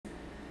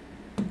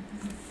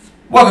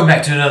Welcome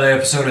back to another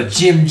episode of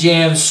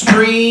JimJam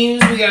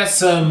Streams. We got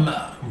some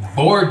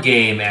board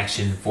game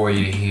action for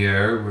you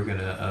here. We're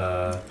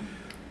gonna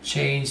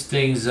change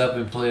things up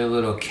and play a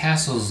little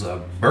Castles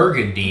of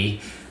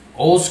Burgundy.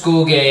 Old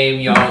school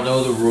game, y'all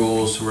know the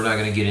rules, so we're not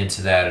gonna get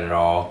into that at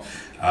all.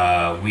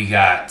 Who we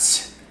got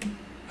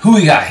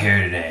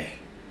here today?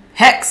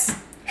 Hex.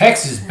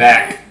 Hex is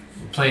back.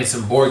 We're playing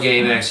some board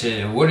game action.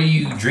 And what are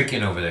you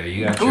drinking over there?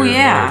 You got your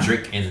little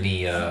drink in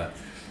the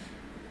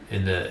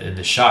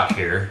shot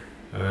here.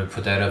 I'm gonna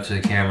put that up to the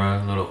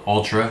camera. A little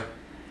ultra,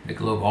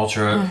 Michelob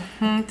Ultra.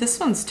 This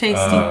one's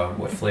tasty.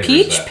 What flavor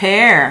Peach is that?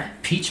 Pear.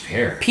 Peach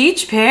pear.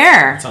 Peach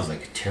pear. That sounds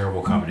like a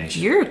terrible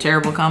combination. You're a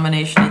terrible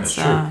combination. It's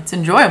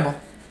enjoyable.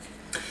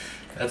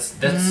 That's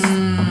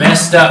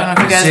messed up. I don't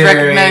know if you guys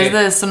recognize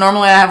this. So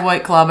normally I have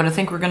White Claw, but I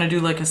think we're gonna do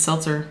like a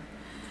seltzer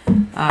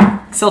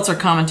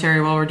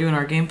commentary while we're doing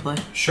our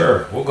gameplay.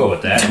 Sure, we'll go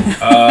with that.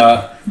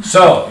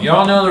 So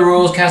y'all know the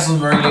rules. Castles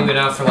of Burgundy have been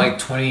out for like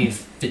 20,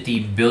 50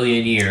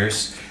 billion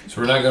years. So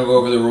we're not going to go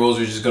over the rules.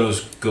 We're just going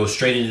to go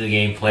straight into the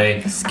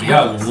gameplay. We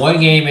got one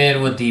game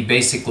in with the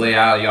basic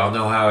layout. Y'all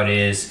know how it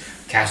is.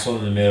 Castle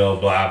in the middle,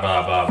 blah,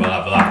 blah, blah,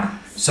 blah, blah.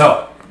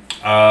 So,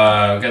 we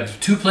got the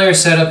two-player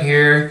setup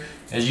here.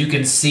 As you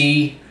can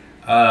see,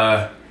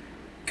 got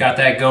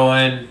that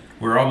going.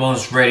 We're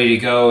almost ready to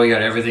go. We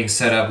got everything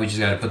set up. We just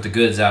got to put the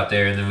goods out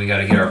there, and then we got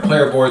to get our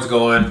player boards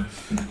going.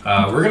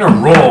 We're going to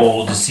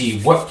roll to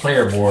see what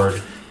player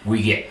board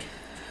we get.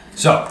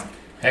 So,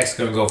 Hex is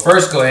going to go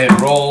first. Go ahead and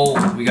roll.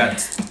 We got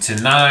to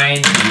 9.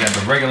 We got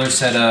the regular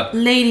setup.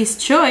 Ladies'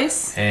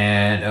 choice.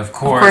 And, of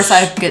course,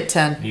 I get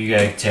 10. You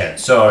get 10.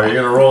 So, you're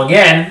going to roll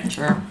again.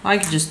 Sure. I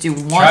could just do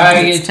 1.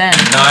 Try to get 10.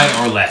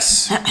 9 or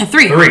less.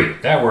 3. 3.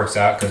 That works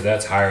out because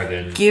that's higher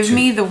than Give 2.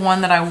 me the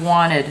one that I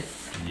wanted.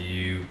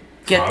 You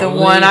get the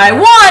one I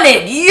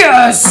wanted.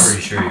 Yes.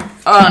 Pretty sure you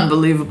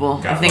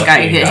unbelievable. I think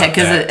I hit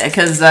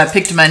because I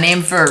picked my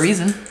name for a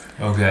reason.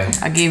 Okay.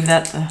 I gave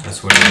that the.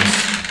 That's what it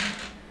is.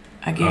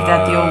 I gave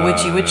that the old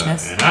witchy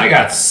witchness. And I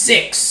got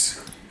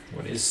 6.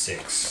 What is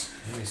 6?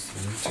 Let me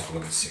take a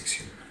look at 6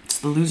 here. It's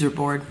the loser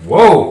board.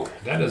 Whoa,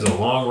 that is a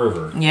long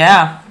river.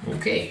 Yeah.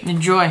 Okay.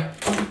 Enjoy.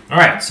 All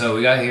right, so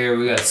we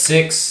got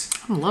 6.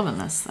 I'm loving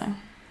this thing.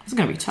 It's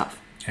gonna be tough.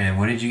 And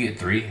when did you get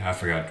 3? I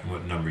forgot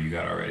what number you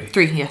got already.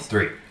 3, yes.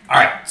 3. All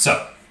right,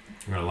 so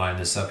we're gonna line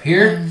this up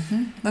here.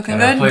 Looking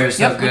got our good. player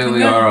stuff good. We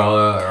got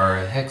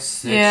our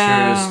hex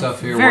extra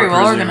stuff here. Very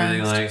well workers organized. and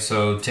everything like.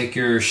 So take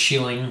your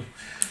shilling.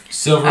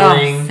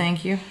 Silverling. Oh,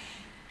 thank you.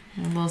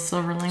 A little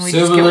silverling. We silverling,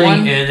 just get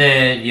one. And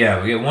then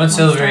we get one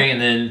silverling,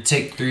 and then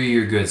take 3 of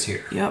your goods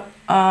here. Yep.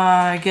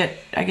 I get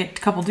a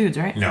couple dudes,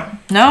 right? No.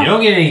 No. You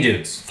don't get any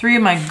dudes. 3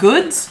 of my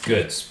goods.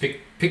 Goods.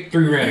 Pick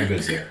 3 random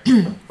goods there.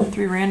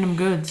 3 random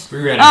goods.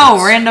 3 random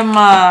goods. Random.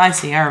 I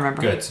see. I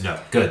remember. Goods. No.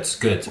 Goods.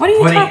 What are you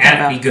Pointing talking at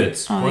about? the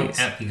goods. Oh, Pointing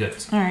at the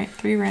goods. All right.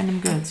 3 random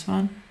goods.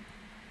 1,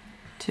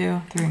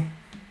 2, 3.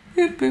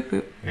 Boop boop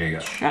boop. There you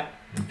go. Shut.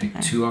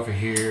 Pick 2 off of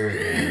here,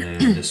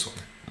 and then this one.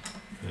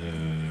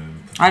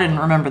 I didn't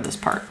remember this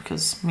part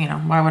because,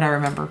 why would I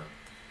remember?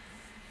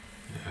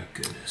 Oh,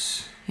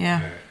 goodness.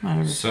 Yeah,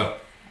 whatever. So,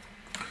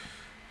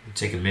 I'll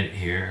take a minute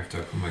here after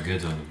I put my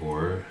goods on the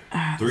board.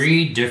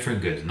 3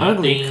 different goods.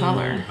 Nothing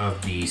color.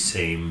 of the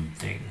same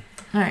thing.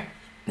 All right.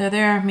 They're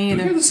there. Me Do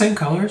we either. have the same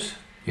colors?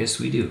 Yes,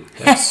 we do.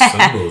 That's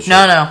some bullshit.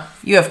 No.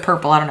 You have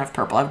purple. I don't have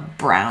purple. I have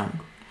brown.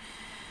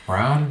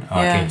 Brown?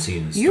 Oh, Yeah. I can't see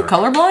in this. You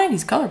colorblind?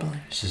 He's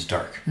colorblind. This is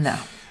dark. No.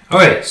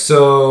 Okay,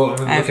 so I'm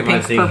going I to look have at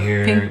my thing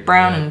here. pink,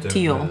 brown, and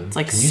teal. It's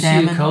like Can you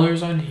salmon. see the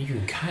colors on it? You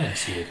can kind of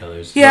see the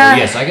colors. Yeah. Oh,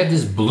 yes, I got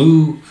this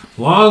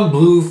long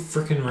blue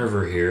freaking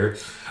river here.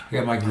 I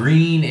got my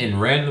green in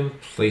random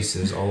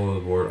places all over the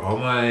board. All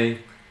my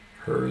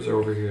hers are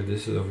over here.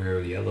 This is over here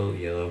with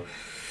yellow.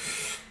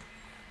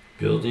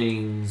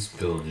 Buildings.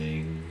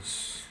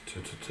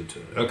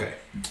 Okay.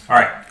 All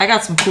right. I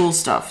got some cool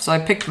stuff. So I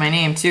picked my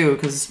name too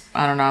because,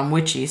 I don't know, I'm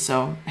witchy,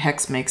 so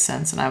hex makes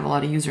sense. And I have a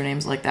lot of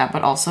usernames like that.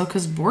 But also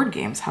because board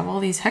games have all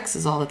these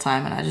hexes all the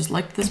time. And I just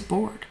like this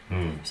board.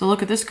 So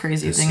look at this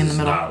crazy thing in the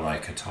middle. This is not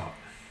like a top.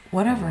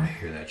 Whatever. I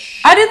hear that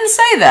shit. I didn't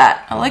say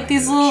that. I like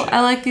these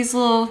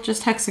little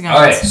just hexagons.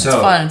 All right, it's so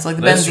fun. It's like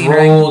the let's benzene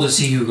roll ring. to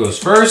see who goes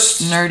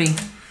first. Nerdy.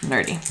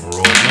 We'll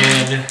roll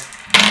again.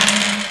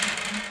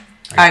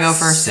 I go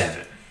first.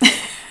 7.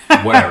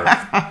 Whatever.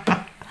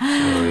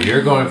 So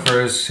you're going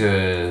first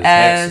because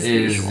Hex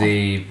is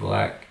the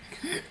black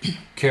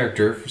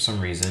character for some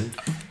reason.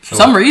 So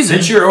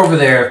since you're over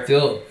there,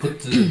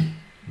 put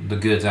the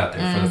goods out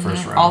there for the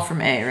first round. All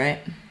from A, right?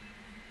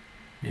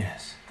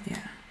 Yes. Yeah.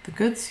 The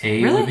goods.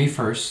 A really? would be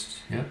first.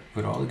 Yep.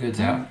 Put all the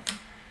goods out.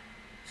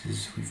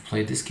 We've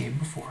played this game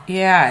before.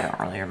 Yeah, I don't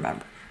really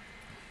remember.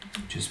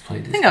 Just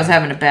played this. I think I was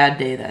having a bad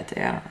day that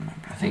day. I don't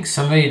remember. I think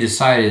somebody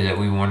decided that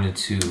we wanted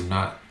to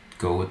not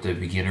go with the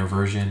beginner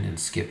version and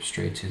skip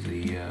straight to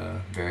the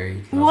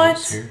very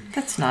levels here.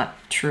 That's not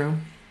true.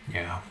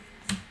 Yeah.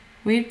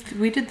 We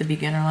did the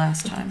beginner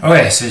last time.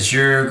 Okay, since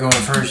you're going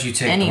first, you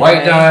take the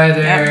white die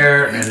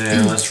there, and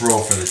then let's roll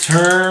for the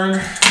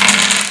turn.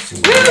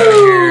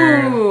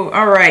 Woo!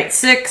 All right,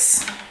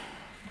 6.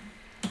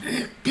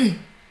 6.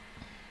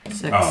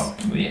 Oh,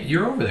 well, yeah,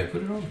 you're over there.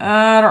 Put it over.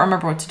 I don't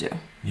remember what to do.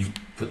 You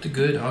put the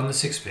good on the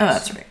 6 space. Oh,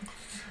 that's right.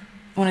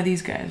 One of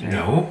these guys, right?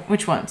 No.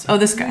 Which ones? Oh,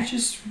 this guy.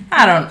 Just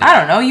I don't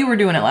know. You were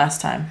doing it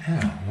last time.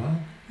 yeah.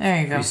 Well,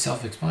 There you go. pretty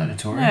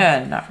self-explanatory.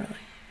 Yeah, not really.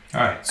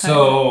 All right.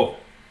 So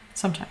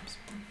Sometimes.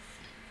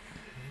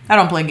 I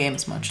don't play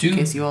games much. In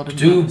case you all didn't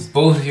do notice.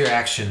 both of your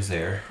actions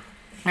there.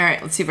 All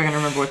right, let's see if I can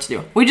remember what to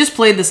do. We just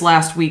played this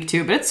last week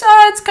too, but it's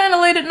kind of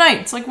late at night.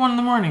 It's like 1 in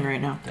the morning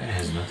right now. That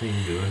has nothing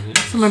to do with it.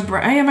 So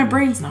my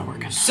brain's not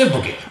working.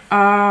 Simple game.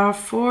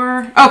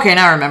 4. Okay,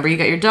 now I remember. You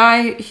got your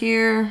die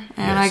here,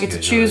 and Yes, I get you to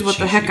got choose another what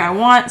the cheat heck sheet. I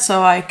want,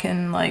 so I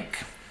can like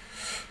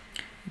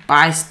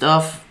buy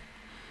stuff.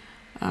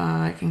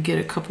 I can get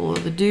a couple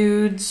of the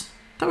dudes.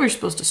 I thought we were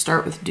supposed to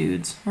start with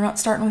dudes. We're not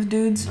starting with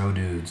dudes. No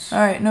dudes. All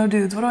right, no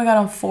dudes. What do I got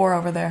on 4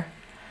 over there?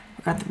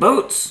 I got the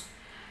boats.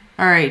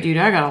 All right, dude.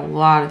 I got a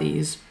lot of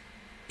these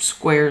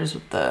squares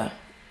with the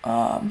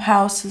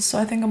houses, so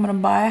I think I'm gonna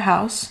buy a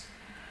house.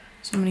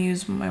 So I'm gonna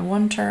use my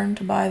 1 turn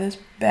to buy this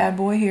bad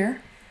boy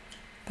here.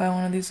 Buy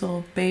one of these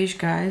little beige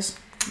guys.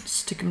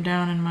 Stick them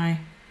down in my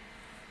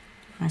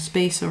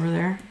space over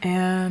there,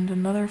 and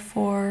another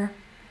 4.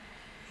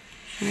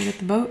 Should I get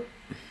the boat?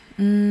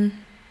 I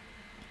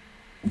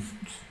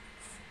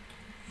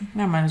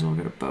might as well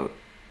get a boat.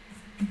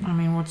 I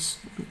mean,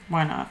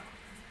 why not?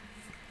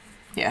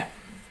 Yeah.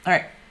 All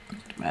right.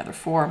 Another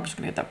 4. I'm just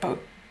gonna get that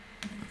boat.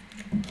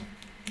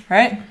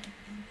 Right?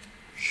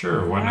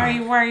 Sure, why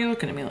not? Why are you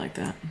looking at me like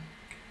that?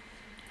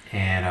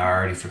 And I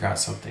already forgot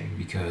something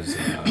because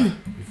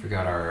we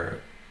forgot our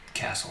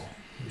castle.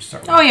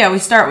 Oh yeah, we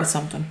start with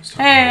something.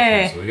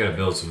 Hey! So we gotta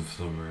build some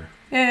somewhere.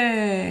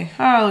 Yay!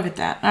 Oh, look at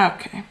that.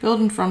 Okay,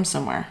 building from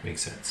somewhere.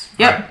 Makes sense.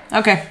 Yep. Right.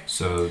 Okay.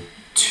 So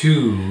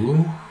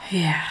 2.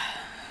 Yeah.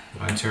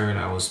 My turn.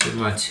 I will spin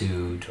my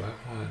 2. Do I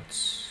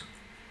want?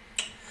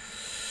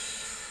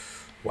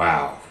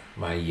 Wow,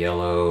 my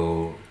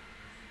yellow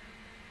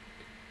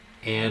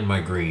and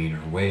my green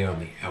are way on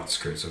the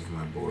outskirts of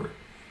my board.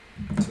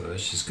 So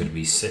that's just going to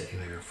be sitting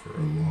there for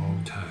a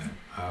long time.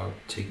 I'll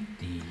take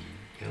the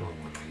yellow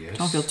one, I guess.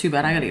 Don't feel too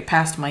bad. I got to get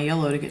past my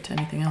yellow to get to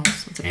anything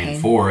else. It's a pain.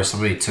 And 4.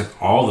 Somebody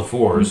took all the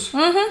 4s.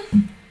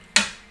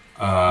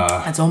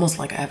 It's almost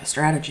like I have a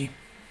strategy.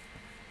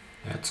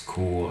 That's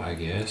cool, I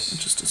guess.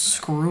 Just to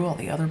screw all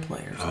the other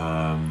players.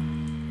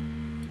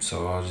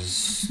 So I'll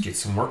just get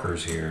some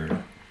workers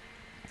here.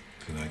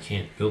 Because I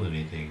can't build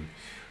anything.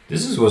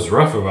 This is what's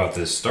rough about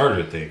this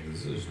starter thing.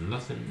 There's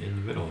nothing in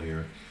the middle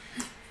here.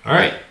 All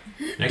right,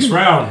 next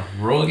round.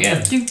 Roll again.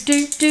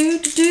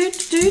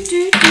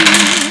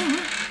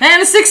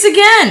 And a 6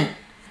 again.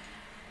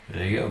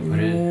 There you go. Put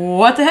it in.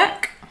 What the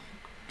heck?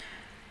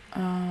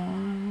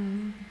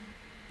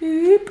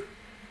 Boop.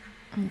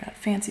 I got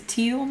fancy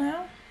teal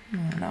now.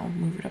 And I'll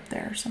move it up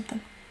there or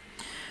something.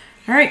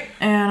 All right,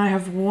 and I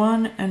have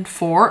 1 and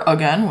 4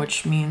 again,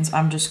 which means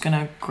I'm just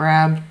gonna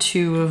grab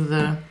 2 of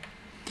the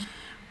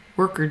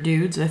worker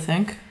dudes, I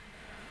think.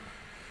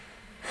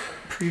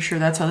 Pretty sure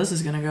that's how this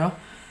is gonna go.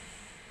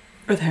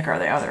 Where the heck are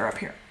they? Oh, they're up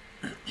here.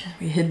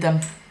 We hid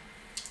them.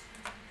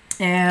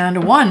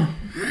 And 1.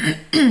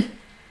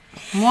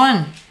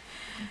 1.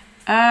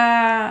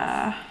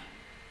 I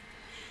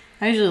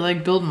usually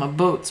like building my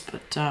boats,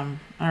 but I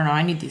don't know.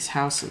 I need these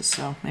houses,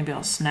 so maybe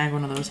I'll snag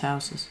one of those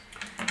houses.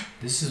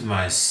 This is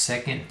my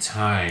second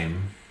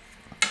time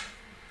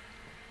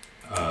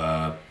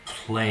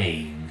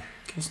playing.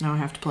 Guess now I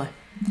have to play.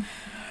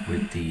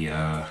 With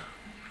the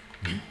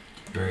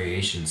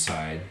variation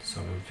side.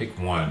 So I'm going to pick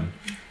 1.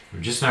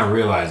 I'm just now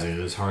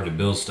realizing it's hard to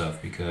build stuff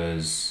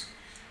because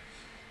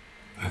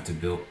I have to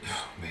build...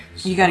 Oh, man.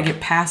 This You got to get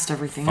past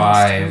everything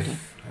 5. else.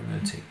 I'm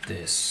going to take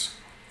this.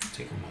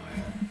 Take a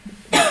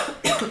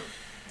mile.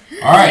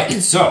 All right,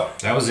 so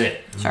that was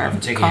it. Sorry, I'm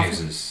taking coffee.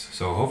 X's.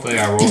 So hopefully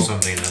I roll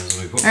something as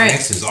we put All my right.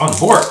 X's on the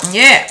board.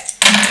 Yeah.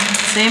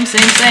 Same.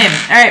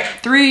 All right,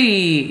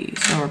 3.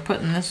 So we're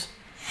putting this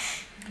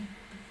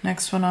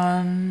next one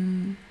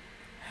on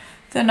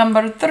the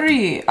number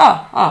 3.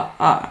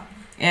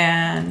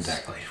 And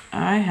Exactly.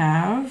 I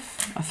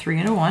have a 3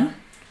 and a 1.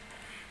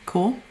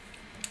 Cool.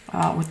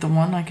 With the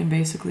 1, I can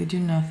basically do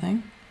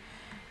nothing.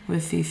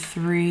 With the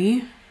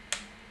 3,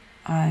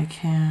 I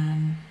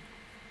can...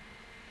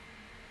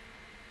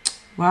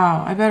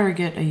 Wow, I better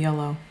get a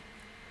yellow,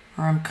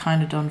 or I'm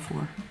kind of done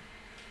for.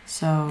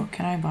 So,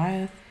 can I buy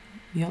a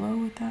yellow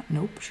with that?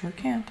 Nope, sure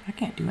can't. I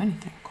can't do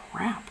anything.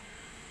 Crap.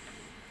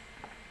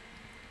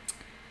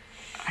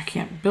 I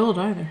can't build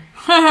either.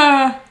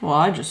 Well,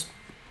 I just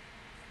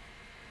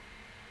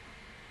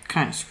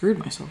kind of screwed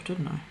myself,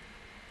 didn't I?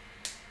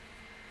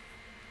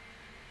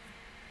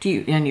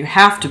 And you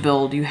have to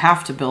build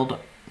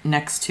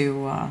next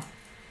to,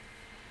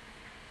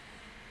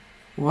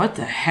 what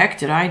the heck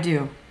did I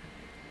do?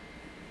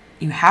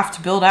 You have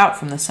to build out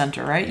from the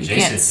center, right?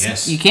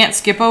 Yes. You can't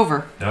skip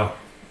over. No.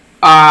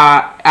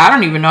 I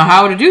don't even know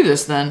how to do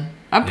this then.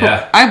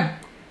 I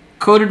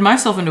coded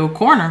myself into a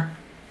corner.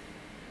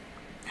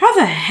 How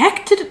the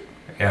heck did it...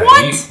 Yeah,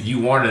 What? You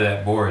wanted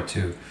that board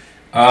too.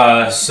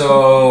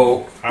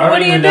 So I What don't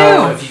do you even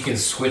know do? if you can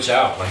switch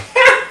out. Like,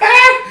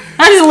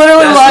 I just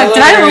literally That's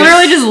did I hilarious.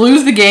 literally just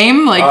lose the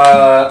game? Like,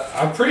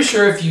 I'm pretty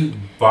sure if you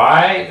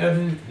buy a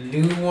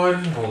new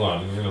one, hold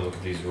on, we're gonna look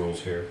at these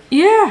rules here.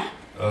 yeah.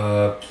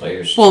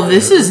 Players. Well,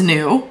 this starter. is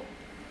new.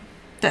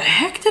 The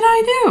heck did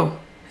I do?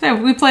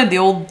 Yeah, we played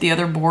the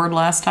other board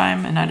last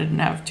time, and I didn't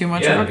have too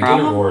much Yeah, of the a beginner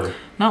problem. board.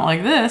 Not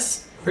like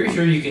this. Pretty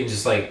sure you can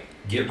just like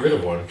get rid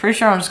of one. Pretty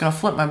sure I'm just gonna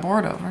flip my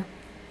board over.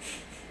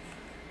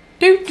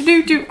 Do do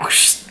do do.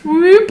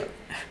 Whoop.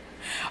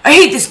 I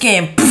hate this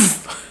game.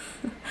 Poof.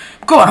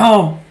 I'm going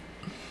home.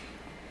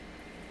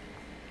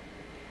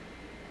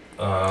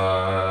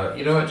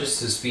 You know what? Just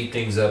to speed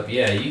things up,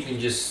 yeah, you can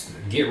just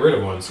get rid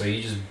of one. So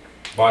you just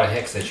bought a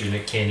hex that you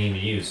can't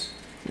even use.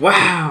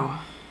 Wow.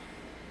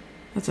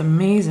 That's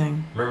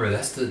amazing. Remember,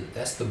 that's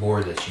the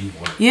board that you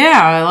want.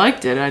 Yeah, I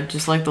liked it. I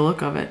just like the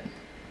look of it.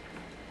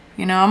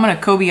 You know, I'm gonna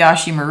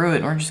Kobayashi Maru it,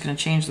 and we're just gonna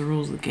change the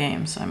rules of the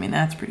game. So I mean,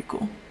 that's pretty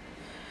cool.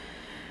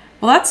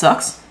 Well, that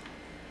sucks.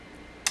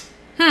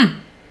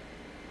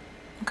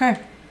 Okay.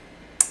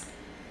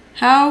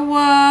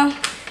 How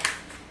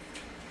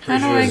Pretty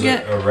do sure I there's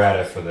get? a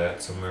errata for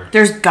that somewhere.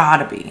 There's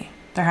gotta be.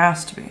 There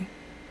has to be.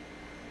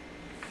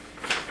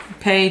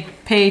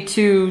 Pay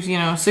 2,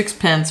 6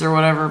 pence or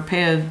whatever.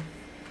 Pay a.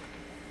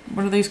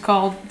 What are these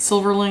called?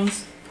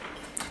 Silverlings.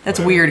 That's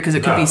Whatever. weird because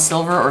it could No. be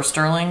silver or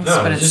sterlings,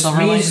 No, but it it's just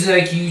silverlings. means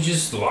like you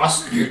just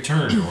lost your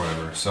turn or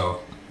whatever. So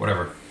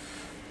whatever.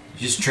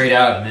 You just trade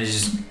out and it's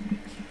just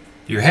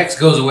your hex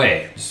goes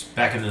away. Just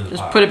back into the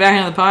Just pile. put it back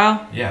into the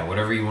pile. Yeah,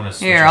 whatever you want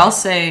to. Here, I'll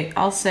say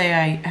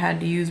I had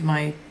to use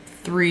my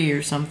 3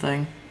 or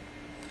something.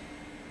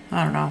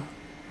 I don't know,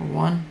 a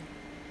 1.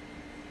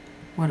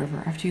 Whatever.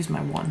 I have to use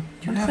my 1.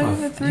 You Did I have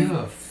say a 3? you have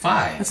a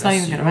 5. That's not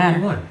even your gonna matter.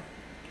 only one.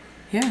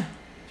 Yeah.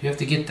 You have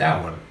to get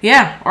that one.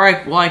 Yeah. All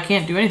right. Well, I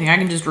can't do anything. I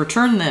can just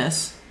return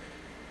this.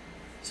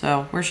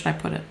 So where should I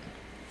put it?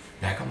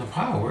 Back on the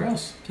pile. Where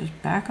else? Just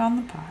back on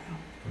the pile.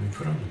 I mean,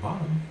 put it on the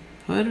bottom.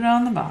 Put it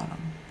on the bottom.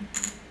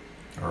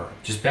 Or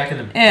just back in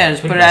the. Yeah,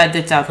 just put it back-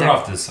 it's out put there. it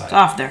off to the side. It's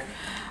off there.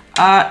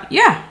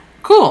 Yeah.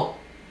 Cool.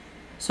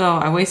 So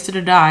I wasted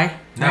a die.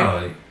 Right?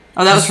 No,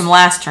 Oh, that was just- from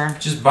last turn.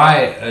 just buy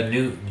a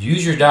new.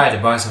 Use your die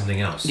to buy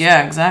something else.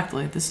 Yeah,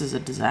 exactly. This is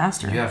a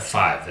disaster. You have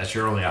 5. That's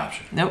your only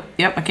option. Nope.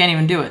 Yep. I can't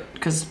even do it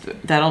because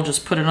that'll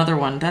just put another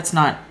one. That's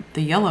not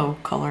the yellow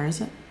color, is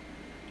it?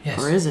 Yes.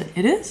 Or is it?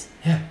 It is?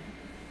 Yeah.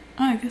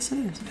 Oh, I guess it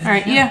is. Yeah. All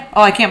right. Yeah.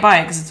 Oh, I can't buy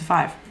it because it's a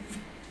 5.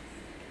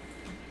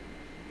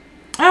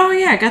 Oh,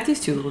 yeah. I got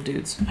these 2 little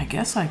dudes. I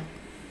guess I.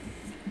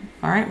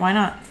 All right. Why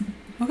not?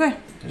 Okay.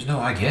 There's no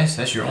I guess.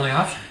 That's your only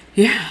option.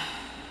 Yeah.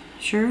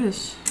 Sure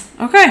is.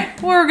 Okay.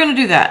 Well, we're going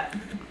to do that.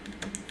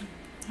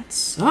 That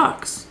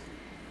sucks.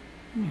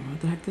 I don't know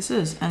what the heck this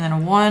is. And then a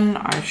 1.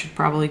 I should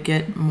probably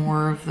get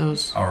more of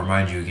those I'll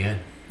remind you again.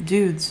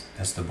 dudes.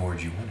 That's the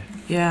board you wanted.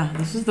 Yeah,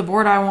 this is the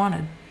board I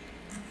wanted.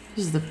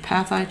 This is the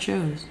path I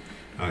chose.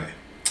 Okay.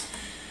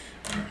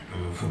 Alright,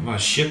 I'm gonna put my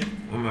ship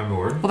on my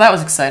board, Well, that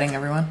was exciting,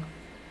 everyone.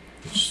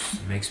 which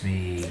makes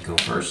me go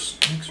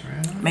first next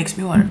round. Makes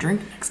me want to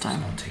drink next So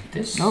time. I'll take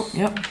this. Oh,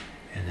 yep.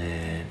 And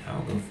then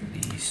I'll go for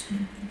these.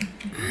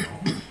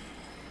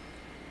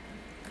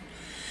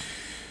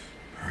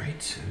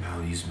 Alright, and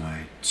I'll use my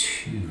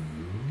 2.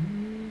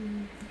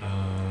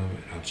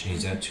 I'll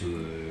change that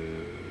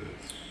to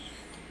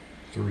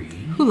a 3.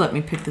 Who let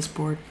me pick this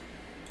board?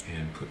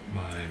 And put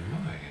my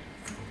mine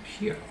up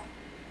here.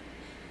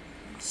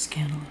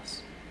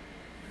 Scandalous.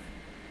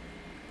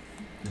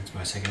 That's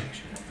my second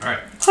action. Alright.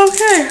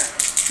 Okay,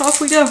 off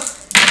we go.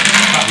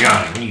 Stop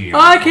yawning. When you Oh,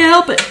 I can't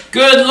help it.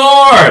 Good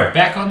lord!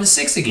 Back on the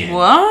 6 again.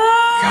 What?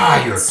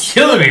 God, you're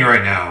killing me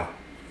right now.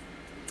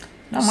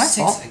 Not my 6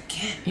 fault.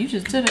 again. You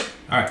just did it.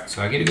 Alright,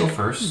 so I get to go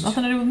first.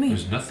 Nothing to do with me.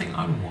 There's nothing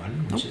on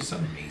 1, which is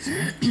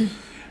amazing.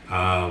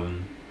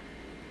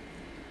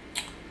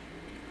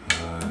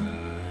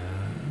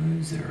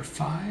 Is there a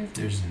 5?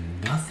 There's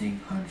nothing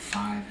on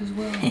 5 as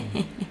well.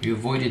 You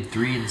avoided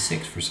 3 and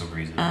 6 for some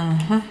reason.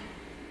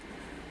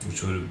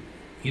 Which would have,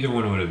 either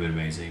one would have been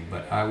amazing,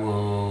 but I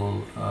will,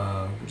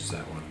 what is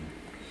that one?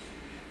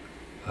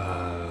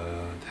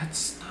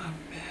 That's not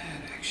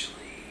bad actually.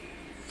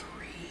 3.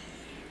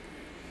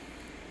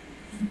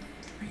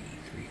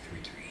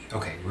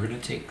 Okay, we're gonna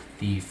take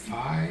the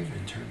 5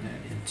 and turn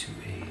that into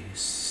a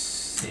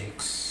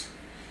 6.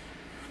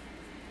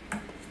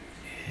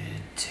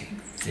 And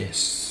take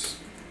this.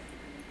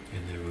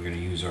 And then we're gonna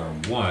use our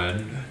 1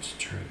 to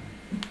turn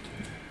that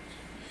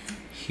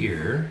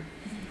here,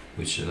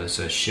 which lets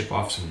us ship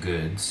off some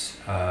goods.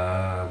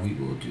 We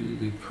will do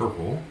the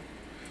purple,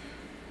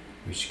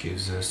 which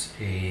gives us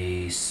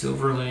a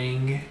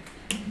silverling.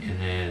 And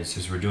then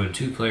since we're doing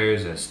 2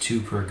 players, that's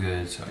 2 per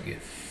good, so I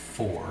get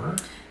 4.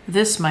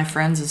 This, my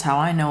friends, is how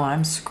I know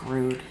I'm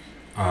screwed.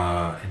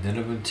 And then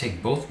I'm going to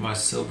take both my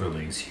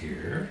silverlings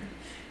here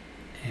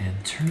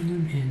and turn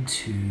them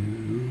into...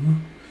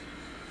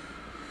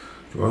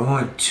 Do I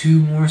want 2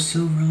 more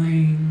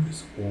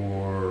silverlings,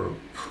 or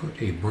put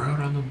a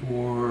brown on the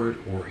board,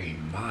 or a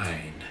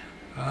mine?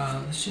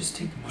 Let's just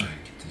take the mine,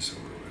 get this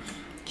over with.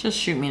 Just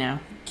shoot me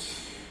now.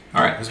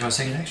 All right, that's my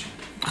second action.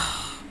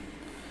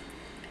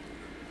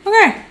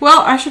 Okay, well,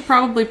 I should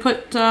probably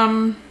put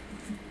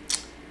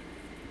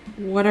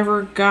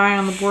whatever guy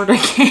on the board I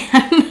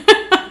can.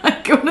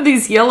 Get one of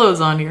these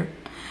yellows on here.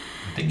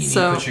 I think you need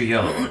to put your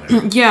yellow on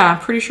there. Yeah,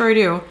 pretty sure I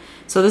do.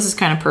 So this is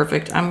kind of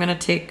perfect. I'm going to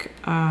take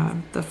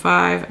the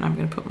 5 and I'm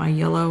going to put my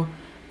yellow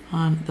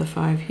on the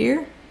 5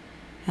 here.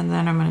 And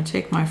then I'm going to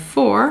take my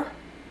 4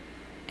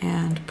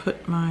 and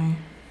put my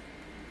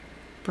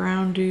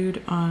brown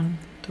dude on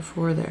the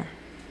 4 there.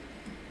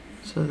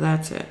 So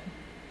that's it.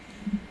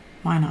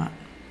 Why not?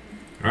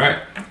 All right.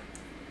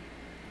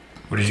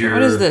 What is your...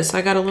 What is this?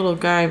 I got a little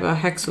guy, a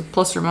hex with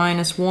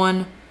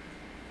 ±1.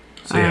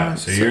 So yeah,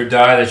 so your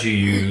die that you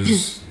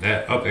use,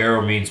 that up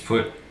arrow means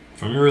put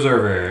from your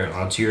reserve area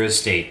onto your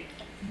estate.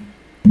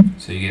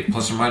 So you get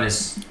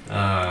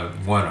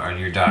 ±1 on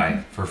your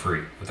die for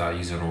free without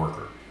using a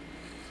worker.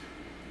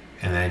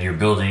 And then your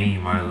building, you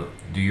might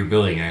do your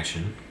building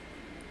action.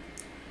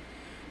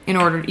 In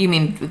order, you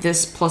mean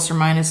this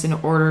 ± in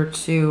order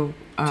to...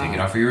 take it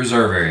off of your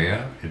reserve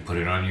area and put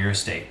it on your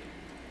estate.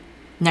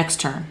 Next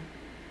turn.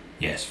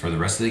 Yes, for the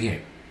rest of the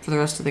game. For the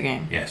rest of the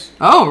game. Yes.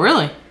 Oh,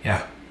 really?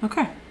 Yeah.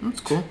 Okay,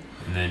 that's cool.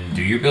 And then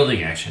do your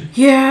building action.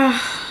 Yeah.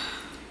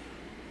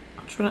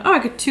 Oh, I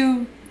got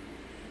 2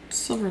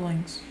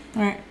 silverlings.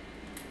 All right.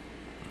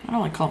 I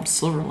don't like call them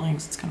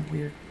silverlings. It's kind of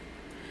weird.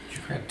 Did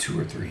you grab 2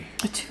 or 3?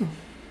 A 2.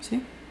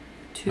 See?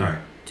 2. All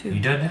right. 2.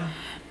 You done now?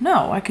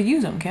 No, I could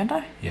use them, can't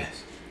I?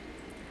 Yes.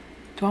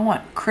 Do I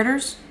want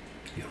critters?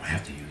 You don't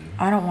have to use them.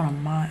 I don't want to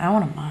mine. I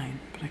want to mine,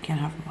 but I can't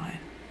have a mine.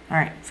 All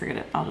right, forget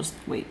it. I'll just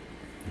wait.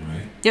 All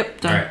right.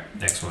 Yep, done. All right,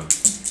 next one.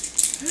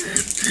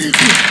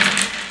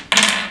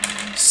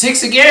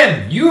 6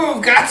 again! You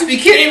have got to be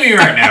kidding me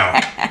right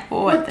now!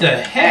 What the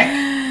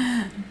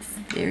heck?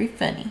 Very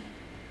funny.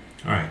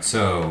 All right,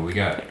 so we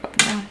got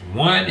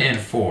 1 and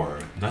 4.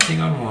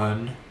 Nothing on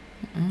 1.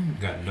 We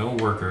got no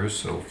workers,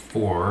 so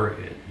 4.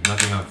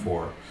 Nothing on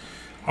 4.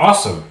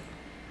 Awesome.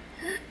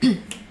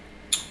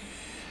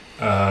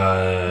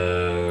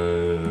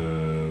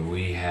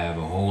 We have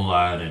a whole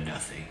lot of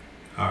nothing.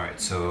 All right,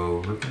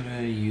 so we're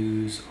gonna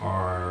use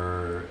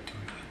our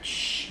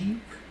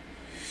sheep.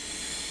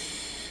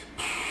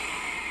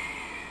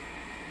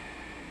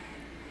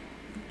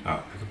 Oh,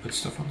 I can put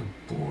stuff on the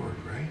board,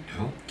 right?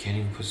 No, can't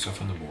even put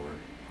stuff on the board.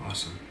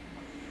 Awesome.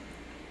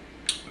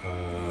 All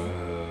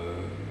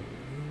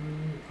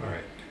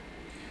right.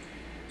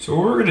 So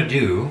what we're gonna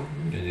do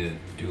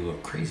a little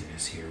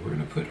craziness here. We're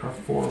gonna put our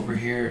 4 over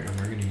here, and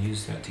we're gonna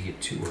use that to get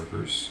 2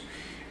 workers,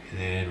 and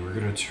then we're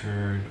gonna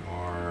turn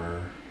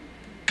our.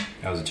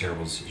 That was a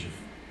terrible decision.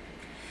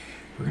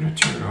 We're gonna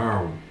turn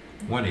our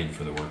 1 in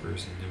for the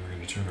workers, and then we're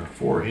gonna turn our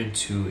 4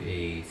 into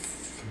a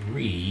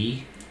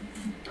 3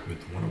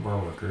 with one of our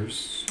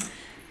workers.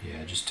 Yeah,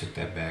 I just took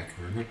that back.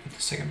 We're gonna put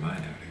the second mine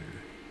out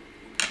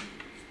here.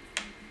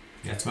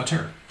 That's my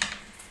turn.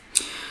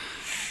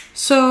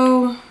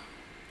 So,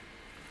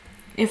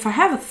 if I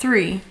have a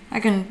 3, I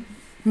can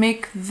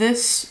make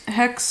this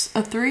hex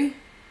a 3,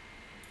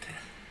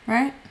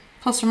 right?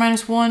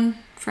 ±1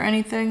 for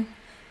anything.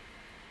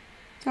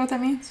 Is that what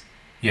that means?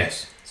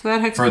 Yes. So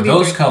that hex for can be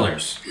those 3.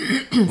 colors.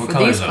 What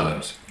colors are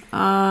those?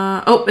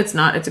 Oh, it's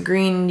not. It's a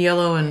green,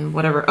 yellow, and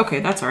whatever. Okay,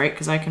 that's all right,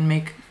 because I can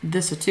make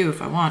this a 2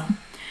 if I want.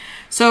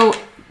 So,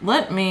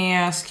 let me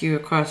ask you a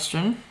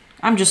question.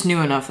 I'm just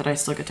new enough that I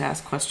still get to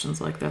ask questions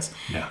like this.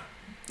 Yeah.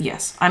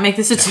 Yes, I make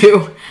this a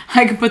 2.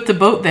 I can put the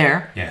boat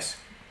there. Yes.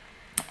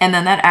 And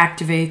then that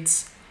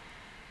activates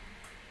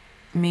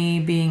me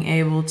being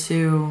able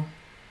to...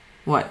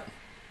 What?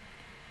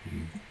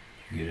 You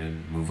get to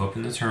move up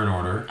in the turn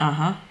order.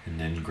 Uh-huh. And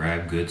then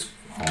grab goods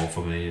all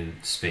from any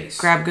space.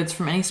 Grab goods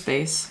from any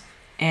space.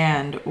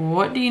 And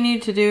what do you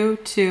need to do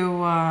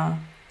to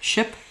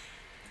ship?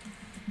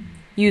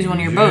 Use one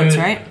of your boats,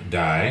 right?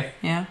 Die.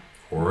 Yeah.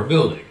 Or a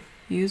building.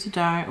 Use a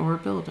die or a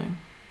building.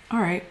 All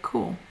right,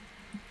 cool.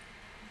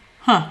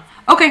 Huh.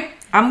 Okay,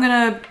 I'm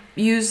going to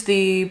use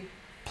the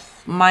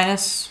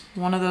minus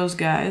one of those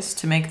guys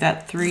to make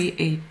that 3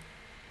 a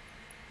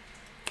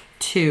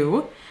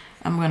 2.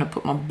 I'm going to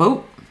put my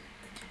boat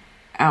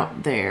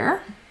out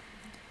there.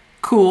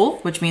 Cool,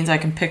 which means I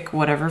can pick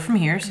whatever from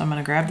here. So I'm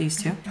going to grab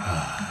these 2.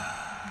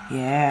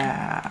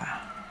 Yeah.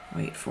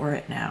 Wait for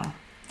it now.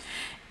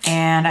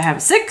 And I have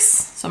a 6.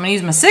 So I'm going to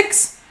use my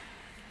 6.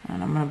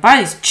 And I'm going to buy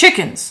these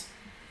chickens.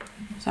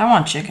 So I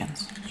want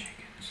chickens.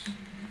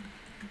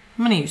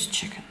 I'm going to use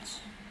chickens.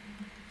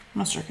 I'm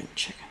going to start getting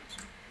chickens.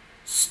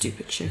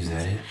 Stupid chickens. Is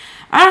that it?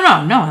 I don't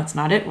know. No, that's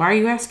not it. Why are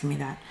you asking me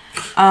that?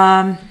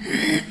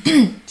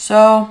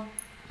 So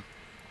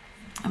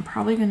I'm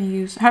probably going to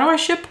use... How do I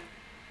ship?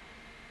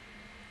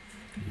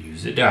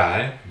 Use a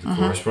die, the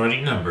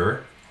corresponding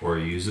number, or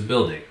use a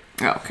building.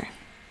 Oh, okay.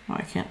 Well,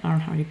 I don't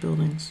have any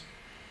buildings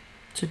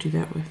to do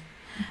that with.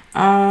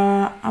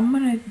 I'm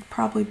going to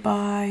probably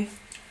buy...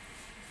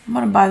 I'm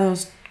going to buy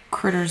those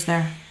critters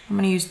there. I'm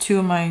going to use 2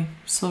 of my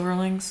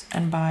silverlings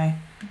and buy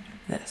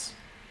this.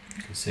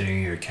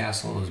 Considering your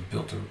castle is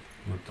built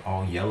with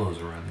all yellows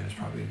around there, it's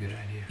probably a good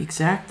idea.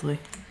 Exactly.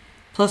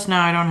 Plus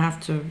now I don't have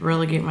to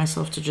relegate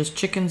myself to just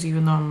chickens,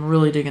 even though I'm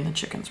really digging the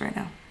chickens right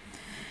now.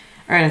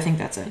 All right, I think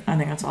that's it. I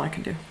think that's all I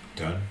can do.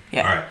 Done?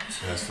 Yeah. All right,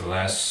 so that's the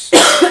last.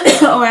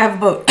 Oh, I have a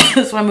boat.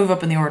 So I move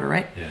up in the order,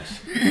 right?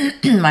 Yes.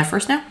 My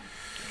first now?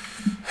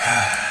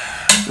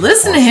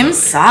 Listen to him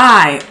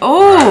sigh.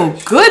 Oh,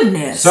 right.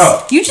 Goodness.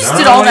 So, you just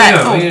did all that.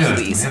 Oh,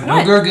 please. We have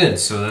no go good,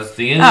 so that's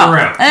the end of the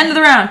round. End of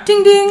the round.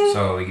 Ding, ding.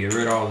 So we get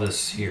rid of all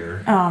this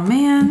here. Oh,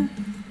 man.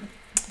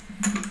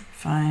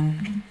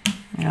 Fine.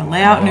 I'm going to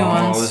lay out new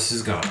ones. All this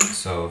is gone.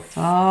 So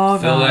fill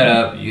that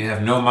up. You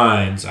have no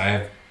mines. I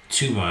have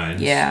 2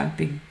 mines. Yeah,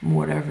 big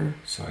whatever.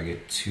 So I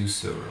get 2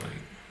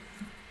 silverling.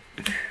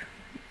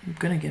 I'm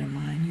going to get a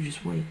mine. You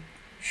just wait.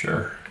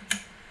 Sure.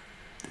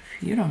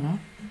 You don't know.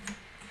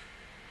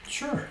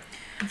 Sure.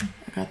 I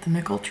got the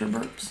Mick Ultra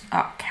burps.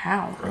 Oh,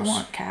 cow. Gross. I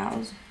want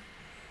cows.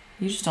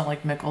 You just don't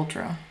like Mick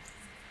Ultra.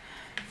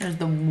 There's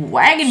the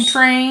wagon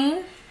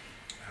train.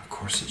 Of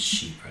course it's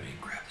sheep. I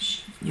didn't grab the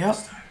sheep. Yep.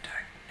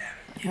 Damn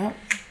it. Yep.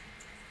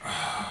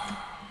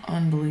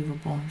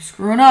 Unbelievable. You're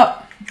screwing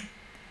up.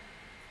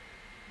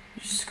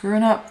 You're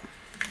screwing up.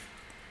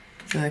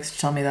 He likes to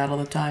tell me that all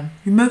the time.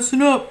 You're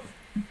messing up.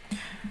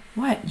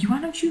 What?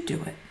 Why don't you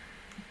do it?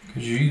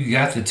 Because you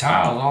got the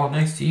tiles all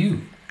next to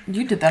you.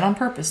 You did that on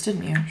purpose,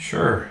 didn't you?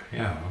 Sure.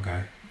 Yeah,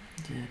 okay.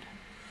 You did.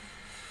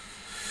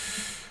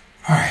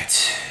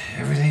 Alright.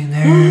 Everything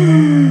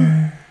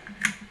there.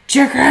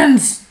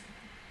 Chickens!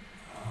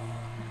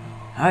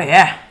 Oh,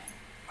 yeah.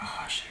 Oh,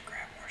 I should have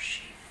grabbed more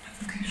sheep.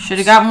 Should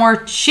have got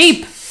more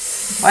sheep.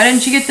 Why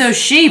didn't you get those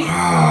sheep?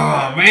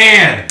 Oh,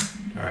 man.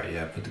 Alright,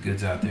 yeah. Put the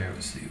goods out there.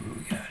 Let's see what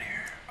we got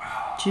here.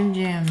 Oh.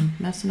 JimJam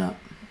messing up.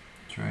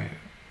 That's right.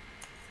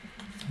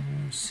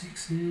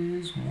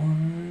 6s,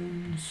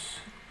 1s.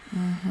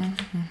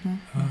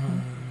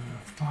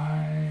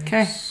 5s.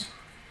 Okay,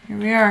 here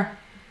we are.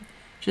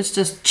 Just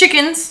as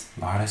chickens.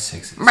 A lot of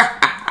 6s. All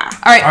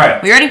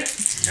right, we ready?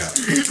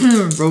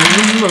 Yeah. Roll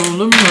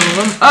them.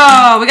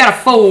 Oh, we got a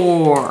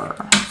 4.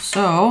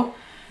 So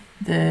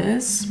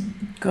this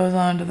goes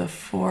on to the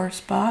 4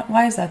 spot.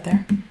 Why is that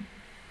there?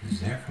 Is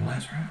there from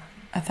last round?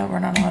 I thought we're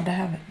not allowed to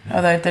have it. No,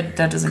 oh, that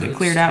doesn't get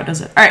cleared out,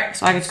 does it? All right,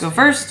 so I get to go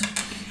first.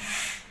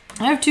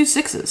 I have 2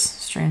 6s,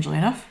 strangely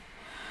enough,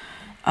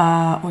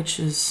 which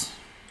is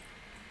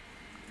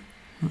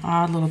an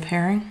odd little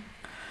pairing.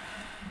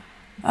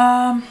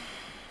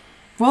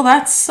 Well,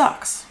 that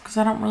sucks because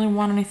I don't really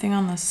want anything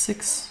on the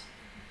 6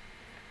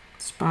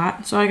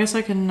 spot. So I guess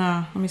I can.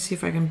 Let me see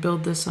if I can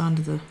build this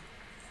onto the.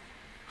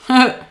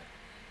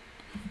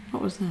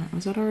 What was that?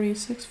 Was that already a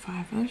 6?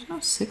 5? There's no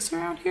 6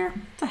 around here.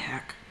 What the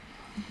heck?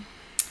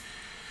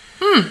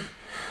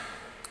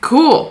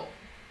 Cool.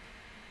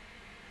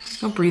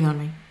 Don't breathe on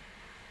me.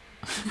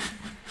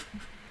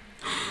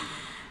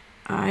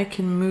 I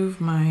can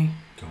move my.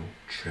 Don't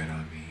tread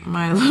on me.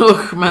 My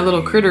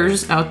little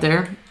critters out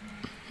there.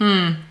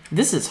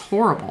 This is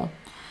horrible.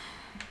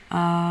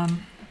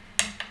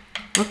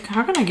 Look,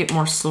 how can I get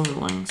more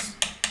silverlings?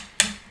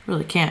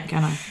 Really can't,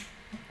 can I?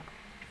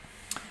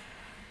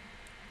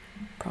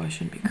 Probably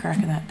shouldn't be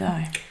cracking that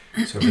die.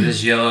 So for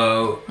this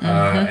yellow,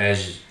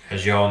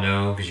 as y'all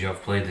know, because y'all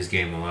have played this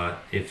game a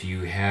lot, if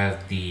you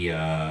have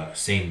the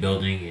same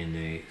building in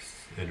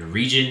a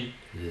region,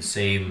 the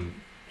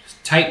same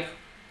type,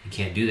 you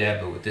can't do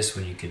that. But with this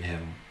one, you can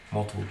have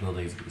multiple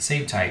buildings of the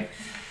same type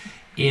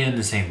in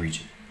the same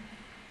region.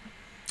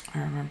 I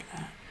remember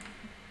that.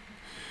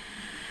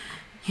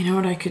 You know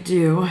what I could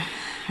do?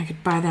 I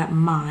could buy that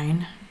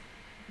mine.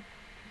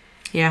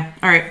 Yeah.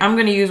 All right. I'm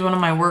going to use one of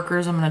my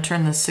workers. I'm going to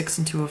turn this 6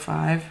 into a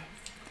 5.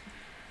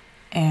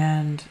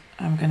 And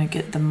I'm going to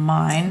get the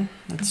mine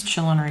that's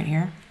chilling right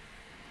here.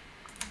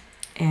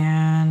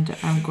 And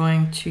I'm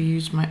going to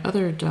use my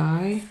other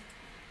die.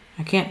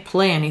 I can't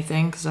play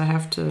anything because I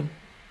have to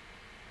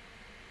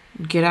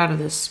get out of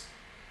this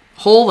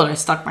hole that I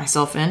stuck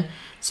myself in.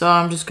 So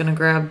I'm just going to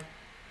grab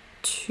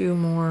 2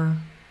 more.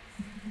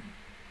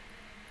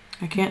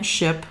 I can't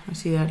ship. I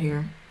see that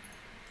here.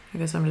 I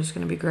guess I'm just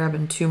going to be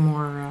grabbing 2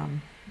 more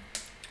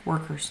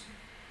workers.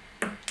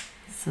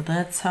 So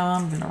that's how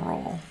I'm going to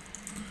roll.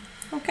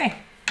 Okay.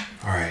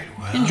 All right.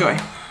 Well, enjoy.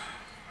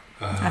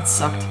 That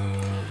sucked.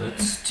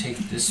 Let's take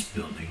this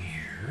building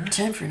here.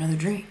 Time for another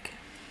drink.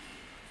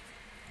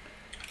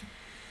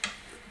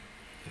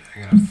 I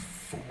got a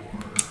 4.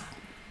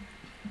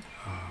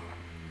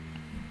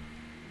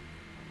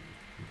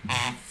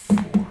 4.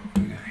 What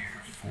do we got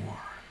here? 4.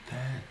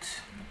 That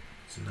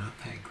is not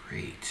that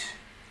great.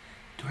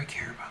 Do I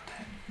care about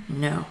that?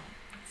 No.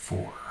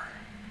 4.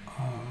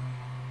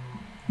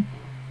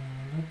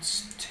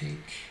 Let's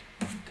take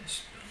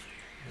this building,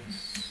 I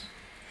guess.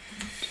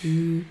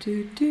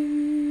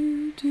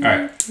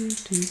 Alright.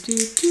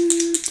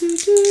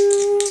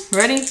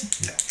 Ready?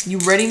 No. You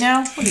ready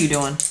now? What are you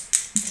doing?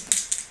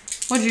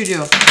 What'd you do?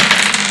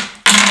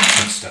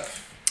 Good stuff.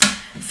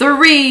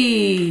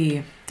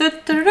 3.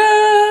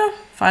 Da-da-da-da.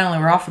 Finally,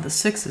 we're off of the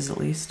 6s at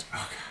least.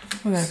 Okay.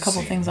 We got a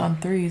couple things on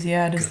 3s.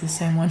 Yeah, it is the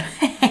same one.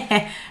 All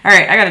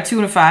right, I got a 2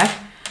 and a 5.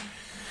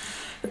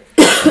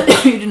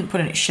 You didn't put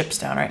any ships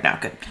down right now.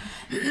 Good.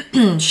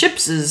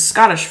 Ships is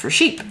Scottish for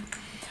sheep.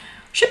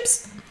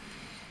 Ships.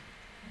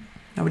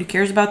 Nobody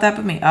cares about that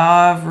but me.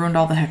 I've ruined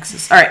all the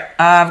hexes. All right,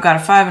 I've got a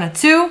 5 and a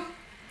 2.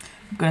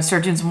 I'm going to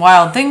start doing some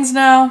wild things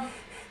now.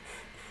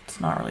 It's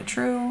not really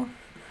true.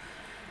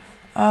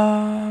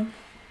 What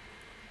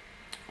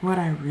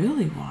I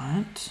really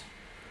want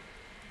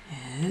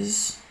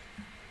is...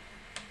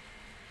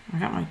 I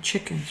got my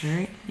chickens,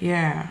 right?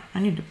 Yeah, I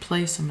need to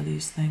play some of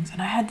these things.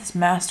 And I had this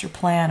master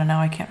plan, and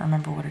now I can't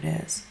remember what it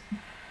is.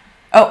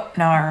 Oh,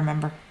 now I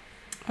remember.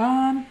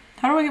 How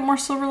do I get more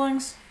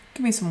silverlings?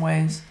 Give me some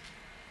ways.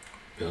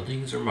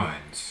 Buildings or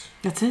mines?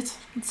 That's it?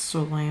 That's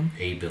so lame.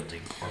 A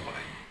building or mine.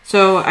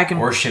 So I can...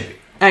 Or shipping.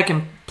 I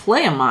can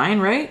play a mine,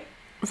 right?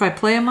 If I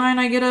play a mine,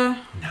 I get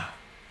a... No.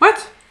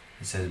 What?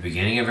 It's at the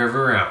beginning of every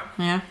round.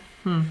 Yeah.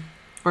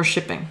 Or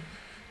shipping.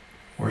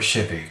 Or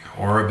shipping.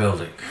 Or a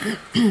building.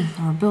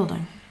 Or a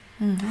building.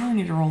 I really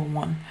need to roll a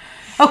 1.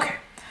 Okay.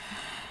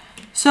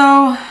 So,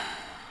 I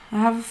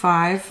have a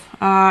 5.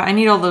 I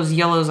need all those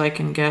yellows I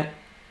can get.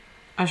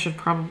 I should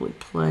probably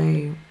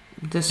play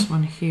this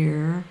one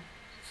here.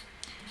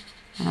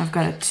 And I've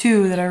got a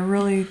 2 that I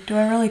really... Do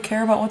I really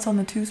care about what's on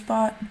the 2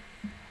 spot?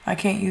 I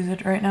can't use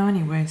it right now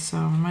anyway, so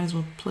I might as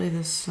well play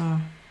this... I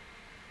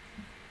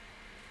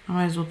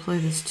might as well play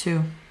this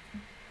too.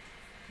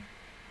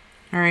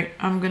 Alright,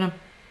 I'm gonna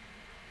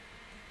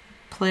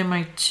play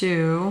my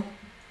 2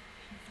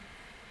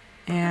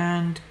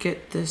 and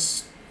get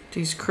these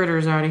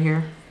critters out of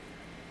here.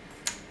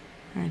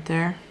 Right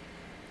there.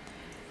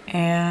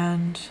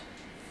 And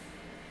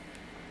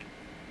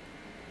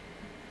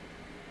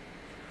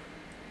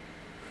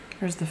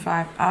here's the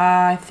 5.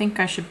 I think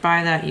I should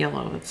buy that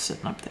yellow that's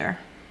sitting up there.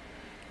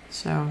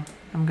 So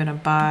I'm gonna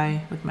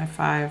buy, with my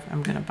 5,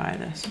 I'm gonna buy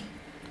this.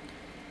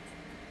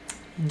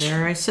 And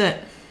there I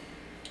sit.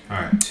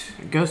 Alright.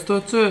 I guess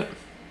that's it.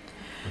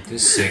 With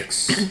this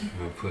 6, I'm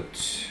going to put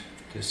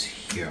this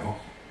here,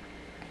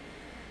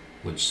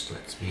 which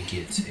lets me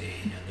get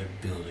another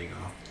building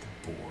off the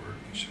board.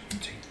 So I'll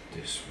take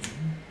this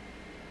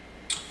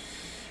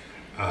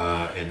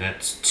one. And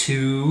that's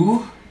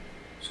 2.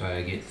 So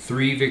I get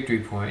 3 victory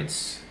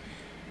points.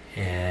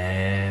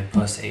 And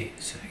plus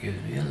 8. So that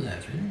gives me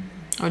 11.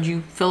 Oh, did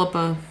you fill up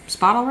a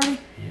spot already?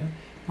 Yeah.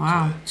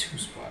 Wow. So 2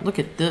 spots. Look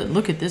at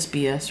this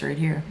BS right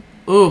here.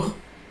 Ugh.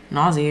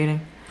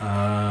 Nauseating.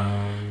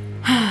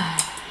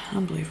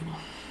 Unbelievable.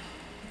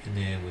 And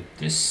then with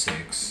this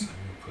 6, I'm going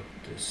to put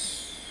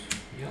this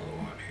yellow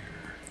on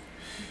here.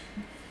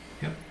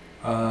 Yep.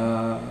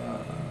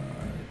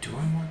 Do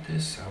I want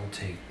this? I will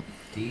take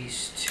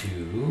these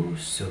 2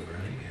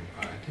 silverling and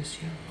buy this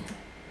yellow.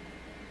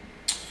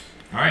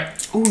 Alright.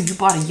 Ooh, you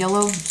bought a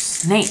yellow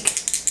snake.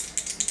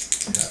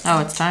 Yeah. Oh,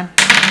 it's time.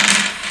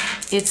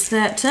 It's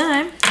that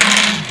time.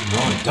 I'm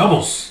rolling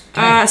doubles.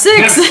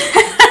 6.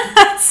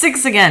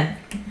 6 again.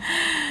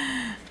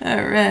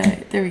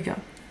 Alright, there we go.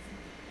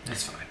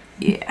 That's fine.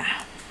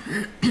 Yeah.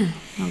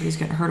 Nobody's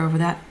getting hurt over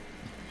that.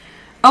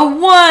 A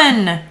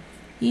 1!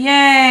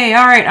 Yay!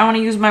 Alright, I want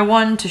to use my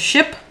 1 to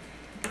ship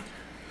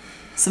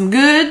some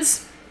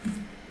goods.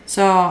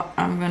 So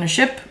I'm going to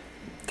ship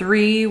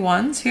 3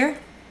 1s here.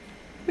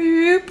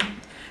 Boop.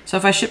 So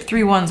if I ship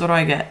 3 1s, what do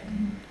I get?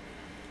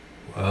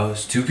 Well,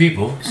 it's 2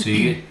 people, so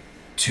you get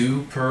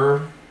 2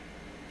 per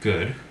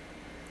good.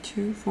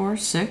 2, 4,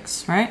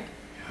 6, right?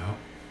 Yeah.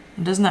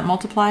 And doesn't that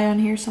multiply on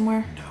here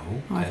somewhere?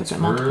 No. Oh, I thought that's that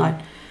for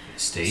multiplied.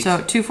 State.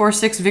 So 2, 4,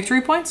 6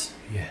 victory points?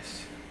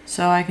 Yes.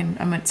 So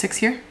I'm at 6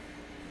 here,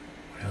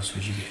 What else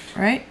would you get?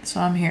 right? So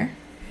I'm here.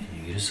 And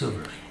you get a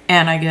silver.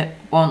 And I get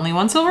only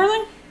 1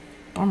 silverling?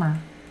 Bummer.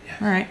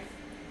 Yes. Alright.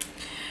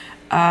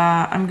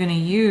 I'm going to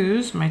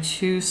use my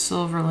 2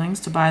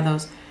 silverlings to buy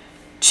those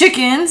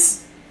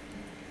chickens.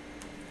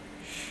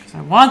 Because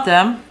I want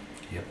them.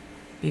 Yep.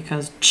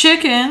 Because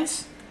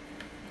chickens...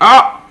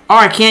 Oh,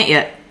 I can't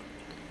yet.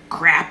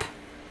 Crap,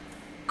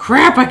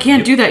 I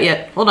can't do that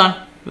yet. Hold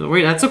on.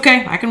 Wait, that's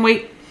okay. I can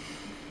wait.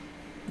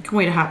 I can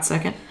wait a hot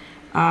second.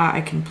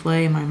 I can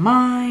play my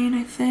mine,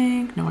 I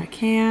think. No, I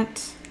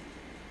can't.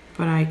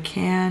 But I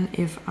can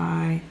if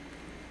I...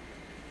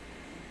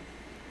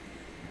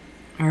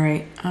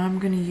 Alright, I'm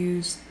going to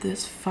use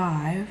this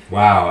 5.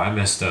 Wow, I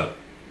messed up.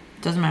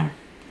 Doesn't matter.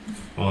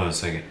 Hold on a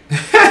second.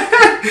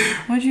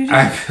 What'd you do?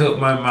 I built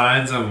my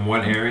mines on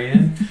one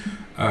area,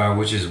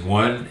 which is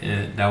 1,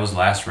 and that was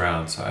last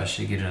round, so I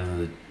should get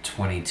another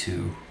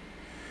 22.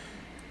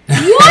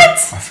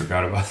 What? I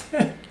forgot about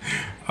that.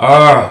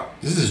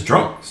 This is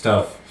drunk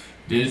stuff.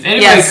 If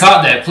anybody Yes.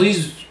 caught that,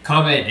 please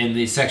comment in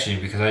the section,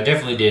 because I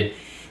definitely did.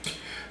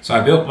 So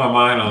I built my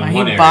mine on He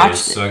one area, botched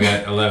so I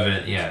got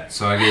 11. Yeah,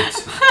 so I get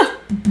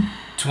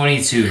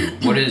 22.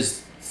 What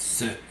is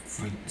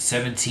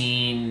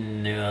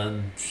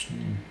 17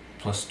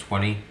 plus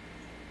 20?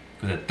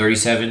 Was that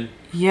 37?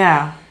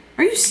 Yeah.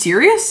 Are you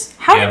serious?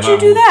 How Yeah, did you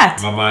do that?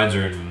 My mines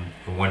are in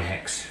 1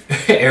 hex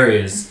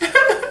areas.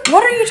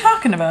 What are you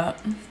talking about?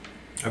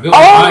 I built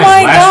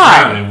mine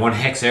last round in 1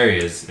 hex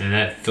areas, and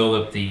that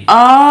filled up the...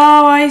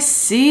 Oh, I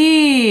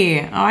see.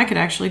 Oh, I could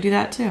actually do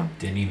that too.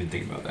 Didn't even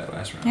think about that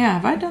last round. Yeah,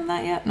 have I done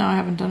that yet? No, I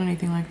haven't done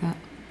anything like that.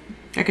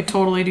 I could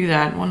totally do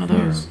that. One of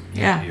those.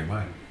 Yeah. You're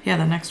mine. Yeah,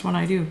 the next one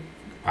I do.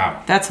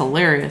 Wow. That's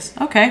hilarious.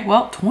 Okay,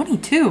 well,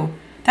 22.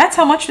 That's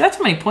how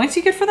many points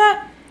you get for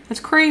that? That's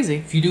crazy.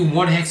 If you do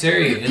 1 hex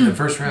area in the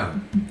first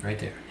round, right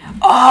there.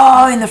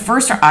 Oh, in the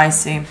first round. I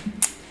see.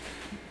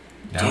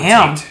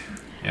 Damn.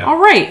 Yep. All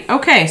right.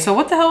 Okay, so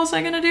what the hell was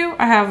I going to do?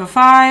 I have a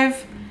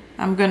 5.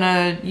 I'm going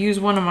to use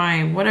one of my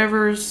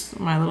whatevers,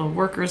 my little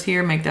workers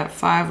here, make that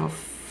 5 a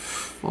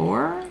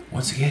 4.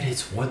 Once again,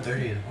 it's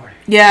 1:30 in the morning.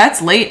 Yeah,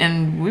 it's late,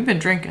 and we've been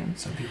drinking.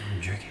 Some people have been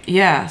drinking.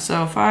 Yeah,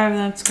 so 5,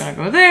 that's going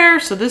to go there.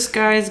 So this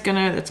guy's going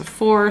to, that's a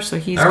 4, so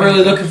he's not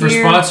really looking for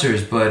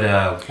sponsors,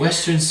 but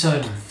Western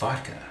Sun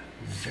Vodka.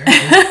 Very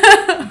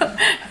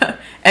good.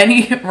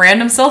 Any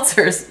random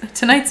seltzers?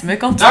 Tonight's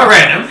Mick Ultra. Not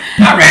random.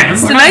 Not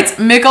random. Tonight's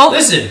Mick Ultra.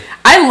 Listen.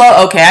 I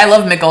love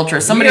Mick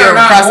Ultra. Somebody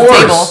across the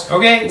table.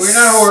 Okay, we're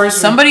not whores.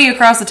 Somebody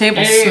across the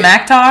table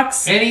smack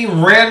talks. Any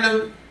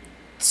random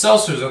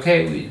seltzers,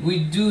 okay? We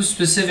do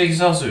specific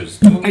seltzers.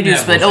 I do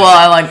split. Well,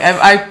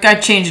 I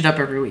change it up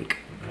every week.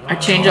 I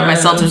change up my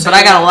seltzers, but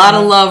I got a lot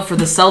of love for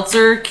the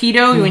seltzer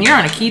keto. When you're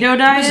on a keto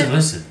diet.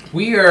 Listen.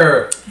 We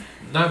are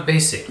not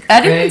basic. Okay?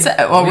 I didn't say.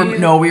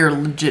 Well, we are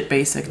legit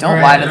basic. Don't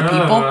lie to the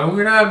people. No,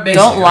 we're not basic.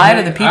 Don't lie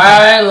to the people.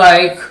 I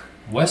like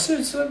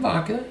Western Sun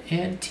Vodka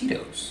and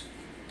Tito's.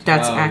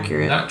 That's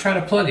accurate. Not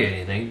trying to plug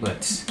anything,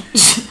 but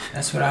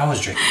that's what I was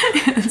drinking.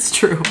 It's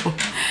true.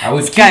 I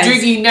would keep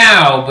drinking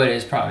now, but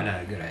it's probably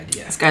not a good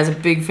idea. This guy's a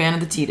big fan of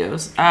the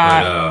Tito's.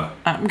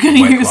 I'm gonna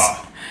use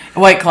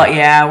White Claw.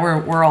 Yeah,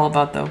 we're all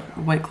about the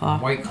White Claw.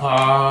 White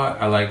Claw.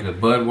 I like the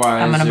Budweiser.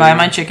 I'm gonna buy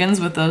my chickens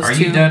with those 2. Are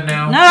you done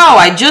now? No,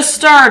 I just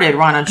started.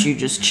 Why don't you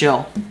just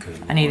chill?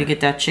 I need to get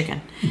that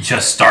chicken. You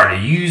just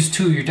started. You used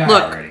 2 of your diet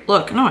already.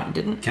 Look. No, I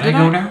didn't. Can I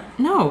go now?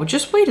 No,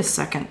 just wait a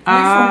second. Wait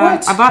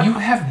for what? You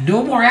have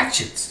no more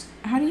actions.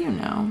 How do you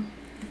know?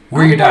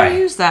 Where your die? I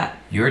use that.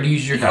 You already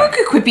used your die. You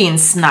could quit being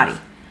snotty.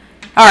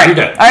 All right. You're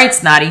done. All right,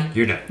 snotty.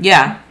 You're done.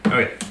 Yeah.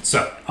 Okay,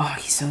 so. Oh,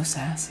 he's so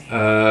sassy.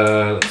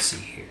 Let's see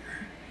here.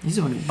 He's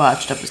the one who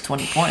botched up his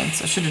 20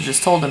 points. I should have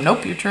just told him,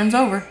 nope, your turn's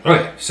over.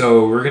 Okay,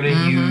 so we're going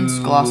to use...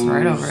 Just glossing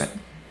right over it.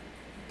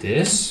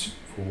 This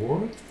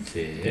for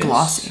this.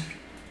 Glossy.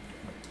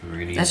 We're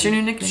gonna That's your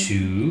new nickname.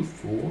 2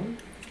 for...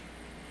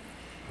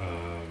 we're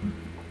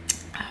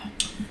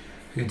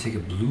going to take a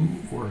blue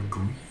or a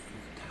green.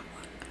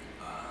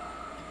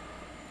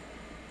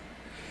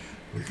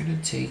 We're going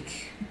to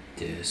take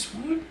this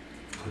one,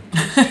 put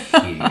this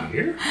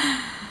here.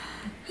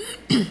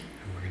 And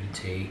we're going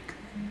to take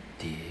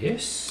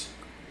this,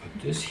 put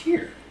this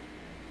here.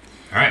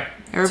 All right.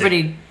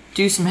 Everybody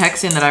do some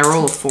hexing that I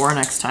roll a 4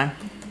 next time.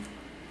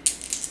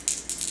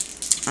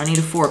 I need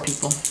a 4,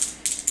 people.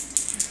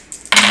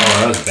 Oh,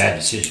 that was a bad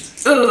decision.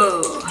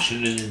 Ugh.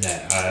 Shouldn't have done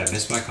that. I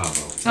missed my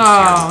combo.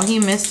 Oh, he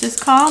missed his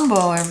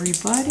combo,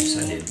 everybody. Yes,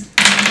 I did.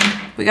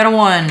 We got a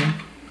 1.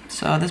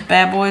 So this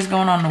bad boy is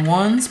going on the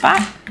 1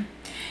 spot.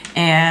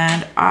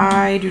 And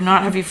I do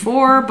not have a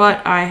 4,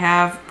 but I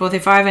have both a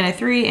 5 and a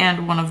 3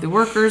 and one of the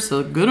workers,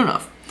 so good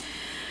enough.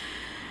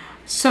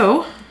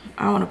 So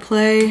I want to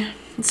play.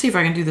 Let's see if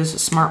I can do this a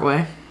smart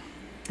way.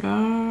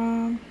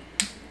 No,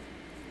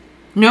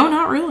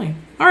 not really.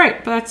 All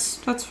right, but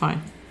that's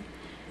fine.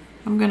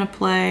 I'm gonna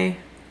play.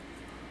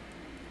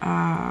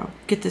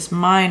 Get this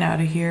mine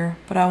out of here,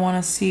 but I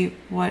want to see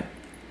what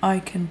I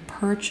can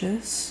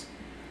purchase.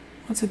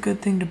 What's a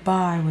good thing to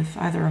buy with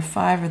either a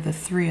 5 or the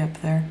 3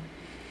 up there?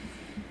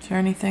 Is there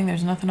anything?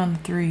 There's nothing on the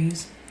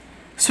 3s.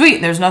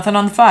 Sweet, there's nothing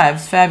on the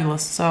 5s.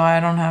 Fabulous. So I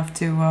don't have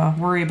to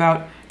worry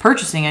about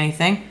purchasing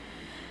anything.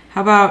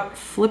 How about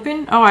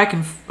flipping? Oh, I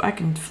can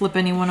flip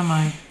any one of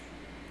my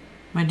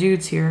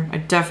dudes here. I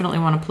definitely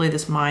want to play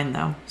this mine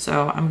though.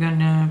 So I'm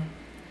gonna,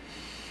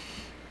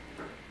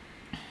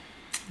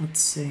 let's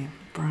see,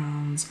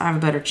 browns. I have a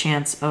better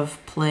chance of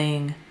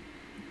playing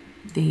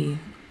the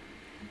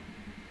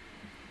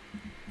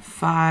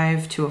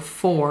 5 to a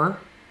 4.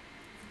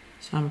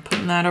 So I'm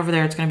putting that over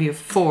there. It's going to be a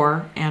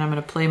 4, and I'm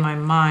going to play my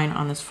mine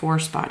on this 4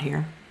 spot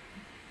here.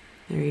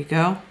 There you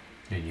go.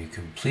 And you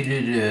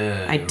completed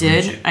a I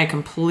did. region. I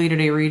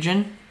completed a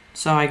region.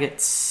 So I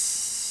get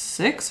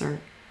 6, or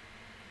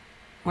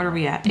what are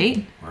we at?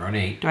 8? We're on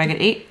 8. Do I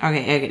get 8?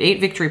 Okay, I get 8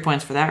 victory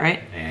points for that,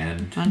 right?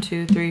 And 1,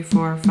 2, 3,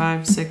 4,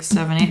 5, 6,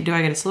 7, 8. Do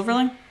I get a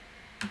silverling?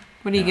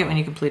 What do you get when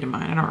you complete a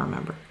mine? I don't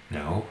remember.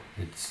 No,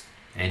 it's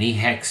any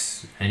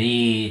hex,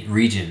 any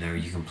region there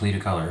you complete a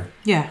color.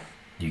 Yeah.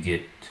 You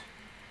get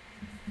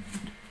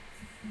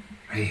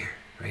right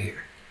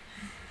here.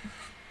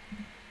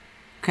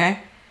 Okay.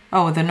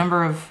 Oh, the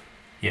number of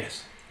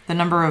Yes.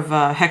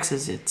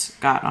 hexes it's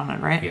got on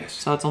it, right? Yes.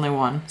 So it's only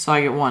 1. So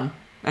I get 1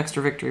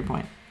 extra victory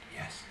point.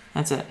 Yes.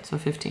 That's it. So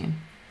 15.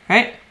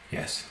 Right?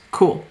 Yes.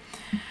 Cool.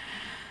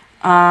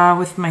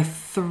 With my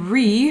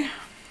 3,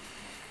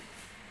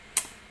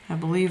 I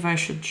believe I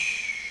should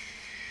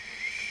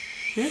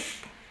ship.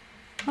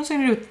 What was I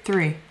going to do with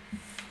 3?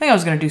 think I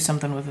was going to do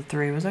something with the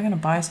 3. Was I going to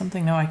buy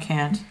something? No, I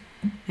can't.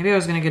 Maybe I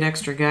was going to get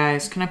extra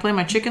guys. Can I play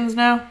my chickens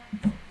now?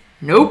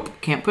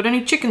 Nope. Can't put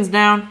any chickens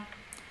down.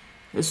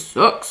 This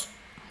sucks.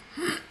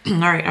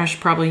 Alright, I should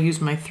probably use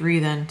my 3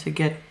 then to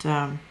get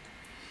a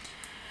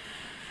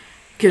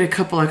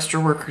couple extra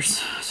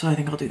workers. So I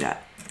think I'll do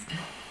that.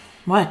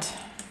 What?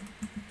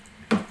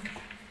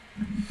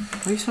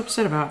 What are you so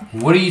upset about?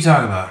 What are you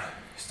talking about?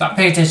 Stop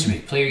paying attention to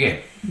me. Play your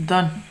game.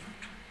 Done.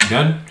 You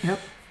done? Yep.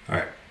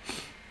 Alright.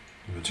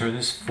 I'm going to turn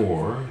this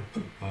 4 and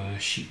put my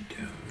sheet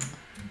down.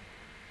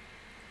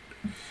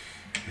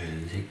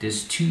 And take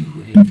this 2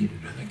 and get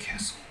another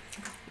castle.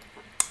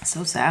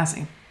 So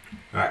sassy.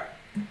 Alright.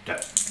 Done.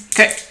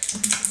 Okay.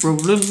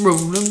 Rolling,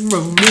 rolling,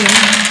 rolling.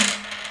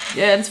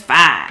 Yeah, it's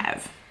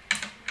 5.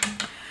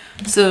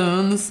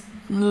 So this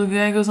little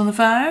guy goes on the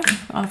 5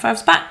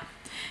 spot.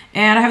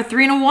 And I have a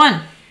 3 and a 1.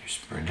 You're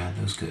spraying down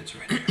those goods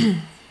right there.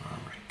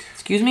 Alright.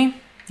 Excuse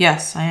me?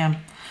 Yes, I am.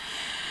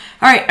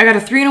 Alright, I got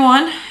a 3 and a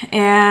 1.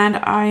 And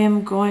I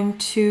am going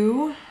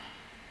to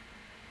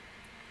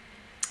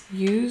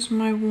use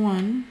my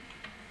 1.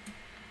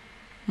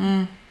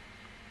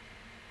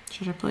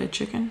 Should I play a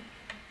chicken?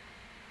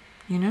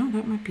 You know,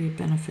 that might be a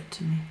benefit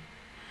to me.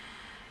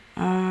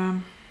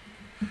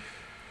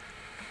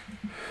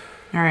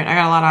 Alright, I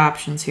got a lot of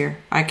options here.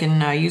 I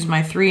can use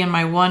my 3 and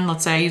my 1.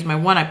 Let's say I use my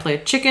 1, I play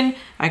a chicken.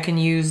 I can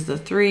use the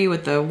 3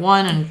 with the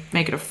 1 and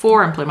make it a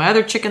 4 and play my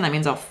other chicken. That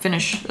means I'll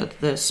finish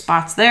the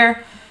spots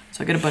there.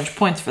 So I get a bunch of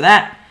points for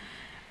that.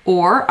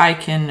 Or I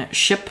can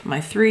ship my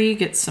 3,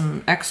 get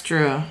some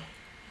extra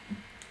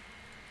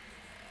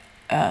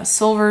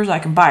silvers. I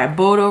can buy a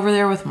boat over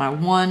there with my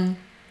 1.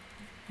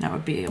 That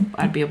would be,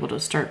 I'd be able to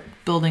start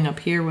building up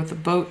here with a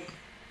boat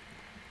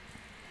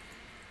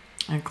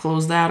and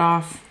close that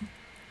off.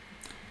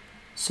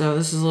 So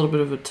this is a little bit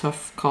of a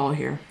tough call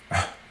here.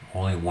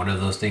 Only one of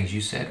those things you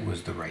said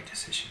was the right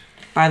decision.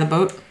 Buy the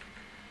boat?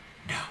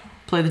 No.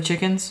 Play the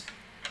chickens?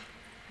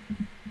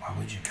 Why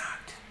would you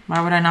not?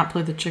 Why would I not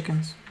play the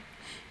chickens?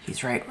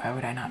 He's right. Why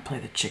would I not play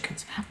the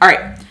chickens? All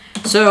right.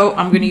 So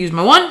I'm going to use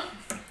my 1.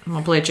 I'm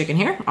going to play a chicken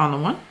here on the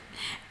 1.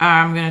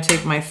 I'm going to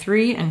take my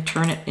 3 and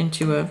turn it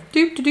into a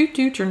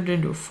turn it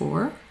into a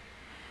 4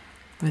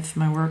 with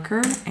my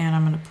worker. And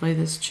I'm going to play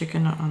this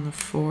chicken on the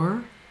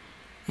 4.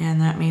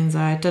 And that means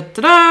I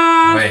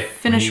Wait,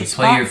 finish when you a play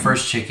spot. your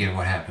first chicken,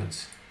 what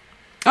happens?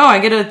 Oh, I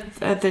get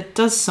that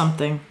does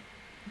something.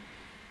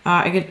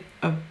 I get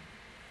a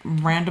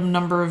random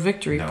number of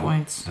victory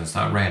points. That's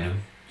not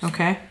random.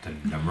 Okay.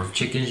 The number of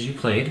chickens you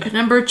played. A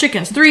number of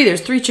chickens. 3.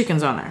 There's 3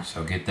 chickens on there.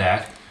 So get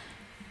that.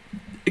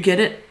 Get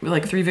it?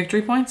 Like 3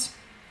 victory points?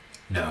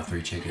 No,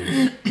 3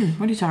 chickens.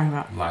 What are you talking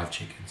about? Live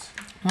chickens.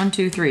 1,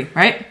 2, 3,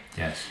 right?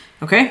 Yes.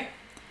 Okay.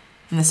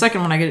 And the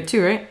second one I get it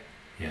too, right?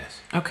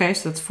 Yes. Okay,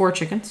 so that's 4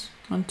 chickens.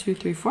 1, 2,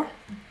 3, 4.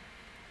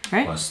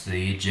 Right? Plus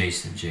the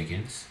adjacent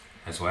chickens.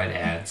 That's why it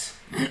adds.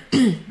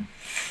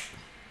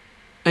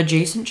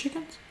 Adjacent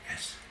chickens?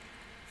 Yes.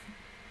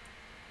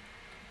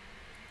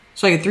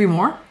 So I get 3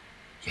 more?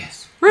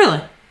 Yes.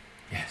 Really?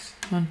 Yes.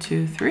 1,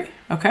 2, 3.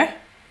 Okay.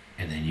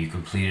 And then you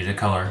completed a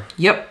color.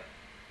 Yep.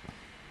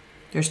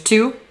 There's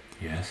 2.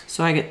 Yes.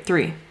 So I get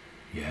 3.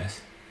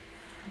 Yes.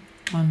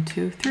 1,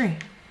 2, 3.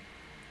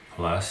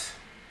 Plus.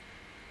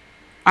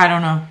 I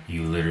don't know.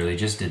 You literally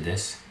just did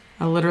this.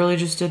 I literally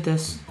just did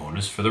this.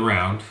 Bonus for the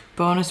round.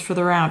 Bonus for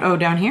the round. Oh,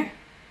 down here?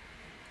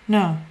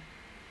 No.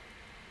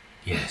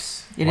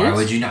 Yes. It Why is?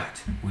 would you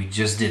not? We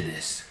just did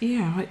this.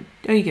 Yeah.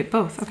 Oh, you get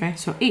both. Okay,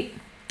 so 8.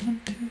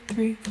 1, 2,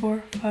 3,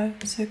 4,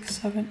 5, 6,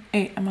 7,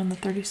 8. I'm on the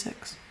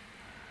 36.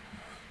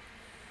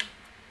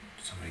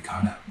 Somebody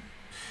caught up.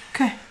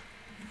 Okay.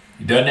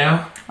 You done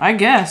now? I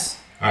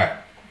guess. Alright.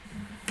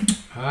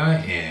 I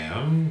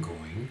am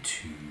going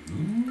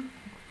to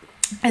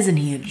Isn't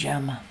he a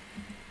gem?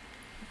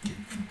 get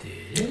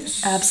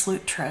this.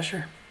 Absolute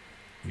treasure.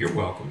 You're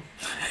welcome.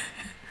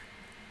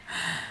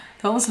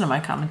 Don't listen to my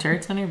commentary.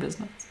 It's none of your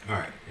business.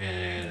 Alright,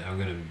 and I'm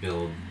going to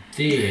build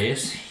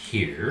this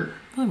here,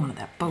 I really wanted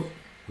that boat.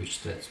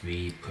 which lets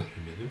me put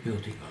another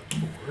building on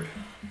the board.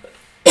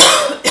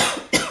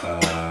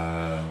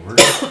 We're going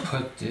to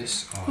put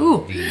this on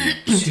Ooh. the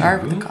 2, Sorry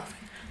for the coughing.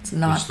 It's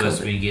not which lets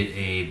COVID. me get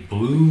a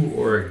blue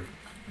or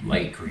a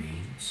light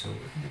green. So we're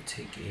going to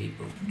take a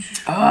boat.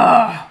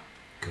 Ah,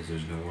 Because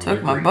there's no more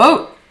took my green.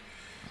 boat.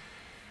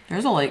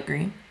 There's a light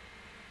green.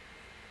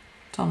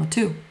 It's on the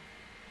 2.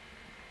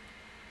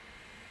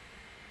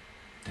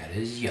 That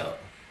is yellow.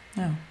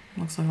 No,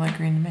 looks like light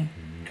green to me.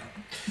 No.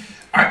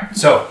 Alright,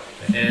 so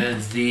that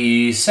ends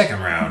the second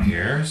round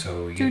here.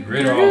 So we get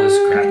rid of all this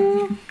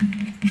crap.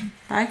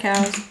 Bye,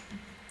 cows.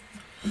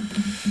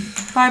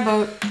 Bye,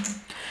 boat.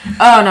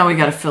 Oh, no, we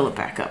got to fill it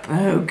back up.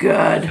 Oh,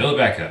 God. Fill it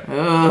back up.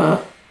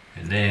 Ugh.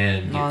 And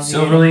then get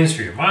Nauseating. silverlings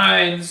for your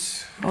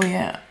mines. Oh,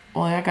 yeah.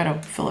 Well, I got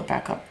to fill it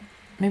back up.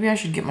 Maybe I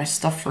should get my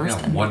stuff first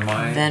got and one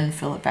mine. then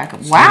fill it back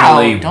up. So Wow,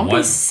 really don't be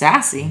one-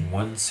 sassy.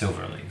 1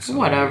 silverling. So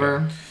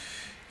Whatever.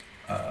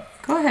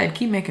 Go ahead,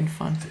 keep making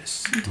fun.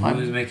 This. It's Blue fine.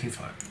 is making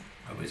fun.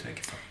 Nobody's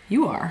making fun.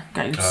 You are.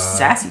 Got your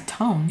sassy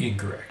tone.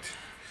 Incorrect.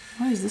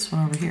 Why is this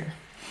one over here?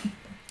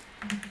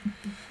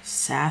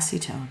 Sassy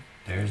tone.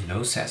 There's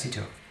no sassy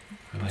tone.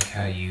 I like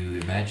how you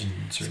imagine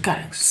certain He's got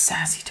a things.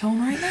 sassy tone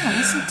right now.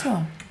 Listen to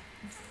him.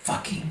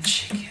 Fucking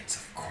chickens,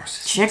 of course.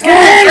 It's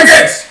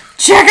Chickens!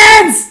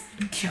 Chickens!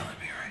 killing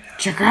me right now.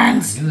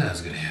 Chickens! I knew that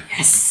was gonna happen.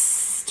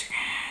 Yes!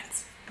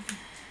 Chickens.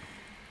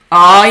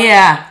 Oh,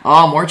 yeah.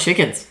 Oh, more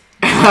chickens.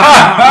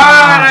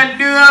 I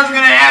knew that was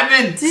gonna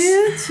happen.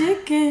 Two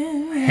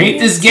chickens. I hate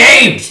this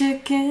game.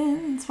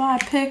 Chickens. Why I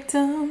picked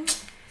them?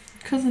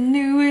 Because I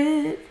knew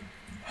it.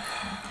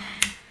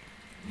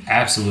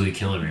 Absolutely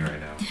killing me right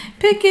now.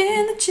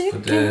 Picking the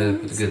chickens.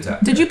 Put the goods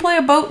out. Did you play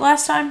a boat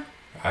last time?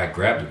 I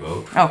grabbed the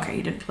boat. Okay,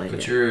 you didn't play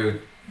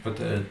it. Put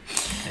the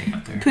thing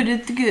out there. Put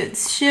it the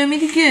goods. Show me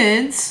the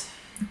goods.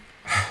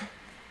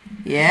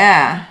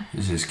 Yeah.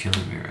 This is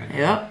killing me right now.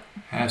 Yep.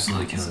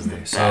 Absolutely killing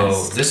me.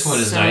 So this one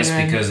is So nice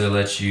good. because it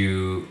lets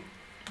you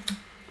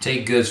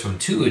take goods from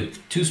two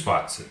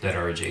spots that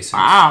are adjacent.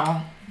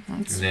 Wow.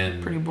 That's And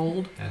then pretty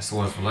bold. that's the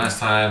one from last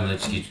time.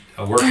 Lets you get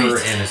a worker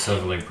and a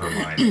silverling per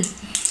line.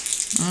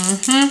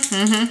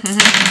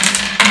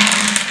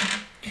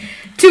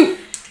 Two.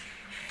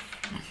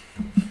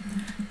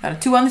 Got a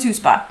 2 on the 2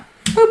 spot.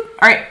 Boop.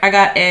 All right, I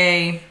got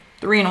a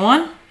 3 and a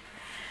 1,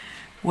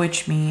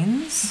 which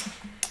means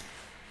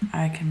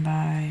I can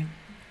buy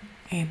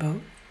a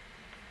boat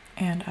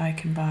and I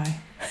can buy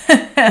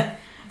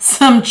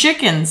some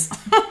chickens.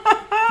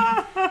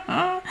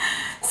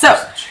 So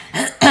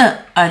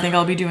I think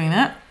I'll be doing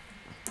that.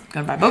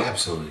 Gonna buy a boat.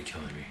 Absolutely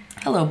killing me.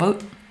 Hello,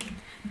 boat.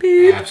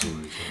 Beep.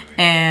 Absolutely killing me.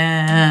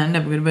 And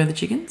I'm gonna buy the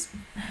chickens.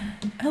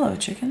 Hello,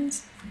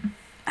 chickens.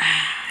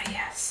 Ah,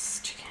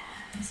 yes,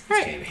 chickens.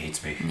 This game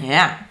hates me.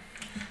 Yeah.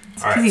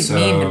 All right, he's so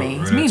mean to me.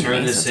 we're He's gonna mean to turn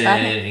me, this so it's in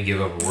bad. and give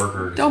up a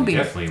worker. Don't We be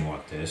definitely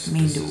want this.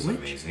 mean This to is witch.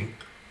 amazing.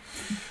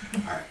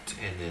 All right,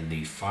 and then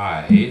the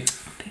 5, mean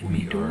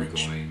we to are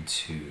witch. going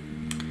to.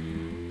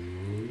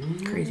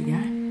 Crazy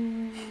guy.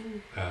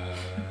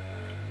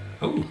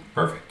 Oh,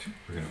 perfect.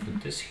 We're gonna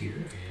put this here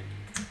and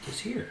put this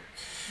here,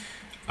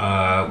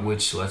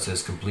 which lets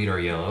us complete our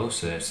yellow.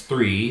 So that's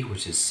 3,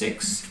 which is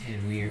 6,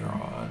 and we are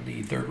on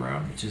the 3rd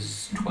round, which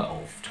is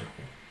 12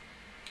 total.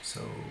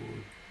 So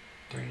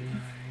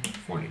 39,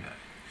 49.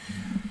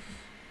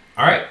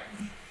 All right.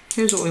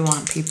 Here's what we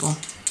want, people.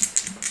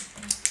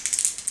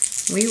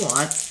 We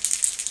want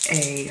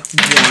a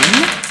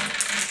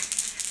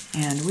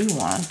 1, and we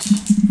want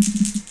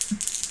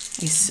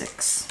a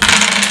 6.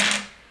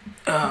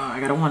 I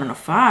got a 1 and a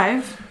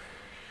 5,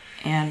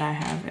 and I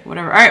have it.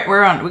 Whatever. All right,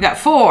 we're on. We got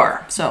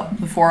 4. So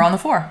the 4 on the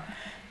 4.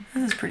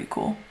 This is pretty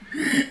cool.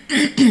 All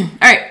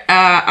right,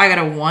 I got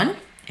a 1,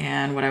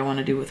 and what I want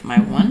to do with my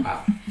 1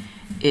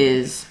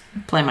 is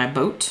play my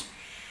boat.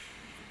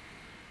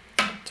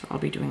 So I'll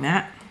be doing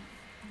that.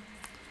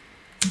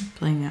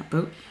 Playing that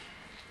boat.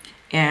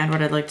 And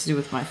what I'd like to do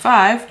with my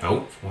 5.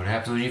 Oh, what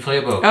happens when you play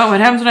a boat? Oh, what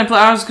happens when I play?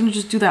 I was going to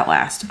just do that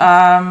last.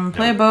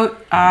 Play a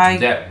boat. I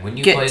When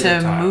you get play to the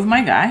tile. move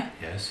my guy.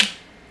 Yes.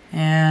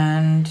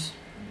 And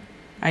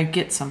I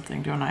get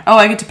something, don't I? Oh,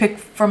 I get to pick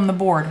from the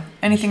board.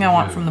 Anything I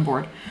want from the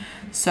board.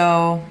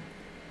 So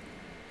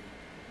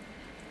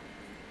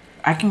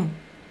I can...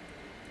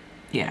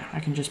 Yeah, I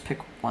can just pick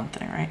one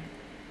thing, right?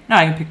 No,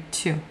 I can pick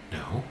 2.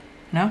 No.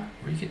 No? Where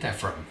do you get that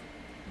from?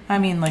 I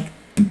mean, like...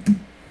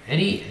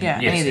 Any Yeah,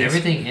 yes, any of these.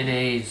 everything in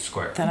a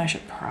square. Then I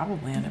should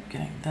probably end up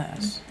getting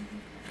this.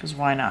 Because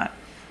why not?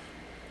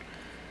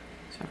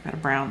 So I've got a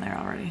brown there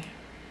already.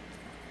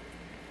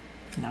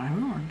 Now I have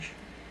an orange.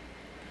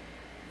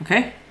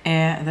 Okay,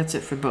 and that's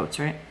it for boats,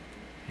 right?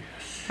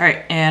 Yes.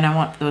 Alright, and I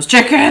want those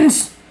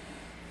chickens!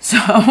 So,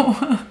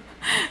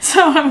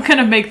 so I'm going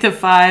to make the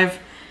 5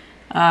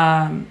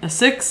 a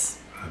 6.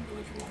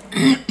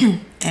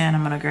 Unbelievable. And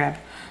I'm going to grab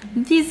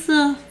these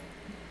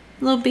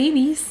little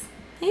babies.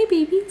 Hey,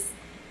 babies.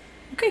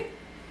 Okay.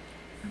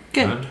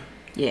 Good. Done?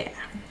 Yeah.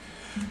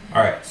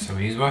 All right, so I'm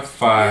gonna use my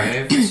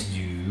 5 to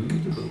do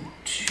the boat,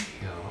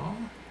 y'all.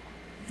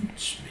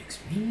 Which makes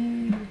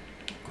me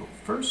go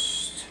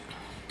first.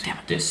 Damn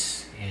Take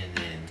this, and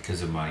then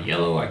because of my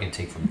yellow, I can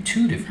take from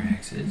 2 different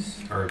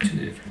axes or 2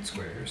 different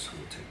squares. So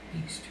we'll take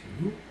these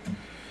 2,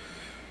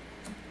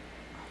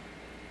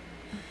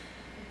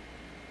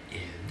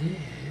 and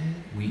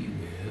then we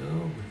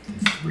will with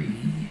the 3.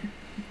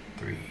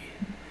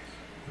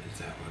 What is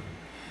that one?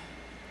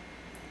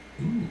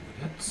 Ooh,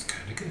 that's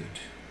kind of good.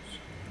 So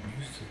we'll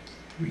use the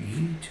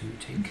 3 to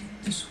take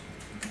this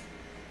one.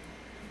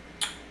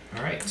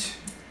 All right.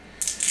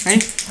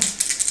 Ready?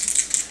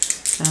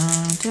 And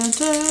I'm gonna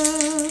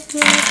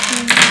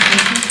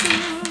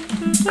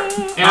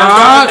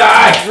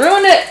die.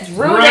 Ruined it.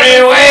 Ruined Run it.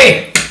 it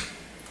away.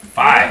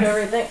 5.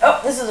 Everything. Oh,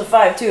 this is a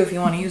 5 too. If you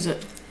want to use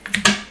it.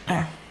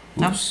 There.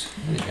 No. Oops.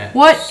 Look at that.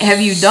 What have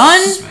you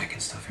done? Smacking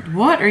stuff everywhere.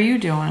 What are you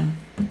doing?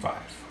 5.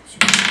 So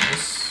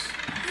this.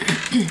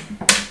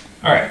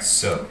 All right.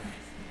 So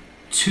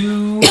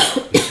 2,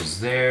 which is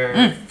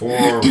there.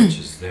 4, which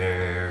is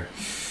there.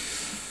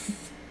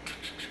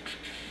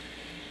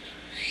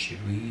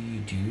 Should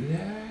we do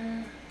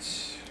that?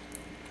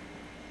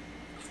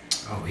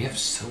 Oh, we have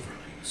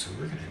silverling, so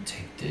we're gonna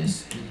take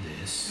this and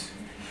this.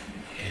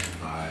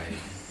 and buy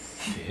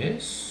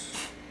this.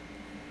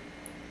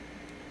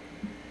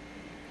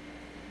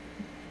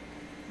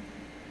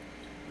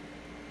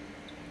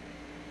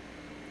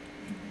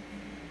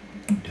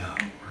 No,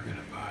 we're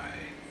gonna buy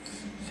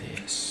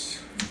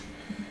this.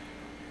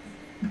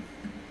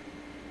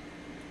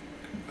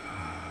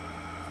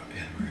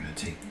 And we're gonna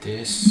take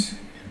this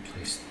and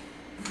place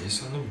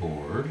this on the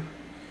board,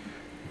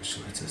 which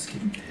lets us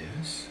get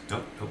this.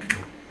 Nope.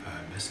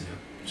 I messed it up.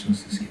 Which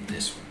lets us get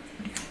this one.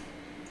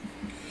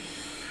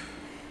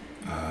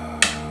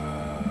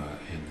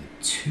 And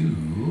the 2,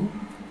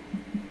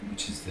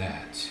 which is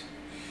that.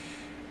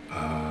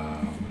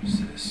 What is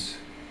this?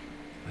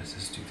 Let's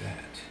just do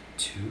that.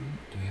 2?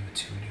 Do we have a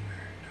 2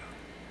 anywhere?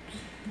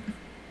 No.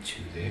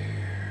 2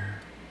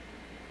 there.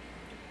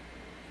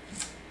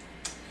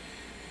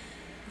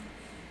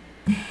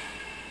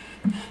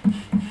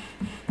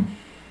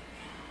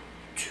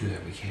 Two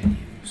that we can't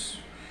use.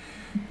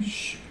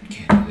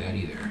 Can't do that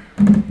either.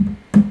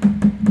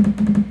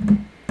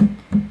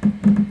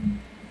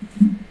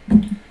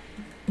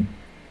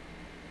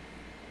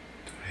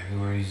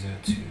 Everywhere use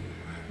that too.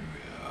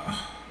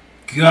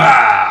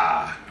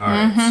 Gah!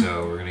 Alright,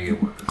 so we're gonna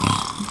get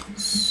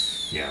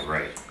workers. Yeah,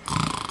 right.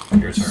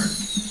 Your turn.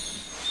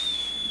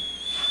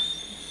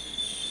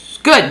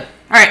 Good.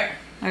 Alright.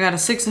 I got a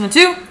 6 and a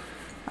 2.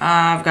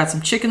 I've got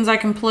some chickens I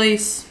can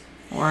place.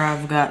 Or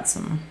I've got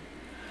some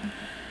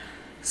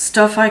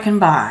stuff I can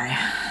buy.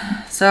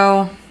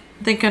 So,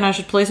 thinking I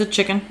should place a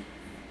chicken.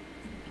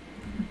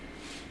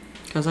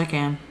 Because I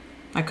can.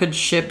 I could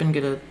ship and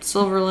get a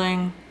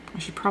silverling. I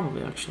should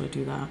probably actually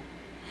do that.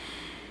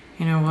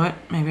 You know what?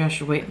 Maybe I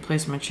should wait and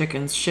place my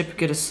chickens. Ship,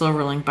 get a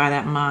silverling, buy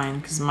that mine.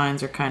 Because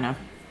mines are kind of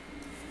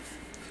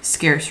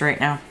scarce right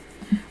now.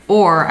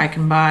 Or I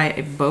can buy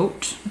a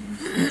boat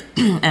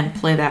and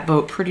play that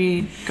boat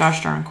pretty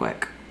gosh darn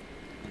quick.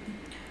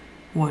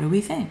 What do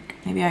we think?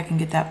 Maybe I can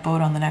get that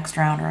boat on the next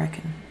round, or I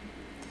can...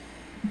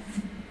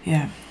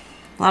 Yeah.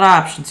 A lot of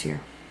options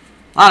here.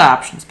 A lot of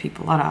options,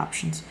 people. A lot of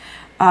options.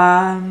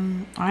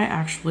 I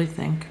actually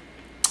think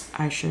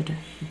I should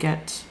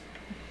get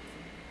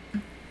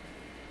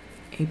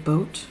a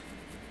boat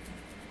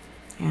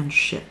and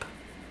ship.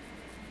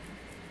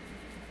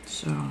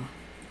 So...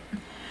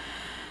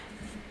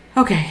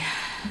 Okay.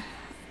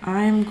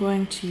 I'm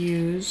going to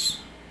use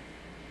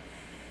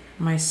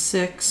my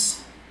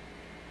 6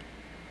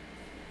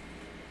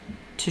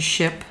 to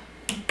ship.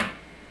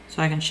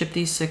 So I can ship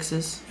these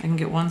 6s. I can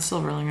get 1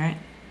 silverling, right?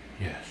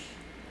 Yes.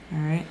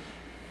 Alright.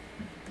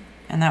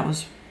 And that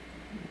was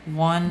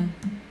 1...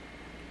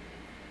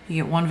 You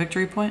get 1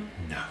 victory point?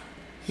 No.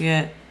 You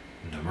get...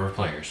 Number of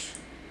players.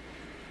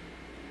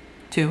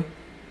 2.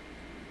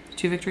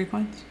 2 victory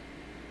points?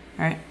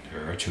 Alright.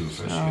 There are 2 of us,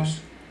 So, yes.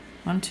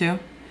 1, 2.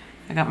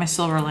 I got my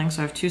silverlings,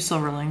 so I have 2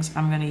 silverlings.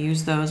 I'm going to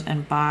use those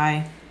and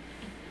buy...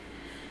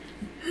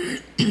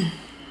 Am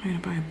I going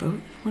to buy a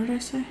boat? What did I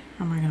say?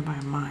 Or am I going to buy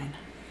a mine?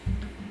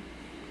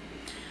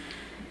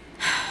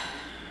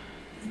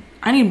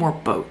 I need more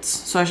boats,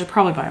 so I should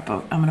probably buy a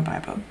boat. I'm going to buy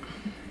a boat.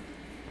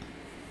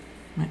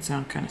 Might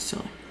sound kind of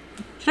silly.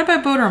 Should I buy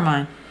a boat or a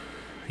mine?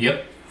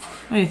 Yep.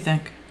 What do you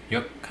think?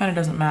 Yep. Kind of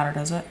doesn't matter,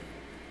 does it?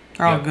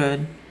 They're all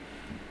good.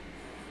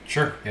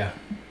 Sure, yeah.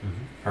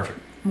 Perfect.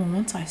 Well,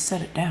 once I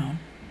set it down...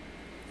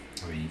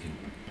 I mean, you can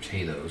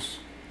pay those.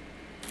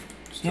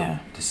 Yeah.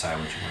 Decide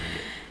what you want to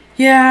get.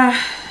 Yeah.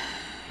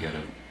 You got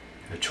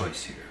a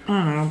choice here.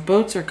 I don't know.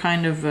 Boats are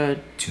kind of 2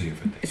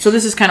 different things. So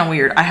this is kind of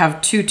weird. I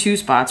have 2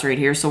 spots right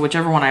here, so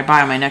whichever one I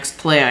buy on my next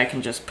play, I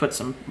can just put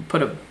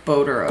a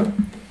boat or a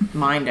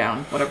mine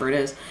down, whatever it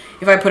is.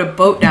 If I put a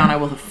boat down, I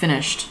will have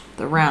finished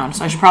the round,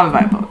 so I should probably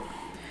buy a boat.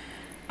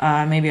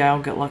 Maybe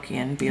I'll get lucky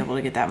and be able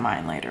to get that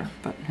mine later,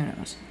 but who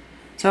knows.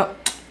 So,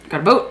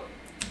 got a boat.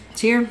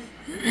 It's here.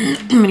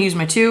 I'm going to use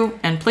my 2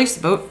 and place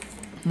the boat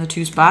in the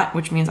 2 spot,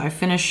 which means I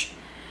finish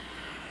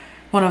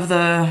one of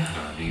the...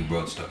 do your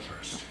boat stuff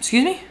first.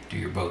 Excuse me? Do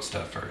your boat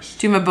stuff first.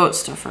 Do my boat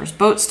stuff first.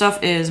 Boat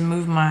stuff is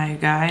move my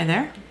guy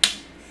there.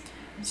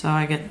 So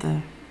I get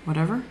the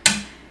whatever.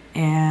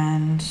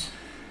 And...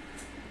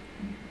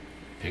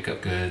 Pick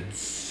up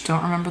goods.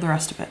 Don't remember the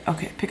rest of it.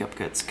 Okay, pick up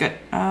goods. Good.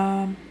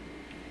 I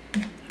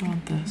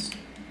want this.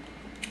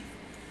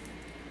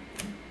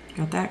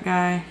 Got that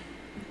guy.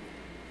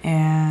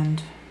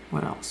 And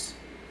what else?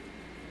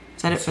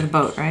 Is that it for the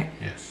boat, right?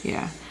 Yes.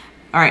 Yeah.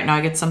 All right, now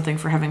I get something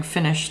for having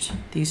finished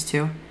these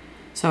 2.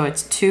 So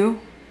it's 2.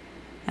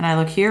 And I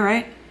look here,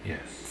 right? Yes.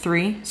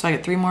 3. So I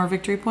get 3 more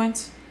victory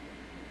points.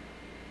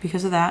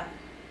 Because of that.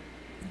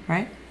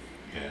 Right?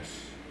 Yes.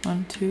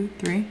 1, 2,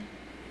 3.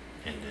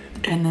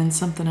 And then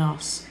something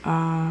else.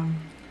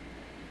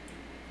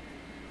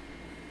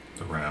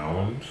 the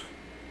round.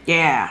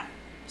 Yeah.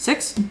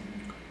 6.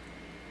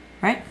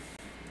 Right?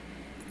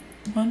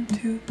 1,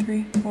 2,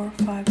 3, 4,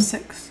 5,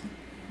 6.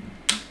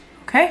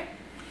 Okay.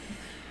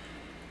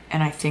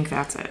 And I think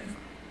that's it.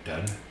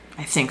 Done.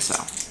 I think so.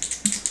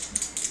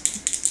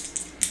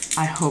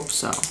 I hope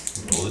so.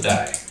 Roll the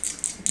die.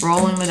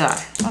 Rolling the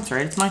die. That's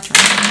right. It's my turn.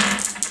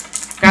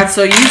 Got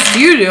so used to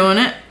you doing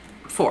it.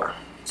 4.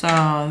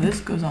 So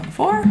this goes on the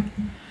 4.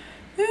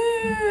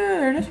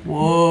 There it is.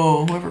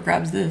 Whoa, whoever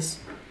grabs this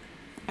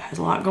has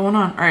a lot going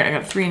on. All right, I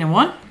got a 3 and a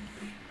 1.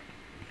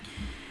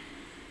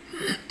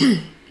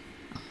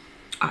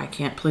 I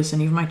can't place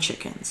any of my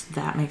chickens.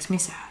 That makes me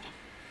sad.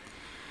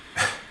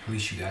 At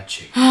least you got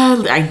chicken.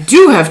 I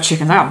do have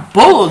chickens. I got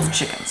boatloads of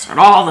chickens. Got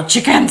all the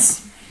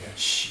chickens. You got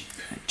sheep.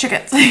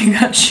 Chickens. You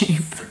got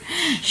sheep.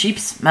 Sheep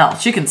smell.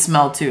 Chickens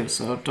smell too,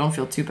 so don't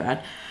feel too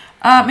bad.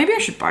 Maybe I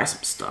should buy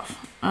some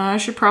stuff. I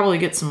should probably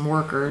get some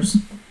workers.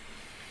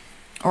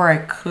 Or I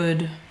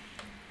could...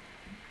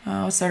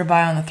 what's there to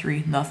buy on the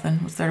 3? Nothing.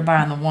 What's there to buy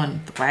on the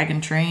 1? The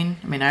wagon train?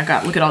 I mean, I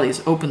got... Look at all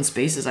these open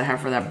spaces I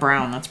have for that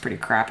brown. That's pretty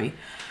crappy.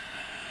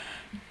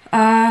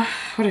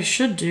 What I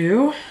should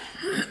do...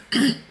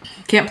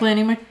 Can't play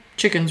any of my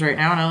chickens right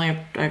now, and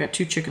I got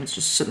 2 chickens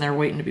just sitting there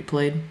waiting to be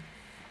played.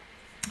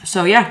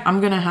 So yeah,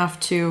 I'm gonna have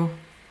to...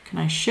 Can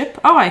I ship?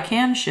 Oh, I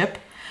can ship.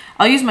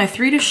 I'll use my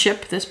 3 to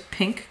ship this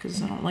pink,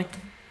 because I don't like...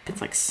 It's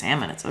like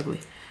salmon. It's ugly.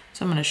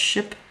 So I'm gonna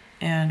ship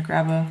and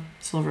grab a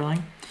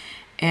silverling.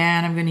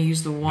 And I'm gonna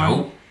use the 1...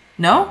 Nope.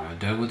 No? I'm not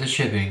done with the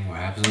shipping. What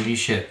happens when you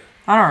ship?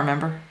 I don't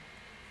remember.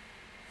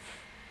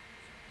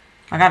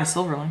 I got a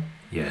silverling.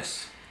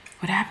 Yes.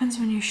 What happens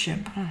when you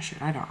ship? Oh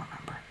shit, I don't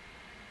remember.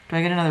 Do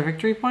I get another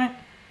victory point?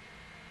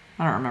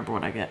 I don't remember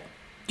what I get.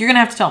 You're gonna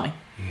have to tell me.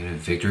 You get a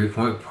victory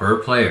point per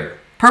player.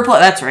 Per player,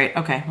 that's right.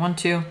 Okay, 1,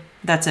 2.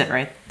 That's it,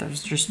 right?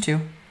 There's just 2.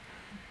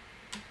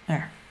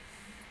 There.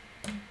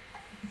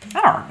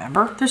 I don't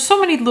remember. There's so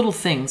many little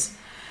things.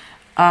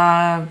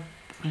 What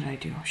did I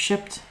do?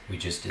 Shipped. We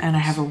just did. And I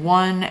have a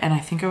 1, and I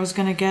think I was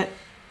gonna get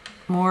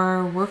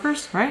more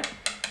workers, right?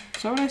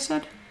 Is that what I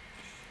said?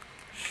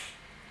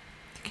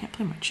 I can't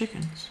play my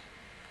chickens.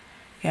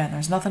 Yeah, and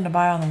there's nothing to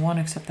buy on the 1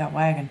 except that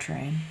wagon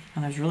train.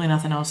 And there's really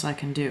nothing else I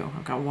can do.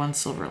 I've got 1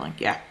 silverling.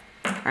 Yeah.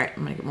 Alright,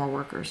 I'm going to get more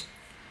workers.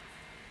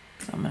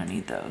 So I'm going to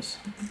need those.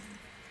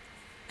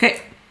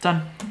 Okay,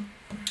 done.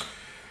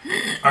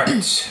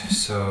 Alright,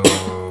 so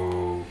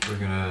we're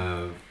going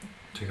to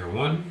take our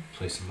 1,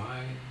 place a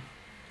mine,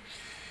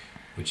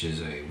 which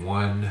is a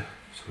 1.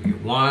 So we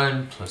get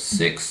 1 plus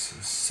 6,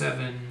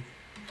 7.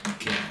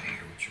 Get out of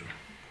here with your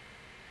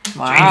chains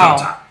on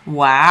top.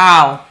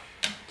 Wow.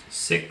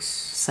 6.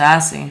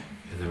 Sassy. And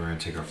then we're going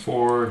to take our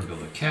 4 and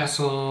build a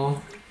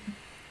castle,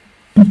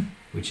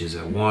 which is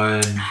a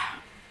 1.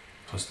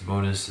 Plus the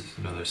bonus is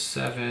another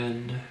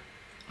 7.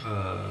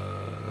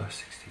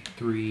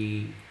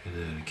 63. And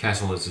then a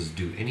castle lets us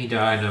do any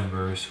die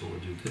number, so we'll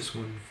do this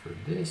one for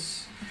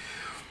this.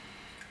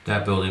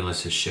 That building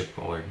lets us ship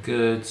all our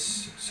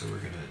goods, so we're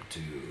going to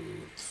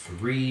do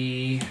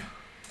 3,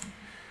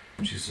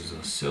 which is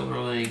a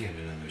silverling, and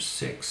another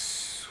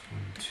 6.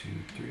 1, 2,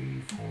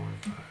 3, 4,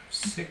 5,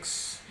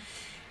 6.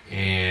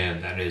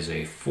 And that is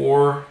a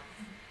 4.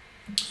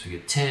 So we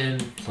get 10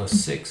 plus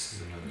 6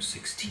 is another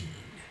 16.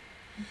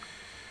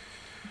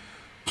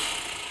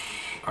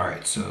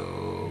 Alright,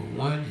 so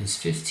 1 is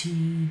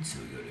 15, so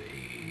we go to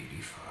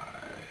 85.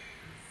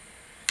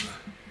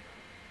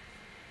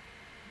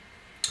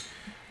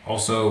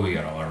 Also, we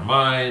got all our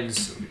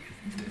mines, so we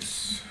get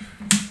this.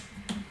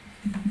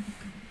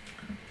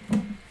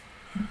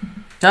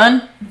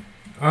 Done?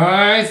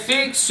 I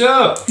think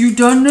so. You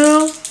done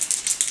now?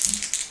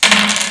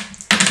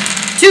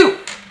 2.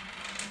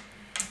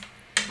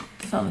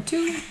 It's on the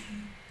 2.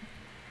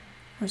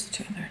 Where's the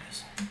 2? There it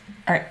is.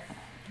 Alright.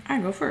 I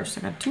go first.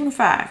 I got 2 and a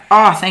 5.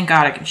 Oh, thank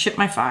God I can ship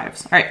my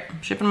 5s. Alright,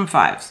 I'm shipping my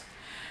 5s.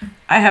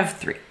 I have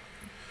 3.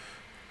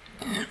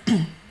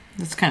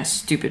 That's kind of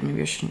stupid.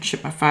 Maybe I shouldn't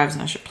ship my 5s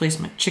and I should place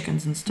my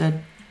chickens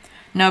instead.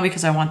 No,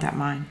 because I want that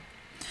mine.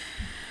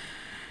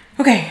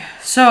 Okay,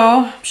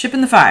 so I'm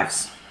shipping the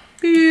 5s.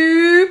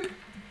 Beep.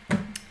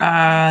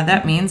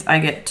 That means I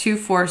get 2,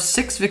 4,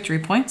 6 victory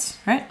points,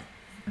 right?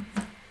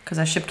 Because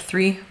I shipped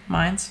 3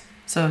 mines.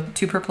 So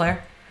 2 per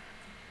player.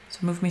 So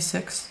move me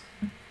 6.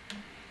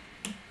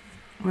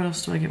 What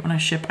else do I get when I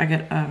ship? I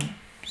get a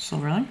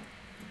silverling.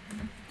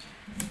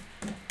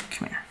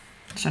 Come here.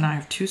 So now I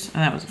have 2,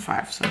 and that was a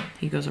 5, so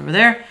he goes over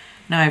there.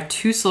 Now I have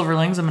 2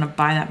 silverlings. I'm going to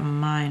buy that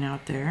mine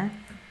out there.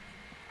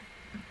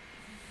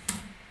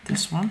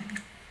 This one.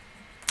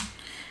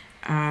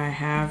 I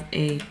have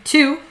a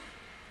 2.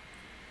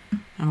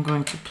 I'm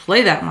going to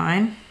play that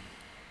mine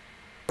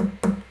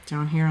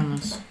down here on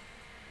this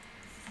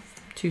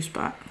 2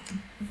 spot.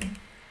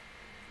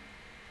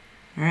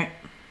 All right.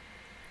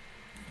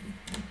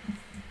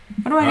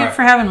 What do I get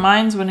for having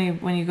mines when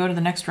you go to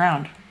the next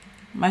round?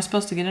 Am I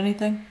supposed to get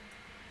anything?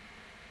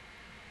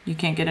 You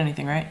can't get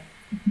anything, right?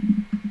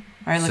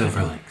 All right,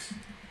 Silverlings.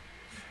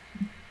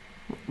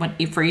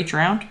 For each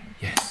round?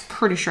 Yes.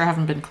 Pretty sure I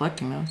haven't been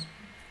collecting those.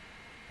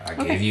 I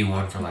gave you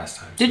 1 for last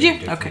time. Did so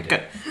you? Okay,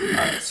 good.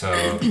 Alright,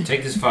 so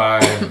take this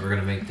 5. We're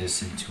going to make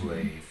this into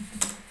a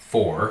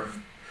 4.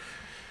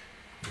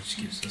 Which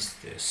gives us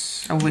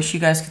this. I wish you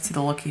guys could see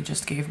the look he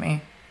just gave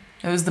me.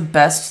 It was the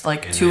best,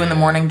 like, and 2 in the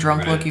morning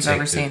drunk look you've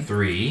ever seen.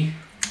 3.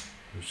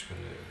 I'm just going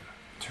to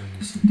turn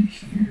this into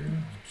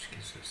here. Which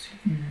gives us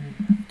here.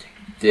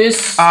 Take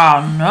this.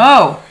 Oh,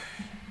 no.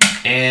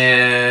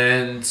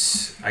 And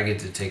I I get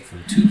to take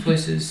from 2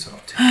 places, so I'll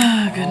take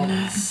all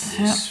goodness.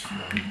 this from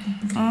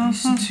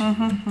these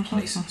 2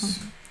 places.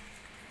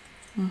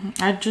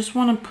 I just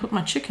want to put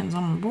my chickens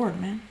on the board,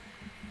 man.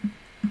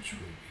 Which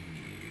would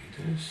be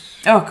this.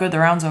 Oh, good. The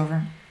round's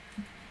over.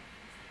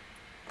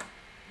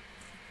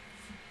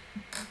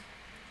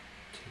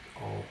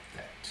 Take all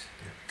that.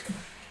 There we go.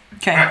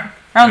 Okay. Right.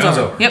 Round's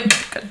over. Yep.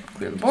 Good.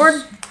 Clear the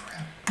board.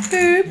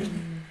 Boop.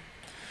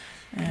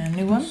 And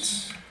new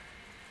ones.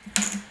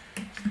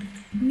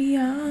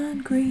 Neon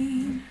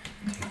green.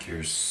 Take your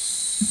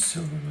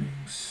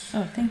silverlings.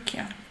 Oh, thank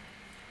you.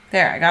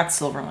 There, I got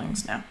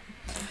silverlings now.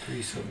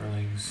 3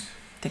 silverlings.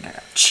 I think I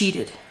got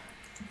cheated.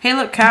 Hey,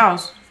 look,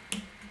 cows.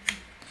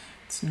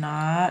 It's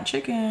not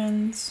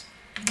chickens.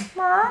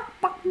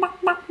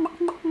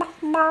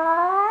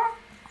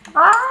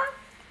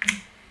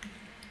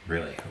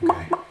 Really?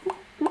 Okay.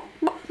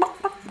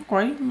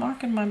 Why are you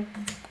mocking my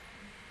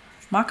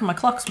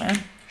clucks,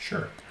 man?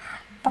 Sure.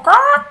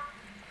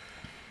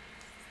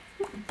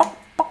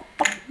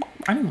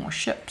 I need more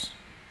ships.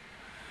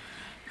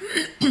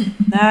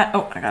 That.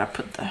 Oh, I gotta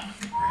put the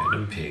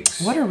Random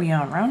pigs. What are we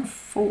on? Round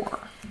 4.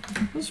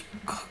 This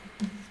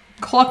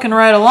clucking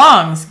right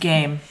along, this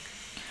game.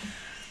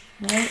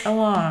 Right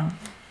along.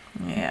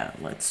 Yeah,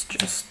 let's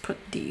just put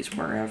these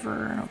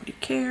wherever. Nobody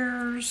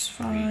cares.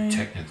 Fine. I mean,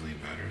 technically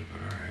matters,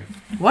 but alright.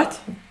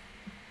 What?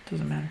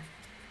 Doesn't matter.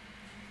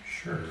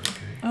 Sure,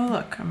 okay. Oh,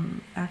 look. I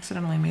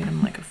accidentally made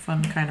him like a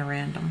fun kind of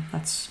random.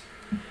 That's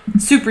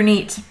super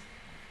neat.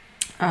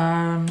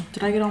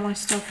 Did I get all my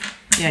stuff?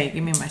 Yeah, you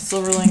give me my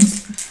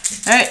silverlings.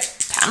 Alright,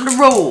 time to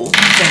roll.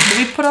 Okay, did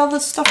we put all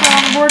this stuff all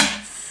on the board?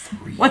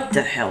 3. What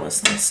the hell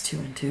is this? 2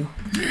 and 2.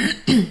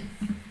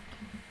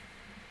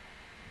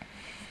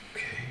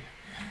 Okay.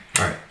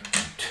 Alright.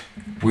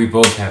 We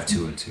both have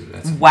 2 and 2.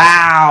 That's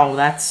Wow,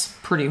 that's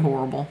pretty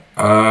horrible.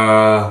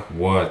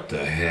 What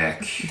the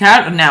heck?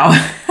 That now.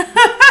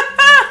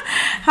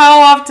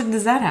 How often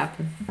does that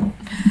happen?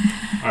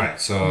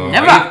 Alright, so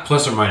Never. I get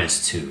plus or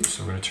minus 2,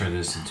 so we're going to turn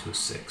this into a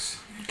 6.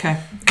 Okay.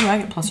 Oh, I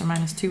get plus or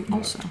minus 2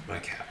 also. My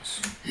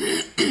cows.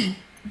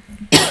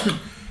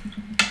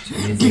 So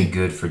anything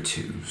good for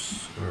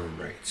 2s?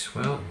 Alright,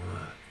 well,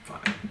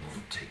 fine.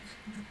 We'll take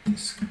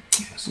this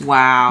castle.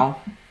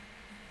 Wow.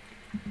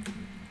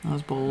 That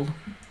was bold.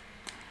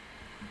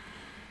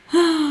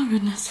 Oh,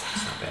 goodness.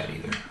 It's not bad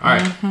either.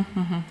 Alright.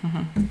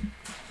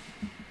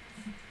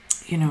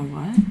 You know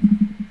what?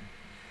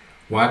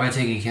 Why am I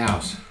taking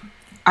cows?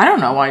 I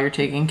don't know why you're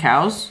taking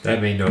cows. That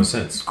made no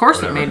sense. Of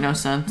course it made no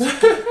sense.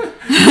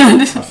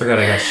 I forgot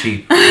I got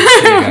sheep.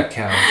 I got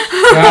cows.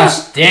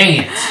 Gosh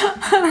dang it.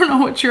 I don't know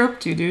what you're up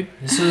to, dude.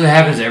 This is what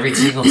happens every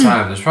single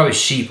time. There's probably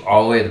sheep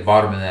all the way at the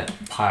bottom of that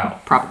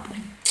pile. Probably.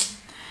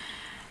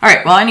 All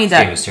right, well, I need This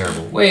game that. is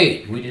terrible.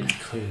 Wait, we didn't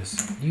clear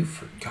this. You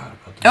forgot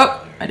about this.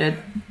 Oh, I did.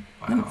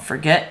 Wow. Didn't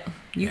forget.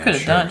 You Yeah, could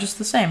have sure. done it just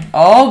the same.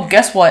 Oh,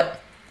 guess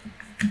what?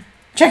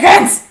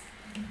 Chickens!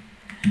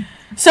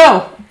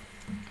 So,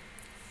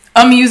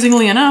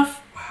 amusingly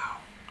enough. Wow.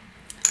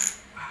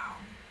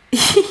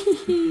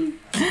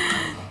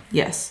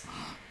 Yes.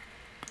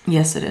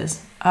 Yes, it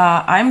is.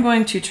 I'm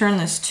going to turn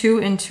this 2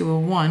 into a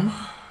 1.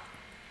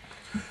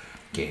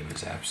 Game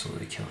is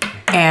absolutely killing me.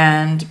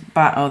 And,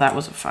 oh, that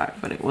was a 5,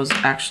 but it was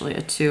actually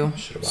a 2.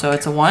 So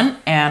it's a 1,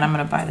 and I'm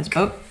going to buy this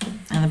boat.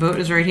 And the boat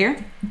is right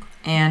here.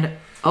 And,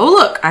 oh,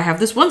 look, I have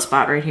this 1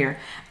 spot right here.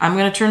 I'm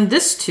going to turn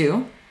this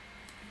 2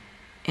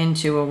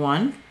 into a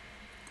 1.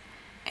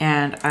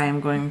 And I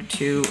am going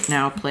to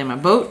now play my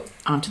boat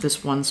onto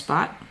this 1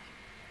 spot,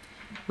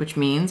 which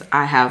means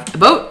I have the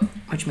boat,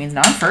 which means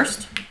now I'm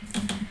first,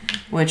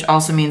 which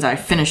also means I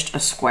finished a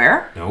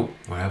square. Nope.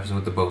 What happens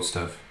with the boat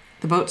stuff?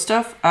 The boat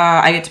stuff,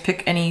 I get to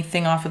pick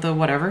anything off of the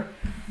whatever,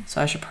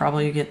 so I should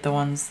probably get the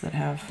ones that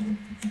have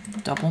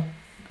double,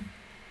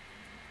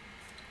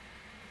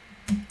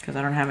 because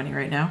I don't have any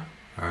right now.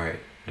 All right.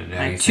 And now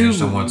My you 2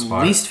 finished on 1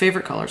 spot. least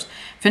favorite colors.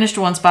 Finished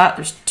 1 spot.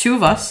 There's 2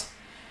 of us.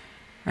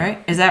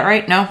 Right? Is that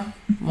right? No.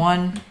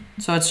 1.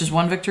 So it's just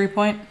 1 victory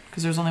point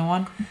because there's only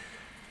 1.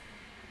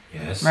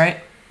 Yes.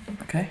 Right?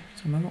 Okay.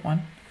 So move it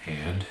 1.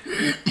 And?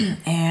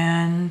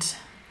 And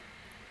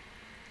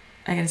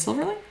I get a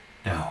silverling?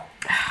 No.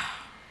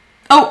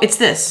 Oh, it's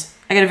this.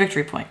 I get a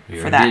victory point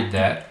You for already that. did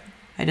that.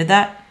 I did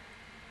that.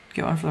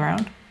 Get 1 for the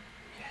round.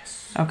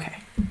 Yes. Okay.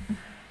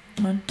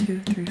 1,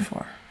 2, 3,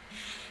 4.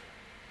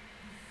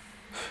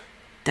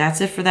 That's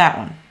it for that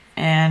one.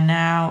 And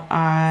now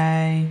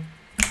I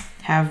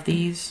have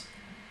these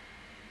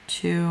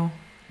 2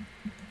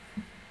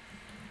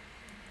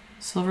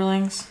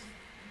 silverlings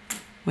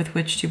with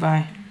which to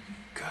buy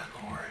Good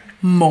Lord.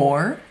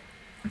 more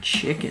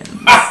chickens.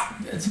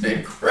 That's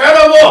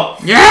incredible!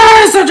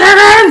 Yes, the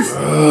chickens!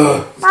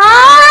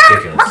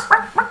 Ridiculous.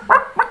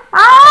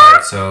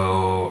 Alright,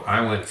 so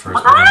I went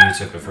first, but then you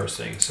took the first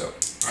thing, so.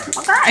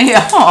 Alright.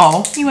 Yeah,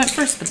 oh, he went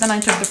first, but then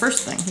I took the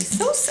first thing. He's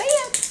so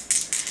sad.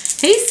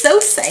 He's so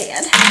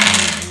sad.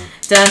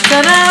 Dun,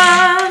 dun,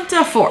 dun,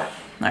 dun, 4. All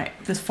right,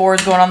 this 4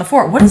 is going on the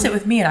 4. What is it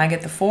with me? And I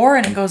get the 4,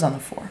 and it goes on the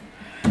 4.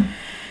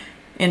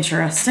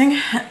 Interesting.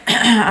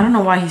 I don't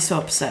know why he's so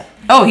upset.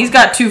 Oh, he's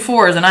got 2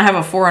 4s and I have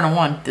a 4 and a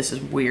 1. This is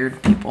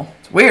weird, people.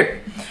 It's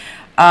weird.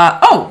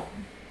 Oh.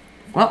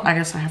 Well, I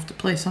guess I have to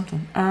play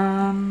something.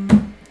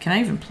 Can I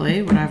even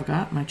play what I've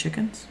got? My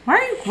chickens? What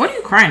are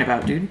you crying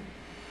about, dude?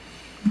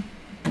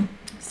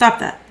 Stop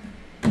that.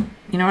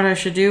 You know what I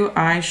should do?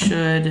 I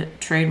should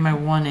trade my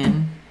 1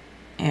 in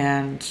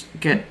and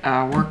get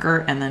a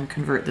worker and then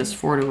convert this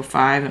 4 to a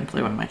 5 and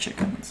play one of my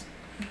chickens.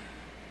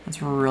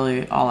 That's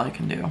really all I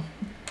can do.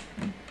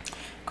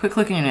 Quit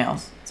clicking your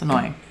nails. It's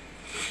annoying.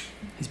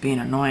 He's being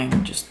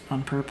annoying just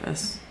on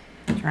purpose.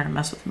 Trying to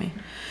mess with me.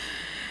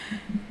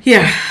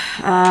 Yeah.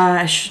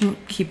 I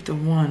shouldn't keep the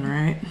 1,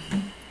 right?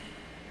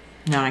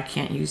 No, I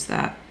can't use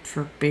that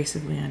for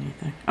basically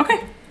anything.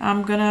 Okay.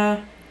 I'm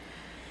gonna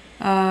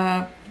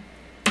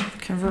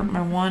convert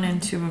my 1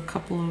 into a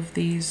couple of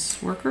these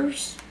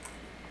workers.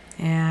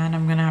 And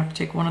I'm gonna have to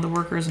take one of the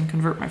workers and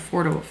convert my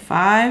 4 to a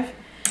 5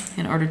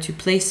 in order to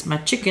place my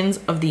chickens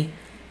of the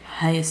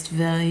highest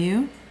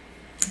value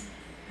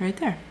right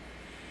there.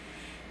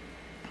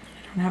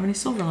 I don't have any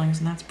silverlings,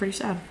 and that's pretty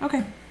sad.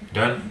 Okay.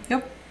 Done?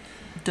 Yep.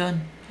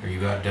 Done. Or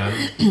you got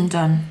done?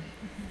 Done.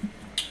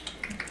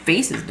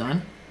 Face is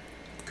done.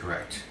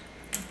 Correct.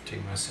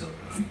 Take my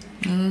silverling.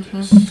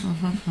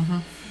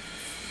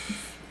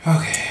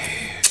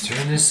 Okay.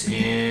 Turn this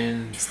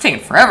in. It's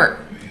taking forever.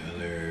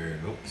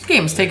 Nope. This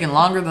game's taking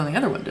longer than the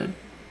other one did.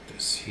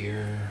 This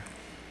here.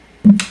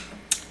 And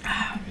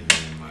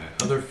then my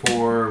other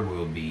 4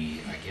 will be,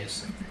 I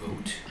guess, a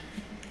boat.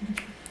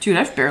 Dude,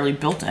 I've barely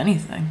built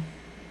anything.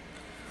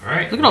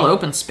 Alright. Look at all the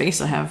open space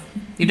I have.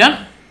 You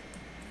done?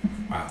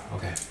 Wow,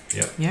 okay.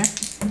 Yep. Yeah.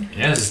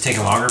 Yeah, this is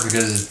taking longer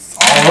because it's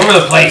all over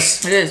the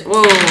place. It is.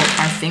 Whoa,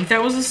 I think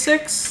that was a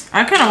 6.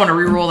 I kind of want to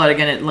re-roll that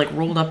again. It like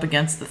rolled up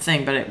against the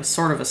thing, but it was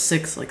sort of a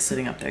 6 like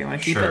sitting up there. You want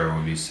to keep it? Sure, it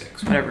would be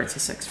 6. Whatever, it's a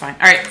 6. Fine.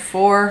 All right,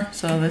 4.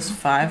 So this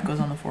 5 goes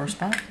on the 4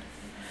 spot.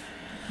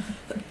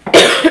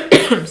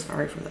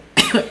 Sorry for the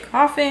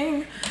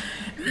coughing.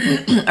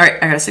 All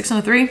right, I got a 6 and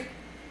a 3.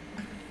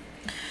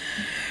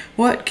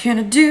 What can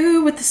I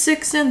do with the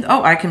 6 and...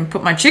 Oh, I can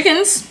put my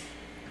chickens.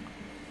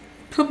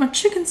 Put my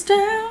chickens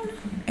down.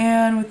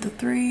 And with the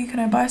 3, can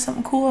I buy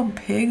something cool?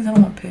 Pigs? I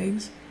don't want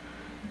pigs.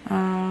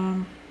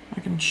 I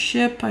can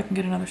ship. I can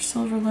get another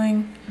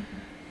silverling.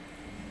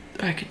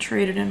 I could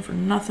trade it in for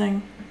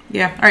nothing.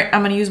 Yeah. All right,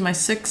 I'm going to use my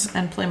 6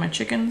 and play my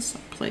chickens.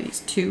 I'll play these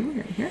 2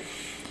 right here.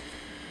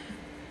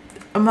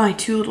 My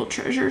 2 little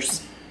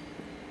treasures.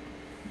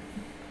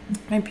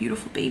 My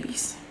beautiful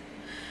babies.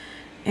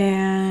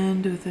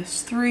 And with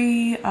this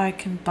 3, I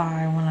can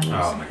buy one of those.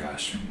 Oh my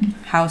gosh.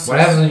 Houses. What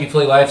happens when you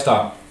play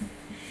livestock?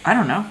 I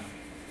don't know.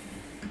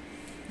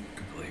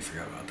 Completely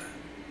forgot about that.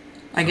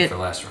 I get for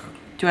last round.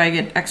 Do I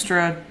get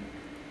extra?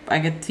 I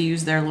get to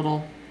use their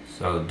little.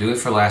 So do it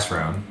for last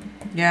round.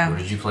 Yeah. What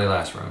did you play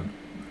last round?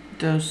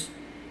 Those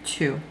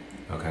 2.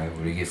 Okay.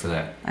 What do you get for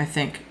that? I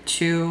think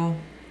 2.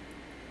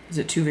 Is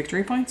it 2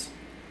 victory points?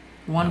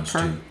 1 No, it's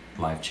per. 2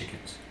 live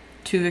chickens.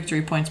 2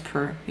 victory points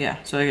per. Yeah.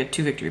 So I get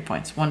 2 victory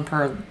points. 1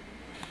 per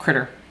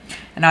critter.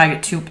 And now I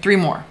get 3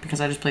 more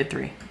because I just played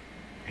 3.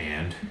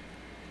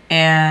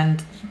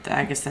 And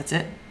I guess that's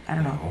it. I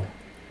don't know.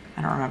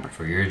 I don't remember.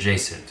 For your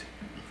adjacent.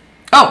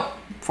 Oh,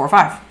 4 or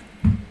 5.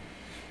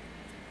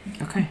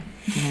 Okay,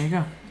 there you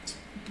go.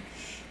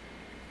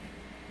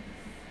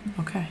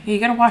 Okay, yeah, you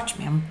gotta watch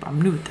me.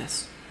 I'm new at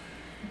this.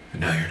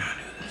 But now you're not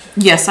new at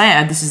this. Yes, I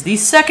am. This is the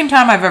 2nd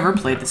time I've ever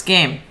played this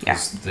game. Yeah.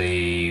 It's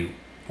the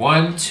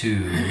 1,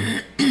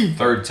 2,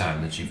 3rd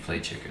time that you've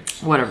played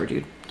chickens. Whatever,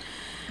 dude.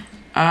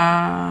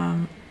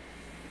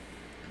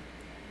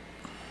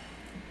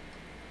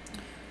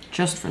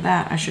 Just for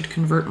that, I should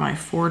convert my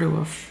 4 to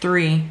a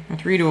 3, or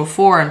 3 to a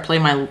 4, and play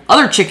my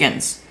other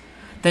chickens.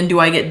 Then do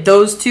I get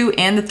those 2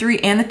 and the 3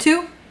 and the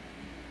 2?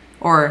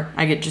 Or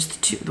I get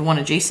just the 1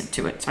 adjacent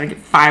to it, so I get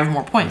 5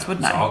 more points,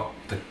 wouldn't I?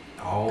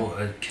 All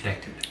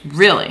connected.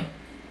 Really?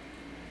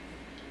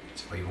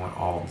 That's why you want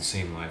all the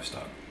same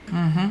livestock.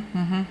 I'm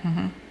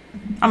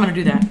gonna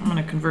do that. I'm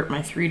gonna convert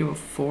my 3 to a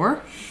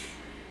 4.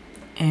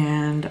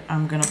 And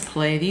I'm gonna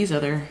play these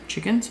other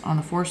chickens on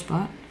the 4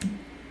 spot.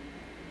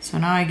 So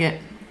now I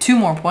get 2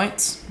 more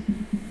points.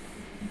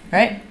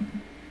 Right?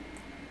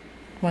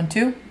 1,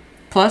 2.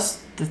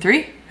 Plus the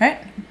 3,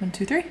 right? 1,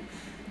 2, 3.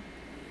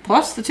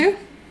 Plus the 2.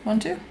 1,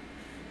 2.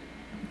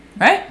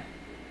 Right?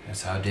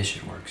 That's how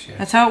addition works, yeah.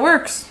 That's how it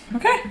works.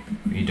 Okay.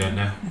 Are you done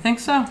now? I think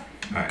so. All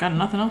right. Got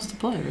nothing else to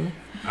play, really.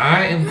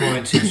 I am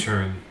going to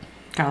turn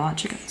Got a lot of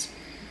chickens.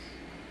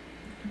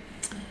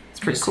 It's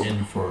pretty this cool.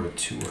 in for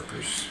 2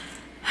 workers.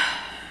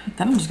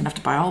 Then I'm just gonna have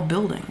to buy all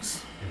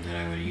buildings. And then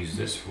I'm going to use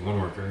this for 1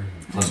 worker,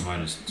 plus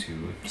minus 2,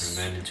 turn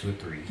that into a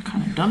 3.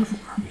 Kind of done for.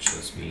 Which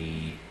lets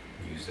me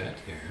use that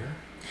there.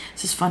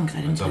 This is fun because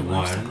I didn't That's a play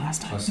livestock 1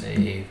 last time. plus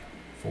a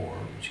 4,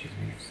 which gives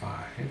me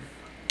 5,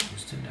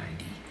 goes to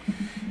 90.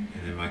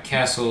 And then my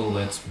castle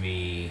lets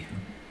me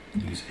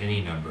use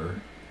any number,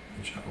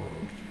 which I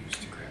will use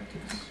to grab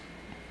this.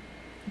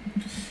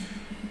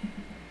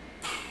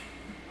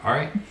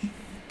 Alright.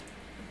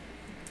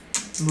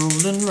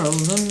 Rolling,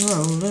 rolling,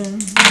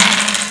 rolling.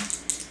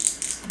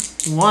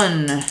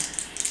 1.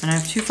 And I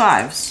have 2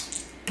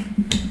 5s.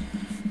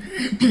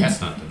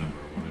 That's not the number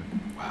I wanted.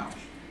 Wow.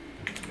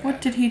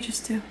 What did he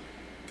just do?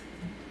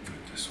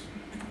 This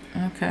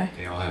one. Okay.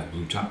 They all have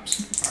blue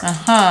tops.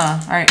 Alright,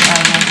 I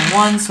have the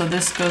 1, so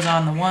this goes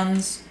on the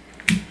 1s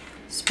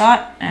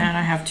spot. And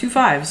I have 2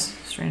 5s,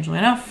 strangely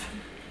enough.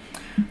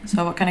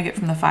 So what can I get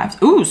from the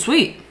 5s? Ooh,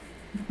 sweet.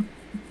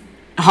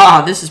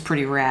 Ah, this is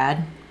pretty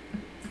rad.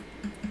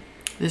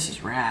 This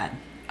is rad.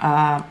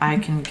 I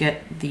can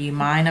get the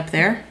mine up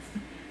there,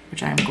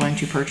 which I'm going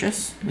to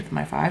purchase with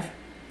my 5.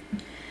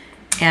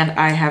 And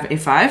I have a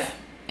 5.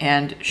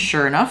 And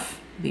sure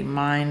enough, the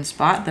mine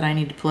spot that I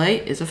need to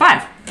play is a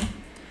 5.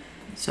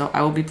 So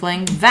I will be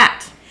playing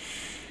that.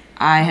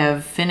 I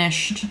have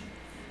finished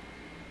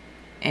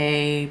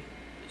a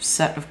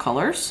set of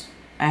colors.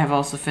 I have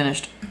also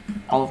finished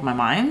all of my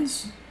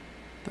mines,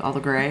 all the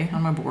gray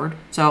on my board.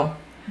 So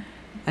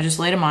I just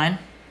laid a mine,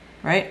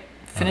 right?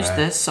 Finished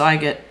this, so I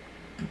get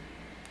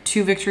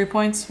 2 victory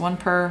points, 1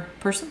 per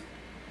person?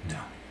 No.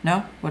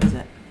 No? What is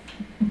it?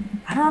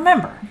 I don't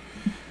remember.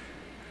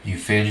 You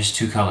finished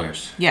 2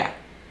 colors. Yeah.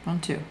 1,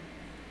 2.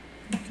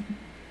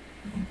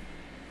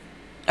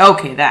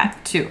 Okay, that.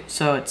 2.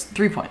 So it's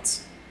 3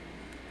 points.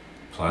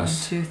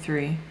 Plus? 1, 2,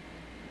 3.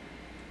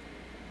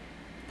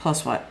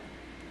 Plus what?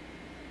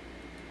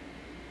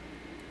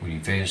 When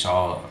you finish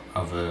all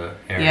of the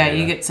area. Yeah,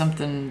 you get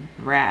something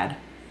rad.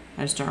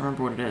 I just don't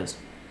remember what it is.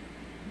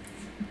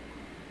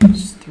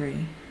 It's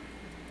 3.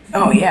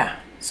 Oh, yeah.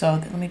 So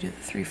let me do the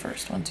 3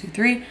 first. 1, 2,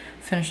 3.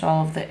 Finish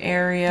all of the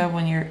area.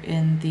 When you're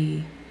in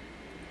the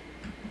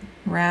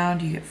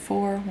round, you get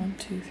 4. 1,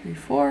 2, 3,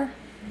 4.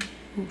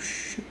 Oh,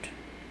 shoot.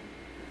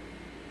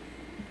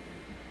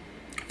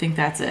 I think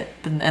that's it.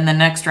 And the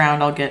next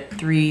round, I'll get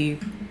 3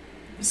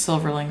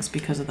 silverlings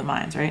because of the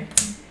mines, right?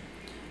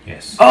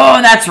 Yes.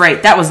 Oh, that's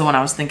right. That was the one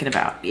I was thinking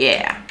about.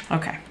 Yeah.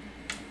 Okay.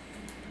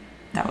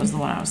 That was the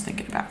one I was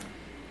thinking about.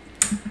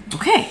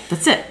 Okay,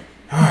 that's it.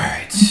 All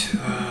right.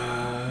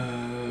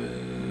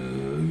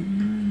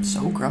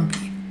 So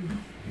grumpy.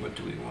 What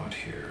do we want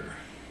here?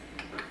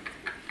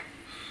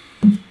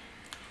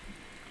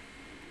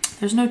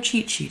 There's no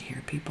cheat sheet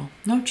here, people.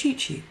 No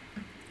cheat sheet.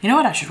 You know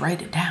what? I should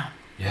write it down.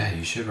 Yeah,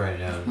 you should write it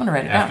down. I'm going to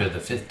write it After down. the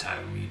 5th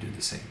time, you do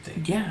the same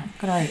thing. Yeah, I'm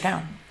going to write it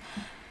down.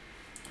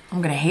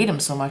 I'm going to hate him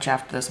so much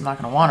after this, I'm not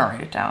going to want to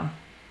write it down.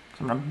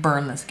 I'm going to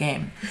burn this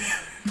game.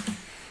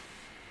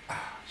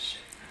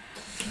 Shit.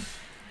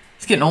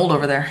 He's getting old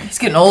over there. He's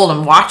getting old.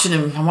 I'm watching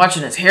him. I'm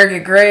watching his hair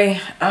get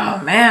gray.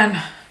 Oh, man.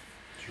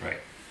 That's right.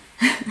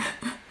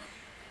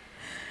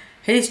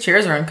 Hey, these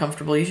chairs are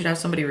uncomfortable. You should have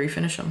somebody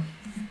refinish them.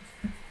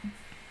 I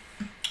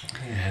don't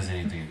think it has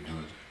anything to do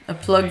with it. A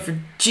plug for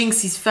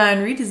Jinxie's Fine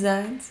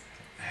Redesigns.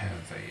 I have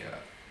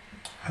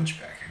a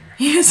hunchback here.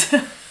 Yes.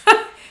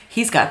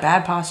 He's got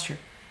bad posture.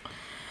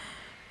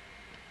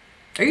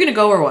 Are you going to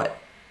go or what?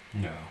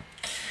 No.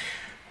 I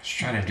was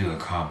trying to do a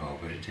combo,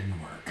 but it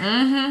didn't work.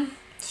 Mm-hmm.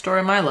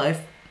 Story of my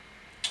life.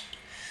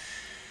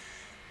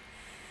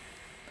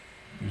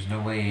 There's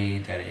no way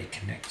that it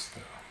connects,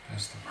 though.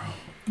 That's the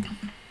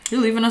problem.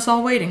 You're leaving us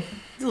all waiting.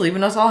 You're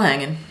leaving us all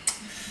hanging.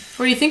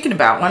 What are you thinking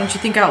about? Why don't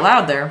you think out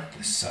loud there?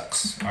 This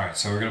sucks. All right,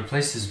 so we're going to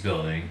place this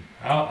building.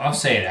 I'll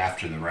say it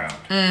after the round.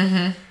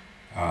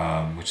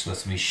 Mm-hmm. Which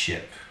lets me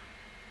ship.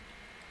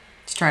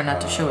 He's trying not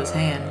to show his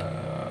hand.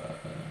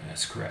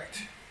 That's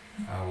correct.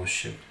 I will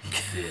ship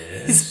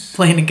He's this.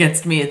 playing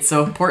against me. It's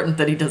so important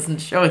that he doesn't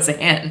show his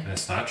hand.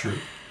 That's not true.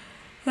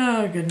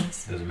 Oh,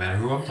 goodness. Doesn't matter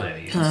who I'm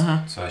playing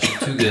against. So I ship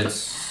 2 goods.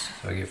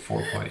 So I get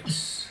 4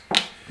 points.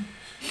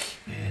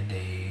 And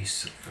a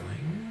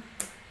silverling.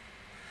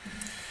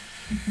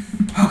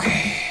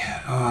 Okay.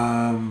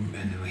 And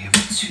then we have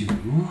a 2.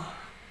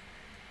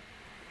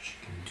 She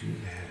can do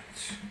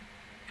that.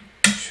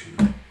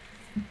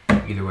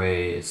 2. Either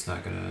way, it's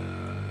not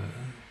gonna.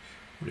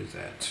 What is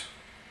that?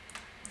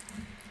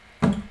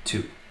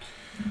 2.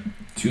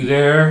 2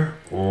 there,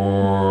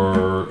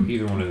 or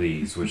either one of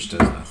these, which does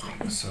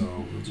nothing.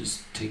 So we'll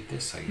just take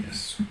this, I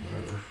guess.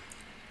 Whatever.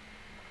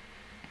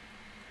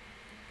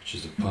 Which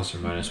is a plus or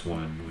minus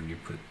 1 when you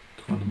put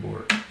on the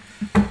board.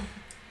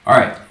 All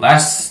right,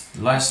 last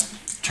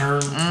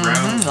turn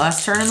round.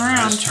 Last turn in the round.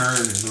 Last turn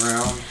in the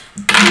round.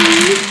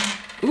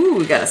 Ooh,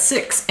 we got a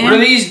 6. What are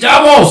these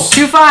doubles?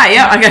 2 5.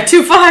 Yeah, I got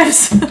 2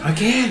 5s.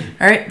 Again.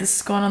 All right, this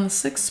is going on the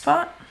 6th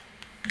spot.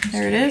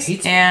 There it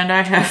is. And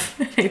I have,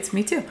 it hates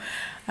me too.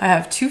 I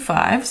have 2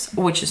 5s,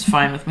 which is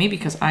fine with me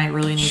because I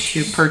really need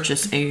to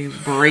purchase a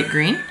bright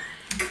green.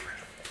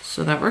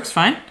 So that works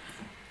fine.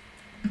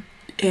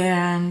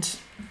 And,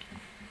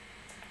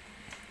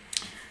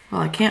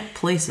 well, I can't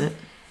place it.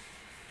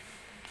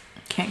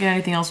 Can't get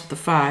anything else with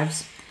the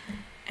 5s.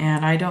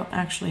 And I don't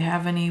actually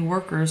have any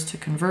workers to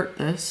convert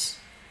this.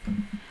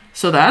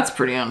 So that's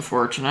pretty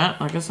unfortunate.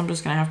 I guess I'm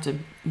just going to have to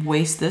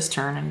waste this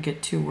turn and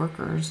get 2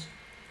 workers.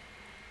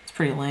 It's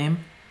pretty lame.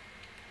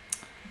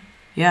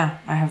 Yeah,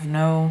 I have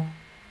no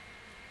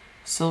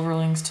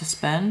silverlings to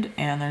spend,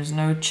 and there's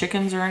no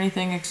chickens or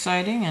anything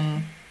exciting,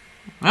 and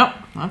Well,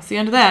 that's the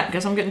end of that.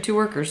 Guess I'm getting 2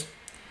 workers.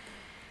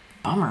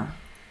 Bummer.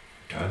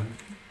 Done.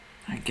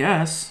 I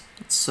guess.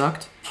 It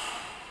sucked.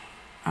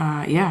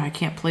 Yeah, I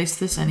can't place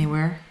this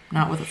anywhere.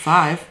 Not with a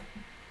 5.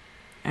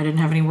 I didn't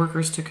have any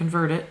workers to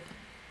convert it.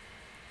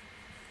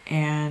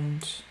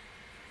 And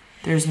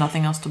there's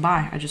nothing else to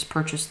buy. I just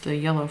purchased the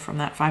yellow from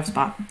that 5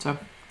 spot. So,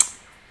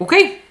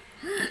 okay.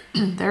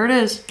 There it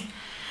is.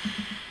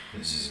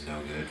 This is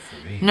no good for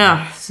me.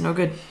 No, it's no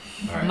good.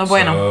 All right, no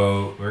bueno.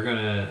 So we're going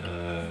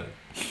to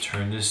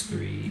turn this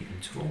 3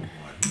 into a 1.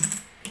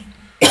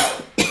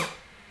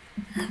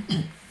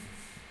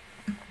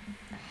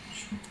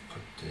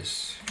 Put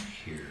this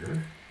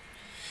here.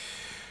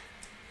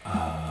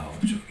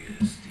 Which will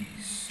get us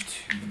these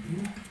 2.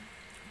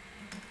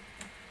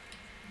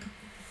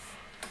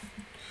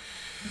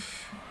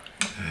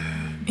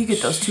 And You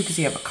get those 2 because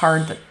you have a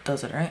card that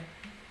does it, right?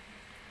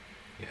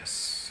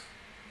 yes,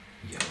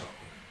 yellow.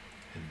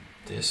 And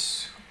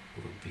this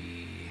will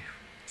be...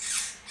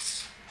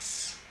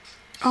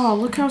 Oh,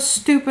 look how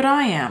stupid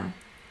I am.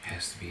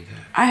 Has to be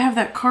that. I have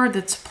that card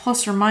that's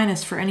plus or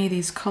minus for any of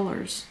these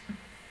colors.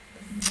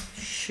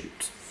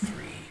 Shoot. 3.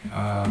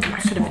 I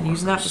could have been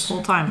using that this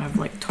whole time. I've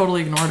like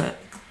totally ignored it.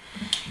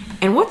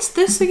 And what's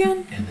this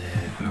again? And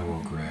then I will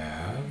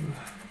grab...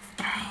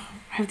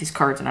 I have these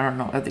cards and I don't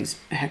know, these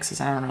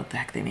hexes, I don't know what the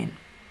heck they mean.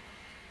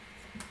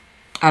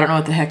 I don't know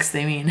what the hex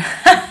they mean.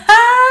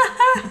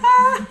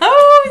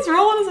 Oh, he's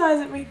rolling his eyes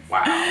at me.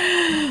 Wow.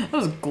 That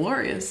was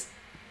glorious.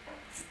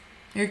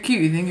 You're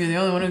cute. You think you're the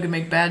only one who can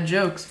make bad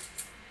jokes.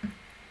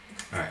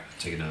 Alright,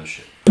 take another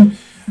shit.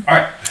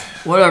 Alright.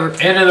 Whatever.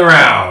 End of the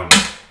round.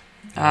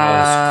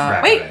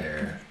 Crap wait. out of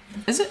here.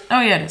 Is it?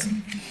 Oh, yeah, it is.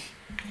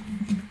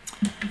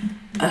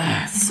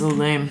 It's so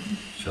lame.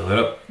 Fill it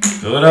up.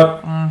 Fill it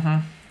up.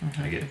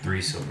 Mm-hmm. I get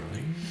 3 silver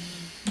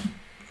rings.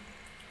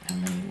 How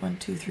many? 1,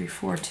 2, 3,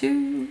 4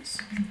 twos.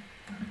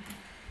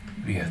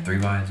 We got 3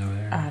 mines over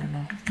there. I don't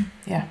know.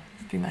 Yeah,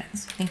 3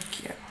 mines.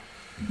 Thank you.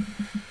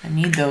 I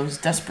need those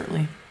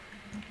desperately.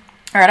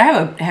 All right, I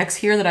have a hex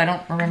here that I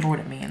don't remember what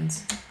it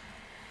means.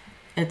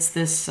 It's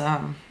this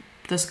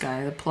this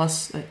guy, the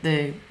plus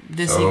this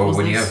equals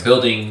when this. you have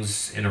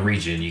buildings in a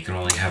region, you can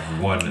only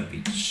have 1 of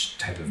each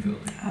type of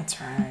building. That's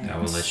right. That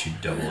will let you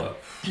double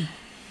up.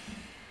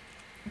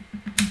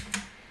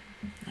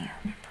 I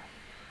remember.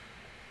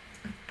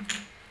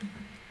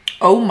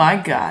 Oh my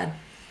god.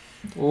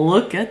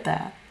 Look at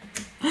that.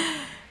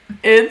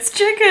 It's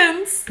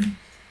chickens.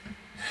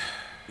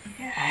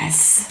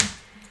 Yes.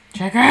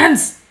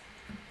 Chickens.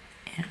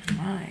 And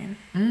mine.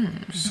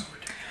 So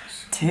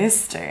ridiculous.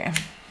 Tasty.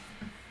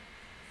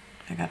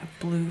 I got a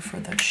blue for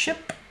the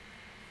ship.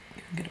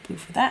 You can get a blue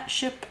for that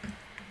ship.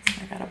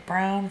 I got a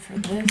brown for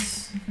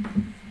this.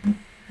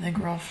 I think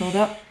we're all filled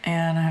up,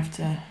 and I have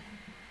to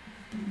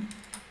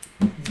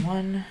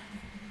 1.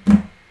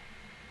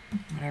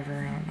 Whatever,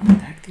 I don't know what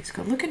the heck these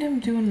go. Look at him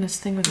doing this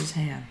thing with his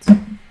hands.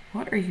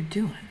 What are you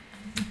doing?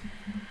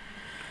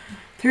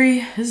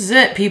 3. This is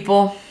it,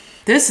 people.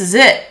 This is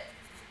it.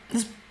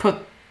 Just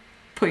put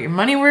your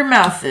money where your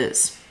mouth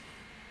is.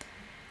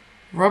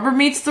 Rubber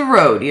meets the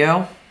road,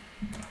 yo.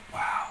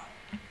 Wow.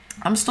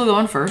 I'm still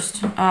going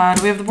first. Do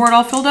we have the board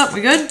all filled up?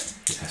 We good?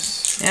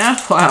 Yes. Yeah?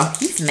 Wow.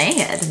 He's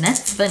mad, and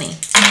that's funny.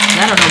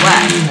 I don't know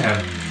why. You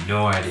have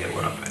no idea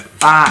what I'm at.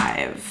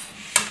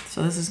 5.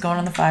 So this is going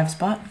on the 5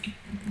 spot,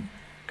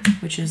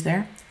 which is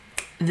there.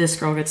 This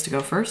girl gets to go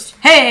first.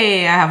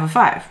 Hey, I have a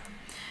 5.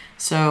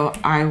 So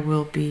I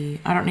will be...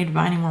 I don't need to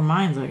buy any more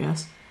mines, I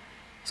guess.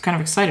 I was kind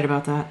of excited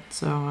about that.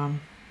 So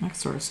that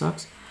sort of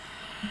sucks.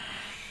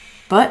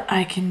 But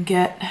I can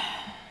get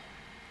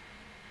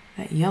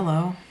that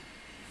yellow.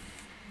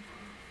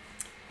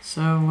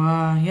 So,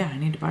 yeah, I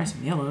need to buy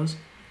some yellows.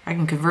 I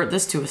can convert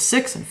this to a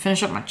 6 and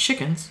finish up my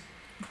chickens.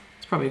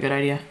 It's probably a good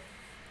idea.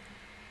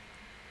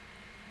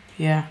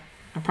 Yeah,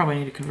 I probably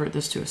need to convert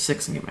this to a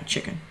 6 and get my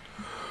chicken.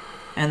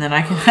 And then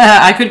I can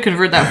I could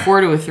convert that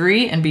 4 to a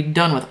 3 and be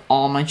done with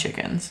all my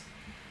chickens.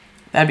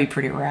 That'd be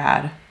pretty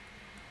rad.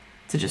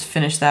 To just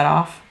finish that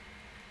off.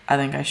 I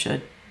think I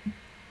should.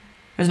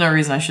 There's no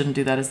reason I shouldn't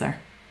do that, is there?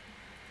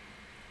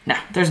 No,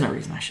 there's no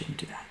reason I shouldn't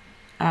do that.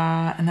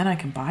 And then I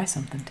can buy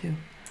something too.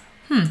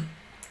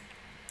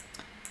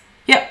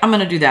 Yeah, I'm going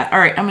to do that. All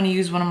right, I'm going to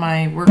use one of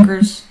my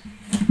workers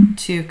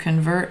to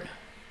convert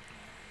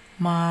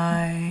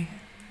my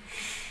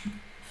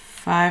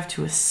 5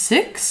 to a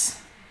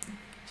 6.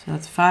 So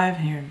that's 5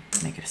 here,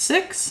 make it a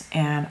 6.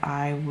 And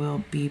I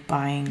will be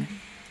buying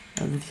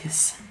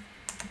this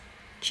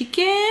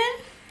chicken.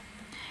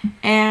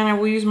 And I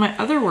will use my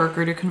other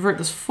worker to convert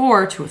this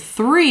 4 to a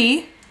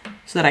 3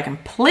 so that I can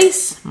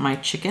place my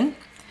chicken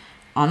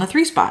on the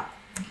 3 spot.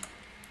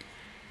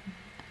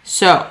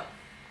 So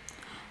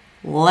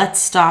let's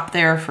stop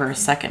there for a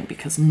second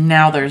because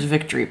now there's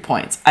victory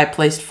points. I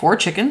placed 4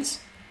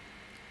 chickens,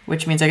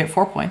 which means I get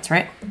 4 points,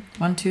 right?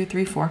 1, 2,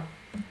 3, 4.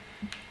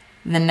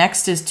 The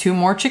next is 2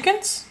 more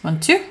chickens,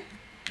 1, 2.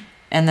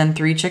 And then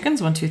 3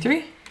 chickens, 1, 2,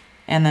 3.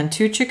 And then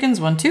 2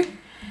 chickens, 1, 2.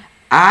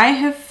 I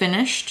have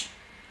finished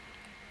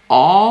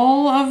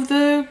all of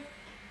the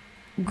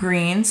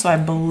green, so I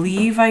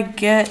believe I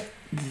get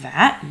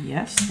that.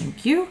 Yes,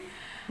 thank you.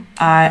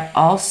 I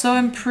also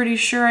am pretty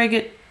sure I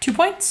get 2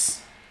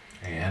 points.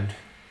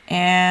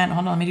 And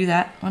hold on, let me do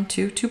that. 1,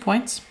 2, 2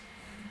 points.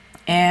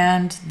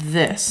 And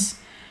this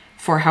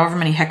for however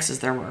many hexes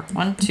there were.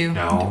 1, 2.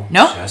 No.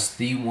 No. Just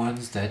the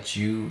ones that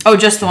you. Oh,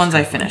 just the ones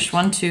I finished.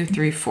 1, 2,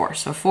 3, 4.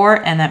 So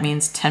 4, and that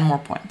means 10 more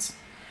points.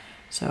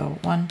 So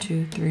 1,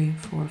 2, 3,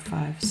 4,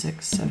 5,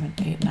 6, 7,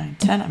 8, 9,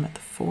 10. I'm at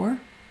the 4.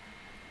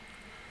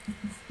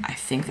 I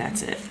think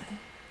that's it.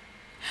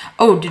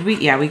 Oh, did we?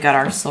 Yeah, we got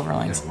our silver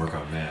lines. Gotta work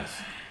on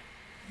math.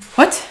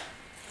 What?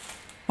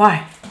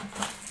 Why?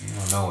 You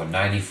don't know what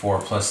 94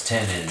 plus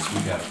 10 is.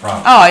 We got a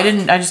problem. Oh, I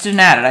didn't. I just didn't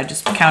add it. I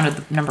just counted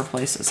the number of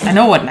places. I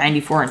know what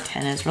 94 and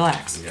 10 is.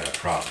 Relax. We got a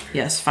problem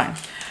here. Yes, fine.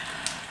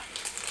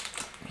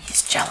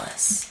 He's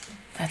jealous.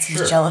 That's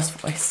his jealous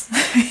voice.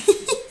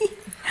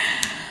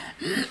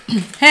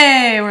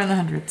 Hey, we're in the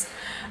hundreds.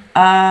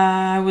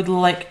 I would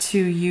like to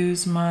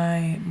use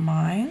my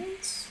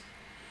mines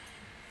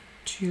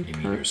to You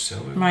mean your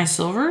silver? my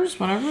silvers,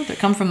 whatever, that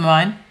come from the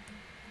mine.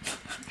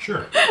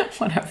 Sure.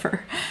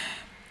 Whatever.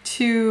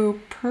 To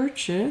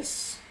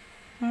purchase.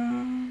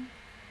 Should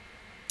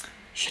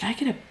I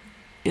get a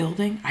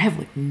building? I have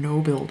like no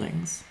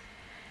buildings.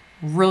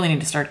 Really need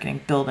to start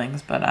getting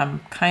buildings, but I'm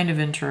kind of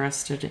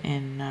interested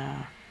in.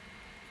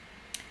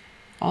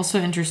 Also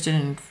interested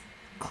in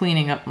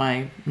cleaning up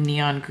my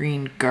neon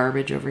green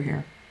garbage over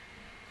here.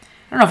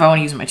 I don't know if I want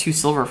to use my 2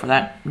 silver for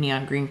that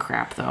neon green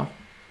crap though.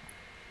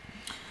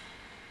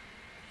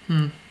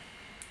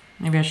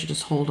 Maybe I should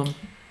just hold them.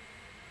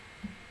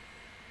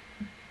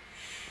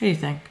 What do you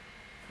think?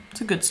 It's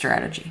a good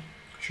strategy.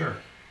 Sure.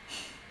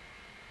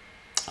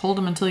 Hold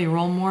them until you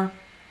roll more.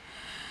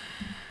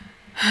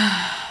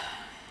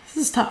 This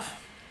is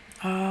tough.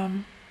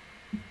 I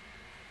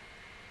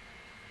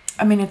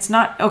mean, it's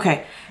not...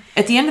 Okay.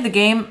 At the end of the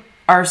game,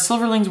 are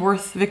silverlings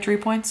worth victory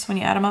points when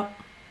you add them up?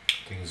 I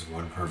think it's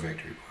 1 per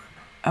victory point.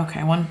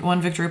 Okay,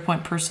 one victory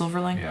point per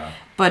silverling. Yeah.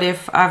 But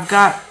if I've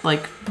got,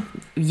 like,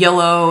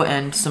 yellow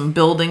and some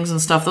buildings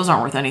and stuff, those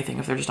aren't worth anything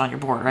if they're just on your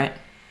board, right?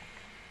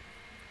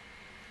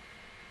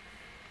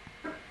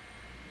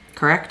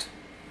 Correct?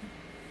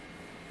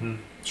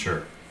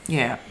 Sure.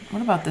 Yeah.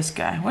 What about this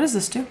guy? What does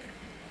this do?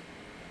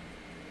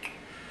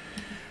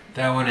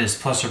 That one is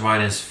plus or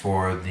minus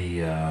for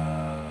the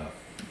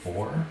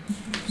 4.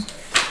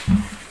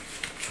 I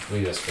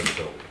believe that's for the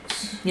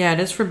buildings. Yeah, it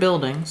is for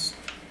buildings.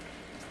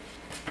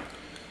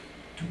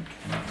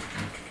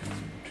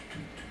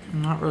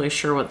 I'm not really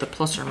sure what the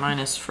plus or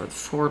minus for the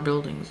 4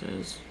 buildings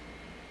is.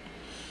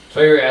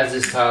 Player adds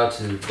this tile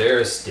to their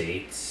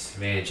estates.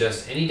 May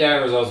adjust any die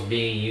results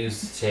being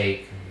used to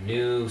take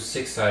new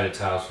 6-sided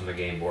tiles from the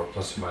game board,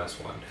 plus or minus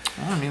 1.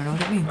 I don't even know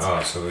what it means.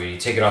 Oh, so when you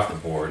take it off the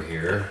board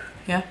here,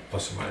 Yeah.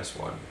 plus or minus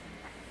 1.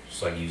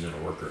 Just like using a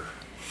worker.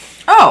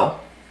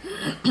 Oh!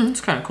 That's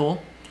kind of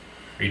cool.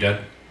 Are you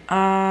done?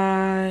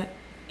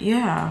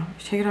 Yeah.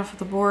 Take it off of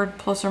the board,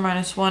 plus or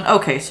minus 1.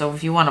 Okay, so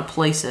if you want to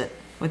place it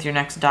with your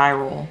next die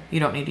roll, you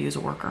don't need to use a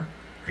worker.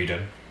 Are you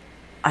done?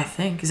 I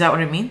think. Is that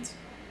what it means?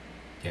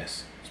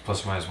 Yes. It's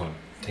plus or minus 1.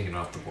 Taking it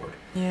off the board.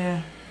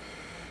 Yeah.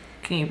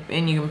 You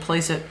can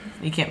place it.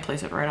 You can't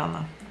place it right on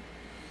the...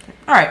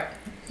 Alright.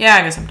 Yeah,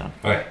 I guess I'm done.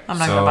 Okay. I'm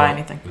not going to buy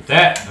anything. With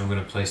that, I'm going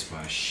to place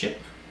my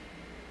ship.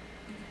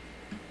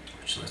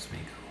 Which lets me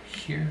go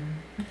here.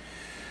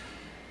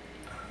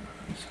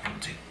 So I'll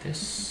take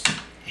this.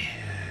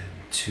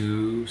 And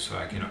 2. So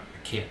I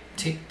can't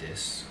take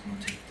this. I'll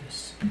take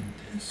this and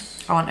this.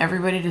 I want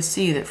everybody to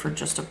see that for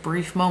just a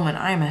brief moment,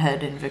 I am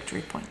ahead in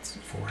victory points.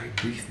 For a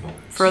brief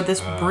moment. For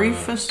this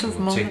briefest of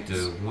we'll moments. Take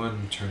the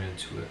 1, turn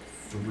into a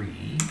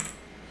 3.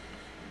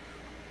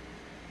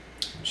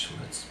 Which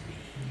lets me...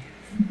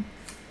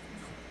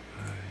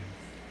 I'm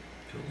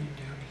building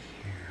down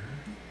here.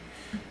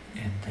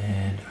 And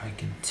then I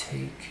can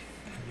take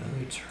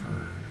another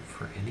turn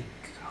for any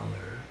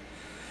color.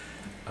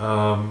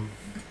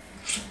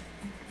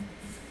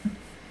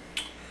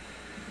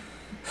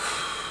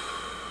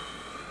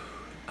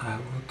 I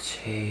will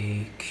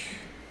take...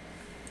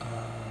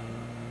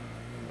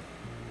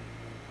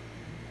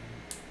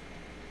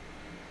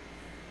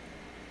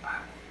 I will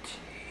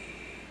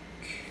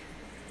take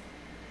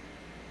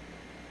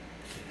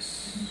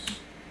this.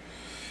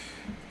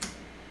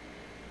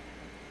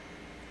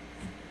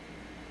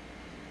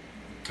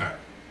 All right.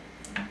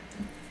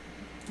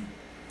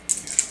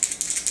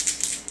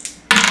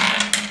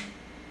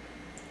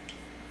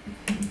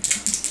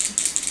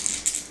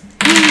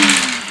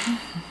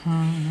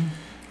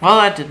 Well,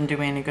 that didn't do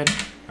me any good.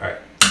 All right.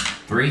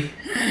 3.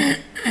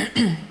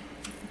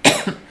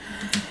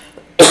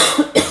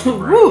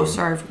 Woo!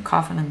 Sorry for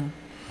coughing in the...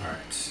 All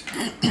right.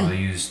 I'll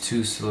use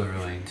 2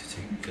 silverling to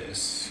take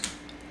this.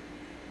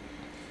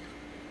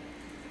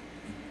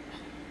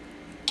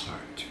 All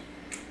right.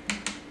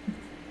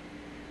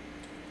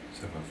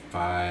 So I have a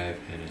 5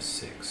 and a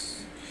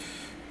 6.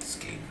 This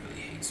game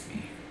really hates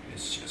me.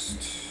 It's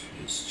just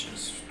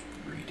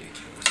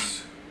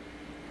ridiculous.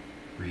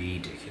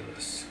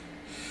 Ridiculous.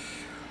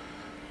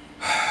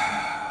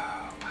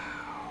 Wow.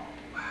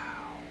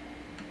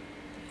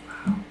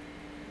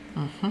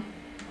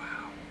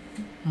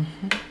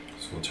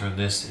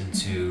 this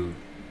into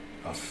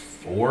a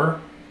 4.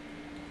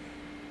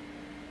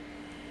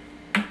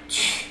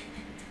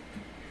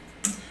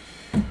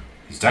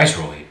 These dice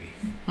roll hate me.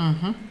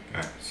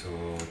 Alright, so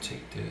we'll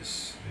take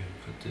this and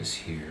put this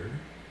here,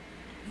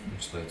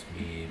 which lets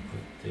me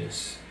put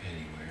this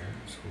anywhere.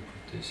 So we'll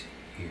put this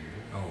here.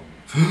 Oh,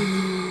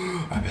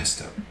 I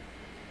messed up.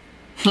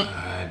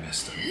 I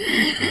messed up.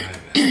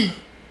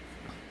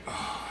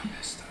 Oh, I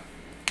messed up.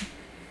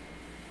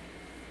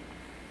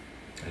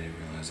 I didn't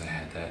realize I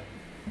had that.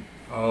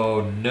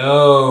 Oh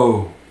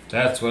no!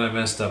 That's what I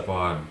messed up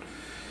on.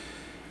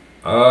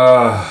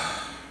 Dang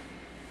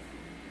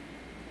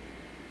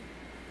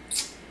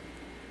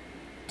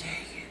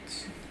it.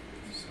 So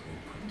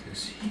we'll put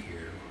this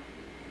here.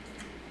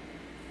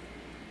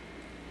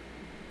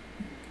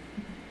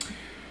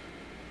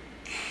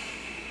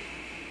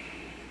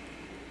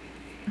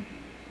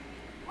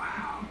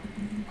 Wow.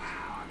 Wow,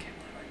 I can't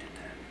believe I did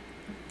that.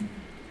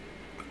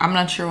 I'm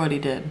not sure what he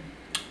did.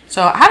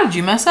 So how did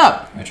you mess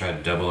up? I tried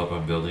to double up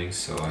on buildings,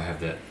 so I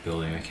have that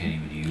building I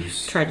can't even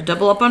use. Tried to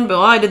double up on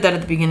Bill. I did that at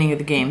the beginning of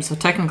the game, so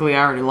technically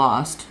I already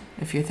lost,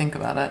 if you think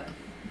about it.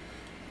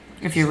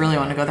 If you really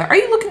want to go there. Are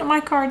you looking at my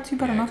cards? You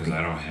better not be. Because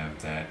I don't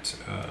have that,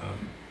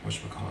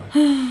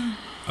 whatchamacallit.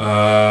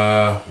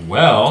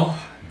 Well,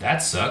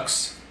 that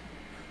sucks.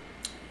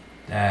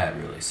 That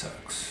really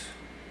sucks.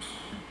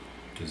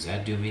 Does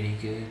that do me any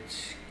good?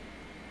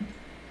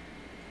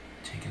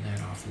 Taking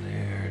that off of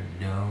there?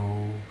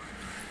 No.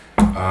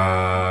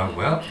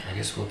 Well, I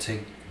guess we'll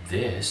take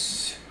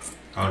this.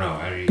 Oh no,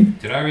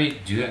 did I already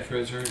do that for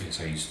the turn?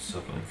 Yes, I used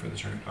something for the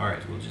turn.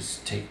 Alright, we'll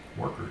just take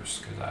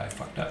workers, because I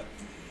fucked up.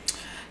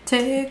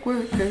 Take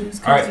workers,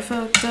 because you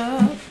fucked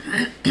up.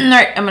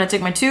 Alright, I'm going to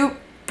take my 2.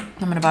 I'm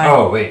going to buy...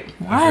 Oh, wait.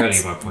 What? I forgot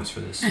to get my points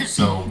for this.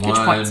 So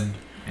 1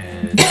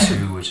 and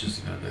 2, which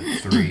is another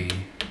 3.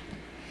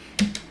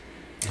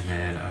 And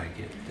then I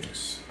get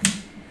this.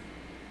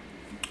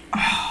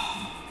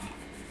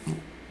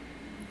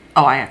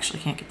 Oh, I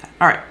actually can't get that.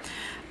 All right.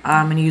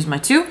 I'm going to use my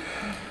 2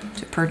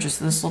 to purchase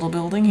this little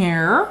building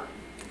here.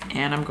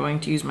 And I'm going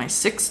to use my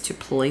 6 to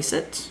place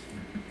it.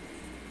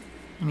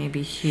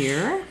 Maybe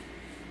here.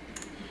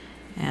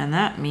 And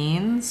that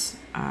means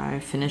I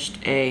finished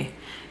a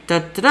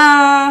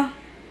da-da-da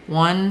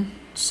 1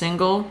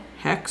 single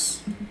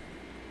hex.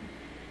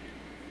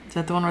 Is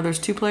that the one where there's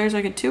 2 players? I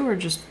get 2 or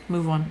just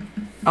move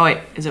 1? Oh, wait.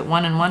 Is it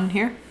 1 and 1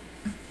 here?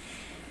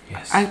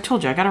 Yes. I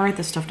told you. I got to write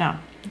this stuff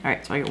down. All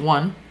right. So I get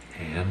 1.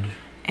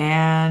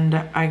 And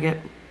I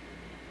get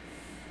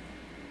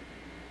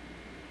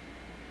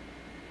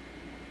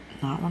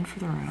not 1 for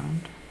the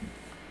round.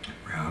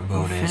 Round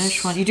bonus.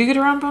 Finish 1. You do get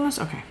a round bonus?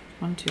 Okay.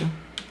 1, 2.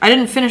 I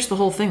didn't finish the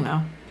whole thing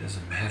though.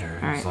 Doesn't matter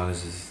as long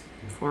as it's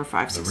 4,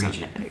 5, 6, 7,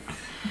 region. 8.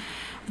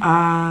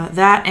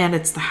 That and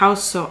it's the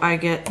house, so I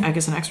get, I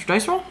guess, an extra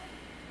dice roll.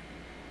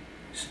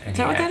 Is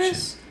that what that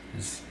is?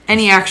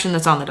 Any action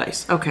that's on the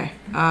dice. Okay.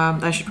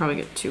 I should probably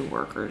get 2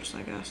 workers,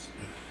 I guess.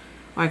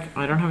 I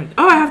don't have any.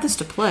 Oh, I have this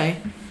to play.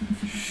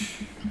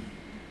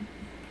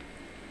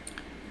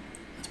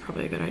 That's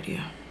probably a good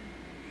idea.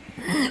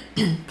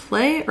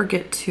 Play or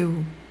get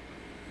 2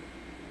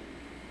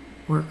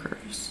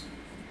 workers?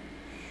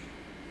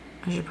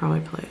 I should probably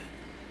play it.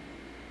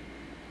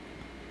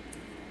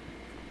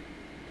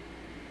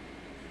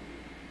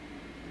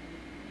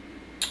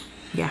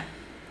 Yeah.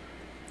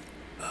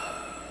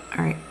 All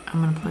right,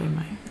 I'm gonna play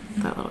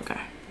that little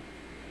guy.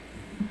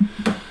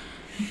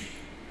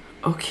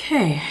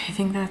 Okay, I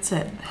think that's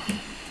it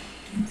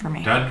for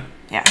me. Done?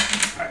 Yeah.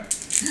 All right.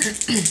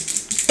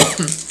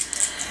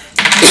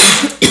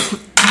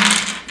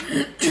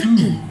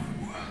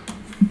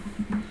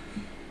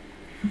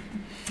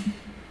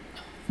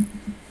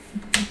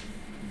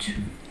 2.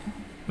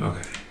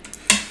 Okay.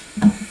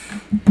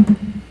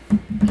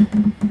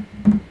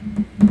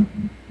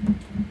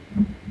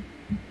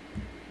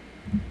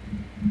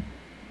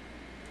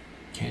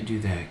 Can't do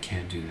that,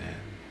 can't do that.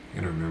 I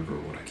gotta remember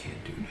what I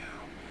can't do now.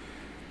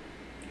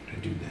 Can I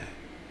do that?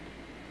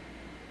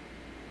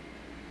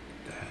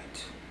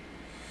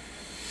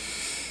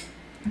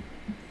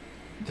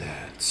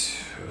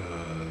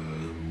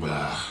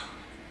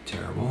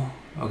 Terrible.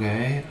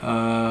 Okay.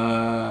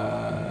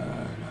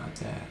 Not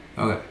that.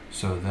 Okay.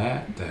 So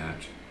that.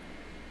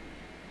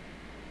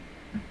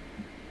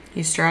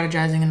 He's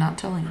strategizing and not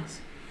telling us.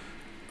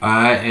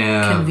 I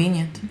am.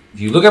 Convenient. If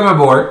you look at my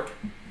board,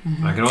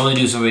 I can only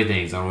do so many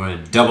things. I'm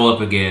going to double up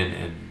again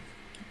and.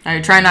 Now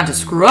you're trying not to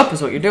screw up, is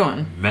what you're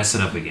doing.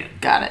 Messing up again.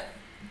 Got it.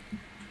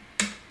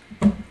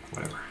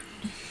 Whatever.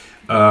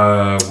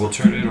 We'll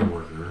turn in a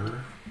worker.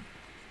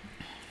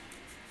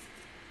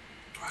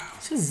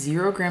 It says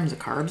 0 grams of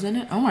carbs in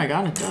it. Oh my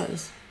god, it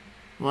does.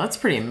 Well, that's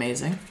pretty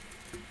amazing.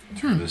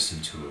 Turn this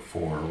into a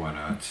 4. Why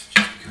not?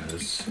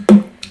 Just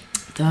because.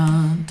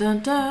 Dun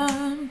dun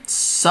dun.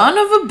 Son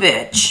of a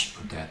bitch.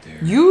 Put that there.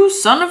 You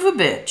son of a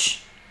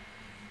bitch.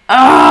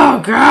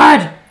 Oh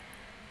god.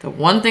 The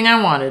one thing I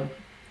wanted.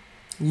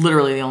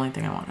 Literally the only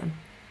thing I wanted.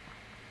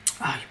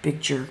 Ah, you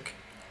big jerk.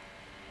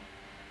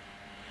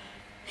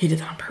 He did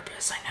that on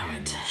purpose. I know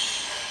it.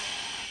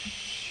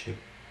 Ship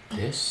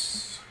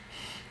this.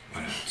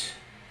 Why not?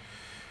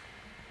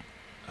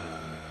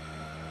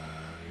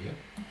 Yep.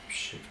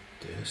 Ship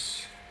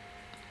this.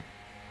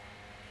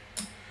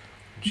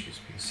 Which gives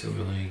me a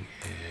silverling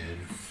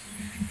and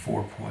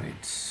 4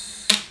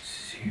 points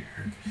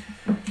here.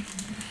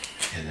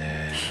 And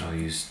then I'll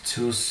use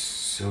 2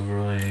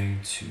 silverling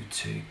to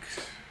take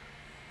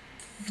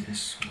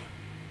this one.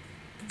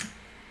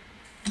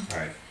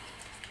 Alright.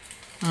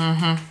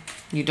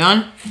 Mm-hmm. You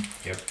done?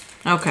 Yep.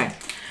 Okay.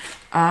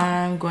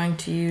 I'm going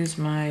to use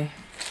my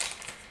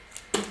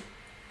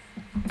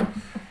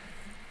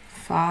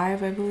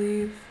 5, I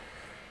believe,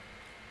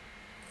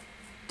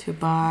 to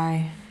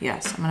buy...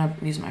 Yes, I'm going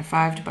to use my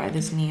 5 to buy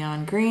this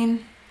neon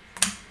green.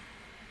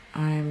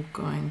 I'm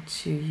going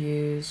to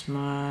use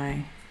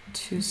my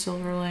 2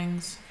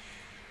 silverlings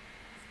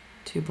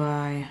to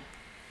buy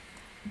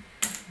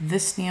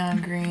this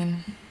neon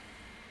green.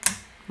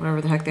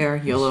 Whatever the heck they are.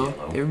 Yellow.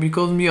 Everybody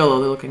calls them yellow.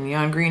 They look like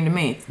neon green to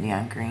me. It's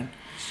neon green.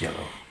 It's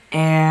yellow.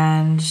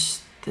 And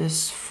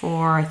this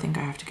 4, I think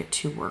I have to get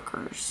 2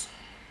 workers.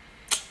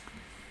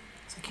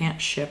 So I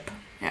can't ship.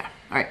 Yeah.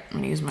 Alright, I'm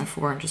going to use my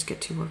 4 and just get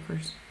 2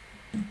 workers.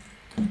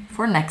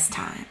 For next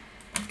time.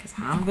 Because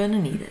I'm going to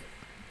need it.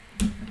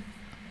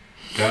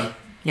 Done?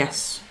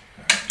 Yes.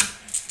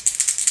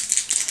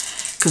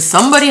 Because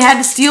somebody had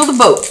to steal the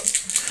boat.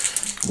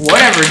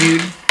 Whatever,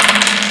 dude.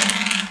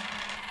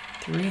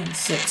 3 and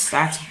 6.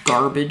 That's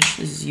garbage.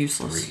 This is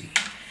useless. 3.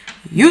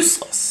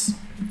 Useless.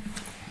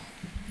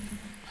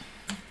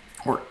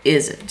 Or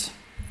is it?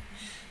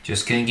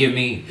 Just couldn't give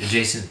me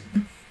adjacent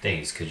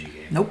things, could you,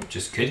 Gabe? Nope.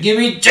 Just could give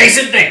me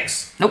adjacent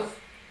things. Nope.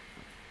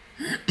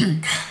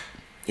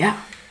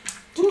 Yeah.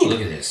 Ooh,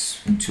 look at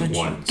this. 2 What'd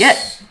you ones.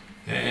 get?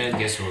 And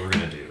guess what we're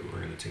going to do?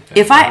 We're going to take that.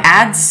 If I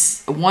add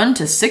 1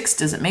 to 6,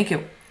 does it make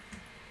it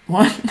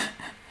 1?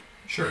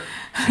 Sure.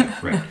 Yeah,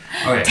 right.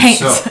 Okay, Thanks.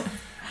 so...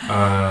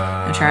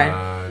 I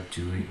tried.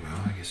 Do we...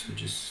 Well, I guess we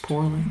just...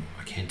 Poorly.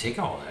 I can't take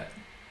all that.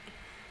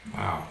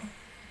 Wow.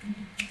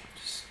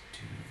 Just do...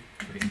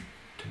 Wait. Yeah,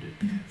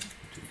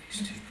 do these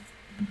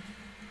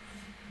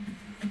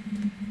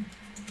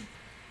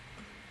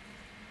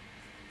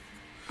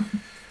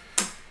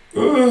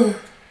 2.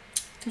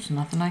 There's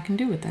nothing I can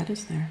do with that,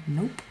 is there?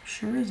 Nope.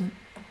 Sure isn't.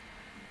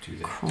 Do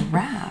that.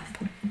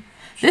 Crap.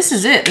 This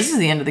is it. This is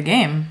the end of the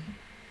game.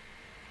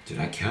 Did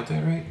I count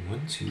that right?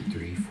 1, 2,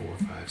 3, 4,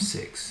 5,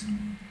 6.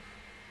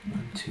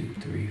 1, 2,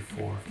 3,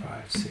 4,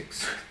 5,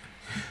 6.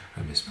 I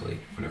misplayed.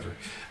 Whatever.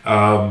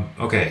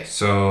 Okay,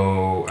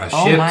 so I shipped.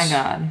 Oh my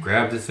god.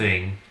 Grab the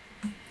thing,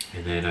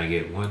 and then I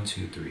get 1,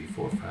 2, 3,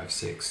 4, 5,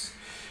 6,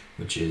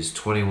 which is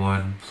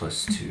 21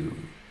 plus 2,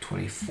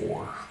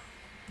 24.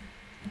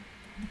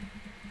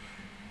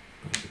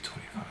 What is it,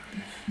 25?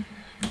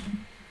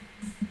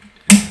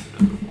 And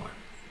another 1.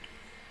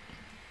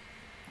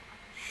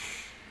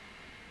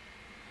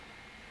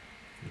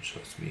 Which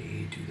lets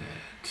me do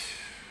that.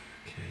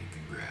 Can I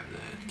even grab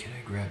that? Can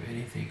I grab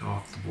anything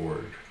off the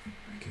board?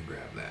 I can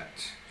grab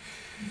that.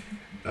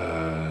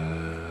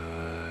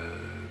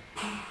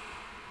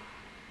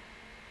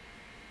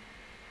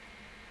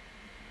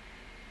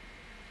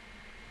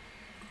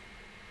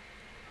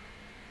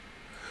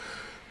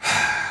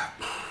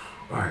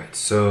 Alright,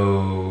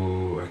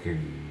 so I can,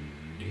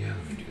 yeah,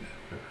 let me do that,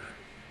 whatever.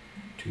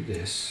 Do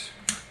this,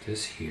 put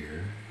this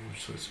here,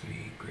 which lets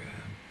me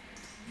grab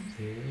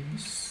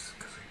this,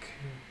 because I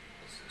can't,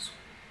 what's this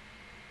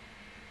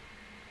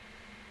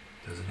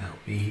one? Doesn't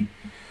help me.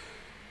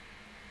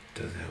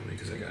 Doesn't help me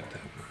because I got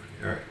that one.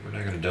 Alright, we're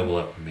not going to double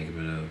up and make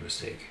another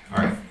mistake.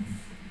 Alright.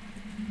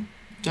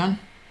 Done?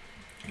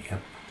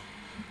 Yep.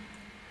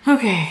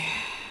 Okay.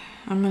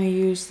 I'm going to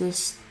use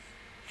this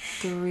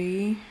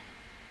 3.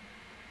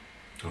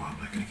 Oh, I'm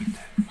not going to get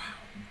that. Wow.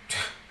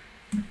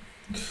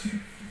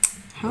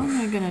 How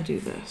am I going to do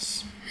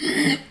this?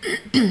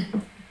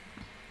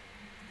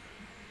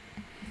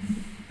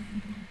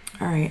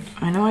 Alright,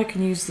 I know I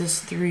can use this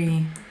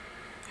 3.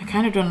 I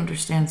kind of don't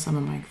understand some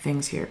of my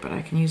things here, but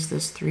I can use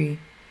this 3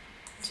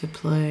 to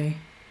play.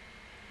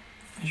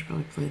 I should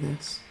probably play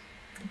this.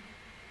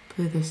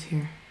 Play this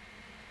here.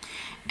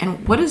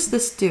 And what does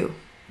this do?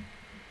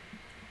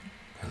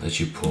 I let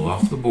you pull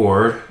off the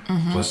board,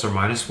 plus or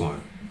minus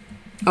 1.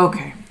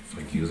 Okay. It's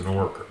like using a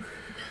worker.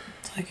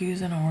 It's like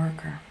using a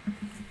worker.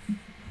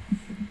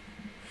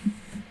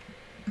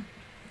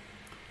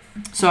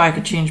 So I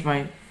could change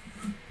my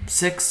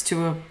 6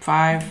 to a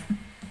 5.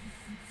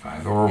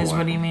 5 or 1. Is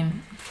what do you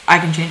mean? I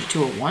can change it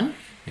to a 1?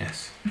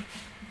 Yes.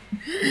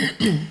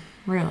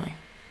 Really?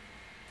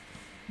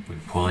 When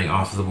pulling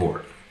off the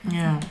board.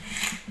 Yeah.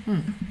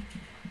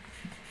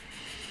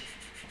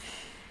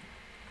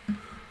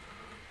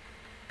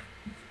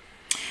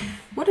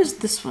 What does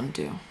this one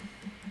do?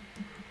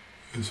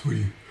 That's what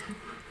you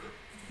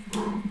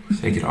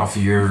take it off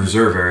of your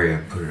reserve area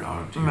and put it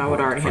on I would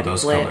already for have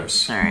those to play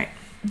colors. All right.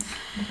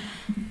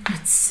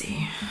 Let's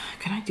see.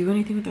 Can I do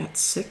anything with that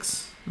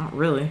 6? Not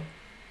really.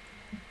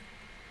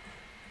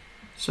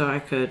 So I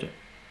could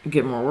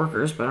get more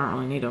workers, but I don't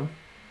really need them.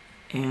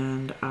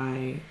 And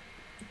I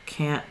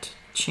can't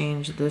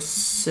change this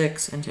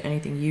 6 into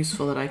anything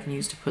useful that I can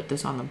use to put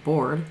this on the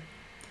board.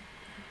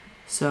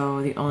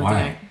 So the only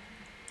thing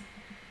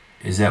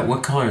is that,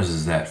 what colors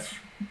is that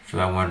for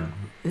that one?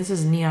 This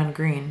is neon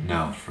green.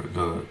 No, for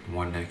the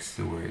one next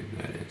to where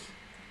that is.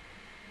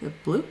 The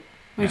blue?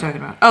 What are you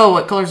talking about? Oh,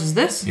 what colors is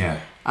this? Yeah.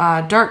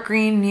 Dark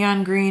green,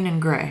 neon green,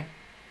 and gray.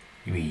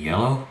 You mean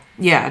yellow?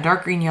 Yeah,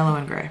 dark green, yellow,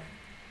 and gray.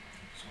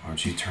 So why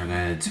don't you turn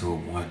that into a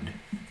 1?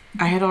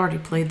 I had already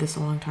played this a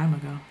long time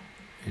ago.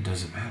 It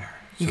doesn't matter.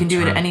 You can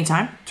do it at any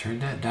time? Turn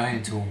that die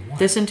into a 1.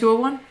 This into a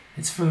 1?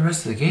 It's for the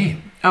rest of the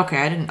game.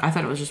 Okay, I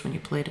thought it was just when you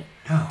played it.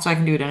 No. So I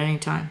can do it at any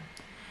time.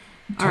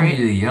 Tell me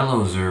the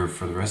yellows are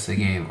for the rest of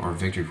the game or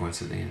victory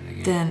points at the end of the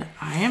game. Then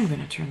I am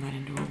going to turn that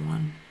into a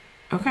 1.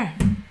 Okay.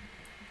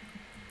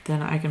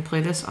 Then I can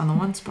play this on the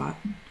 1 spot.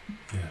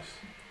 Yes.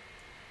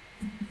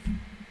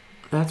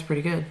 That's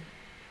pretty good.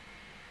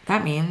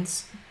 That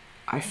means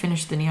I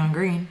finished the neon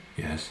green.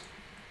 Yes.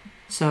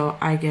 So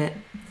I get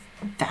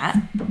that.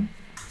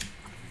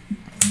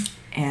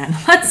 And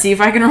let's see if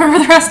I can remember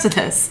the rest of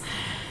this.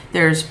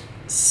 There's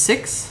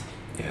 6.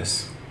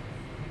 Yes.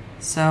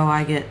 So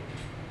I get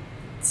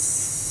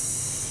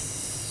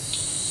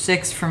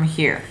 6 from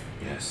here.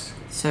 Yes.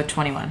 So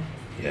 21.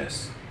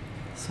 Yes.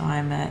 So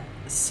I'm at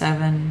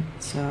 7.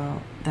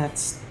 So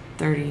that's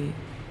 30.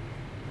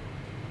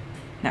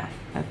 No,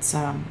 that's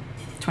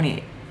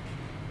 28.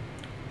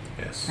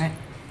 Yes. Right?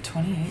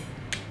 28.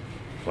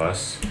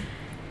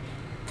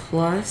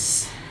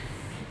 Plus.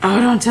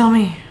 Oh, don't tell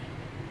me.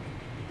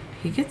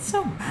 He gets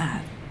so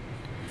mad.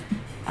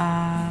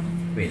 I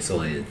mean, it's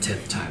only the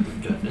 10th time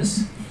we've done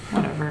this.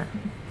 Whatever.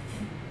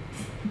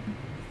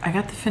 I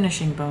got the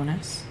finishing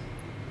bonus.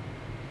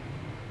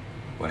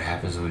 What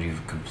happens when you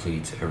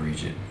complete a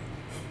region?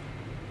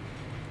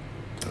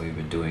 That we've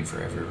been doing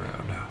for every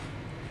round now.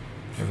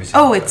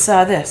 Oh, it's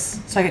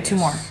this. So I get 2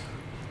 more.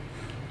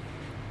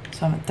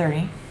 So I'm at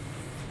 30.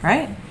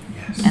 Right?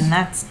 Yes. And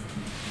that's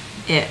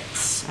it.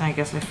 I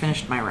guess I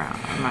finished my round,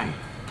 or my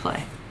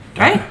play.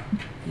 Right?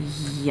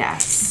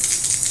 Yes.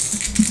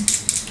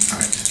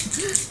 Alright.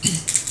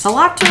 It's a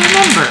lot to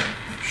remember.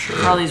 Sure.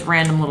 For all these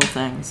random little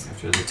things.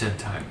 After the 10th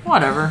time.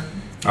 Whatever.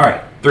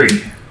 Alright, 3.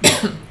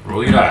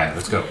 Roll your die.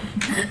 Let's go.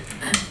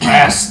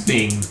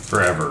 Lasting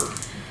forever.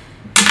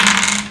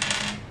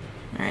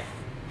 Alright.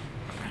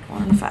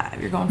 1 and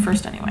 5. You're going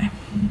first anyway.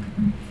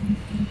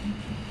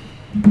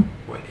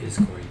 What is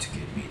going to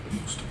get me the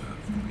most amount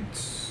of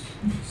points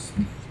is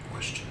the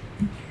question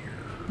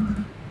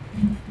here.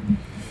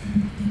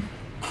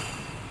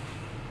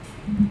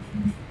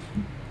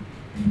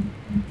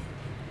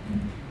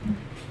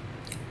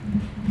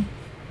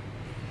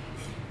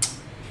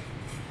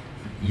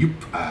 Yup,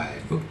 I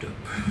booked up.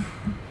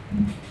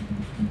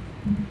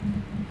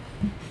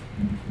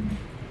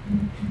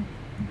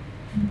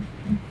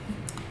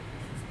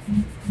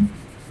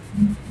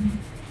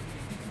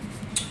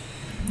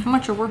 How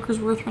much are workers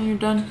worth when you're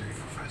done? 3,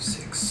 4, 5,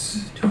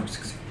 6,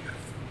 260.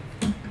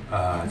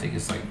 I think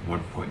it's like 1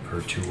 point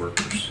per 2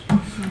 workers. I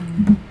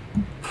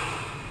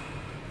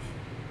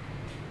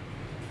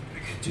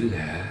could do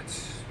that.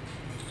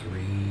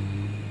 3.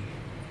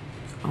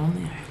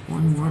 Only I have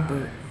 1 more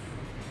boat.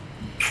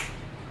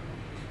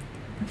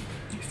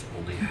 If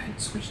only I had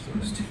switched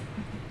those 2.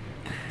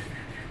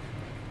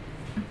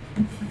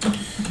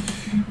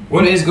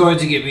 What is going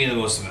to give me the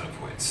most amount of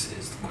points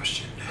is the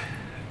question.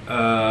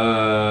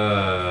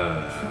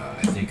 I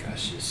think I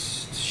should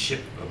just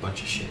ship a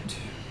bunch of shit.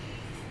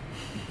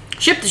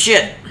 Ship the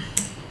shit!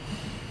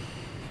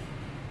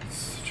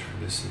 Let's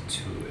turn this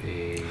into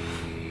a...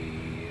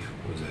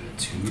 what was that, a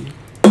 2?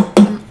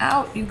 I'm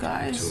out, you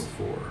guys. To a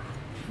 4.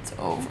 It's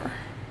over.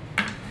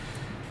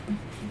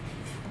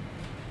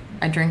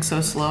 I drink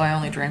so slow, I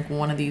only drank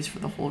 1 of these for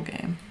the whole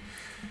game.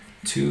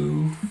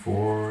 2,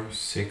 4,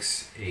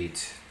 6,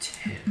 8,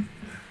 10.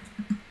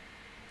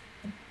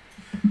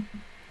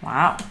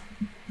 Wow.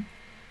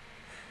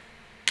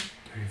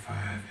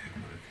 35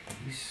 and 1 of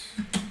these.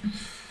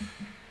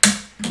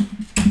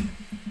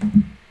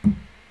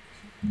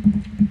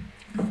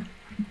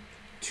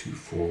 2,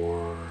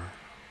 4.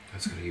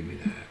 That's going to give me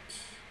that.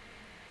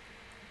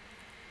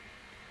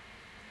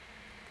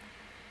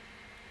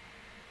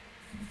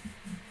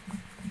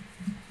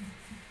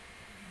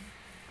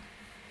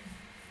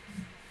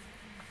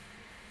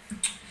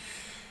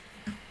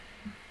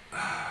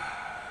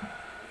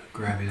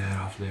 Grabbing that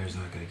off there is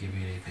not going to give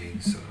me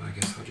anything, so I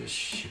guess I'll just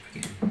ship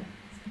again.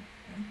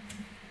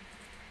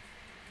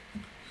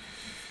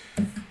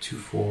 2,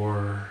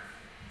 4.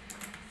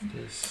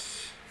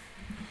 This.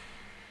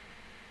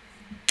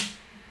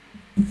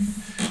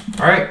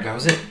 Alright, that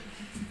was it.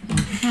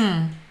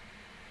 1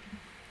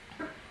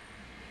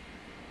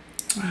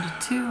 to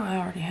 2, I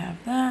already have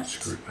that.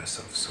 Screwed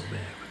myself so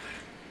bad with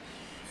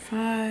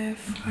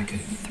 5, that. Okay.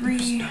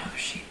 3. No, the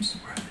sheeps.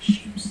 Where are the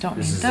sheeps? Don't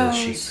this need is those. A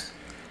sheep.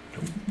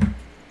 Nope.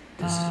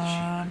 This is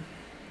a sheep.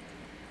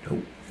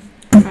 Nope.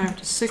 5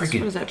 to 6. Freaking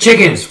what is that?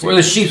 chickens! Where are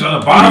the sheep on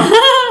the bottom?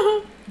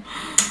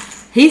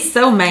 He's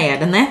so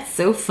mad, and that's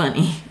so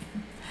funny.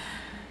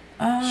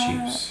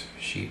 Sheeps.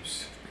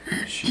 Sheeps.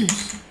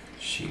 Sheeps.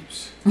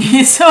 Sheeps.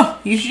 So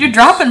you're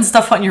dropping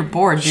stuff on your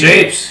board, dude.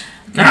 Shapes.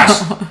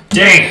 Gosh,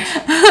 dang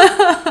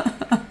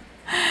it.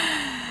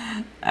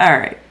 All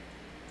right.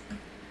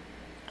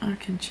 I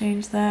can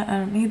change that. I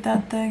don't need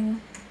that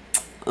thing.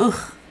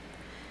 Ugh.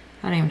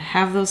 I don't even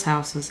have those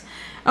houses.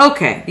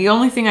 Okay, the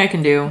only thing I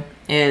can do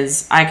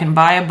is I can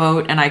buy a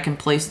boat and I can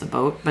place the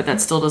boat, but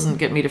that still doesn't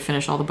get me to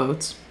finish all the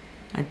boats.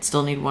 I'd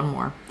still need one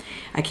more.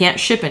 I can't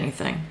ship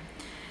anything.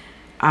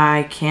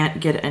 I can't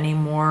get any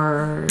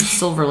more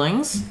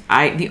silverlings.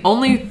 The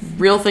only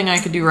real thing I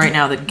could do right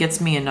now that gets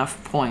me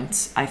enough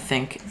points, I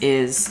think,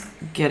 is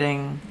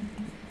getting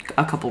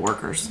a couple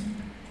workers.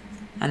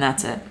 And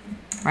that's it.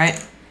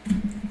 Right?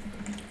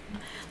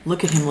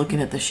 Look at him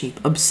looking at the sheep.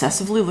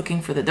 Obsessively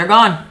looking for the... They're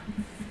gone.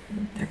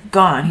 They're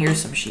gone.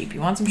 Here's some sheep.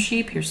 You want some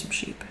sheep? Here's some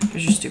sheep.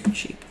 Here's your stupid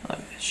sheep. Look,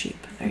 sheep.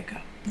 There you go.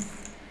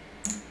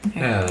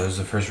 Yeah, that was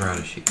the first round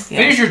of sheep. Yeah.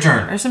 Finish your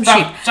turn. There's some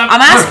sheep.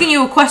 I'm asking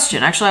you a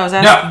question. Actually, I was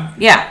asking... No.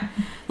 Yeah.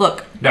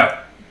 Look. No.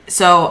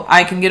 So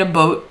I can get a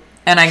boat,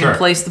 and I Sure. can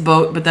place the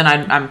boat, but then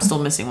I'm still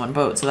missing one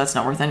boat, so that's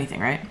not worth anything,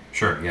 right?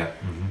 Sure, yeah.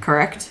 Mm-hmm.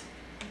 Correct?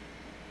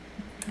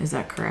 Is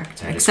that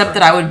correct? That is Except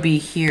correct. that I would be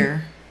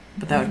here,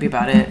 but that would be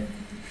about it.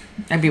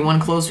 I'd be one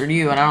closer to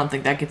you, and I don't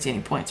think that gets you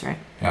any points, right?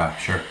 Yeah,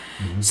 sure.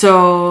 Mm-hmm.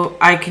 So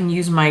I can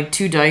use my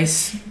 2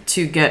 dice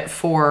to get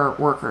 4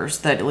 workers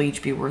that'll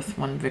each be worth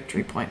 1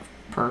 victory point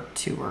per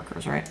 2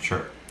 workers, right?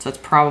 Sure. So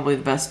that's probably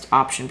the best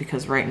option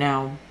because right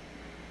now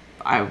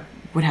I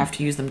would have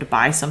to use them to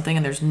buy something,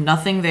 and there's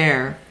nothing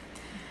there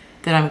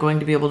that I'm going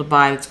to be able to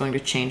buy that's going to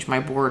change my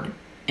board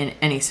in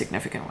any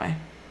significant way.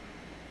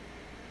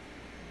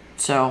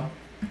 So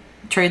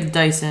trade the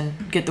dice in,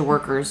 get the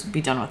workers,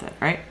 be done with it,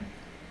 right?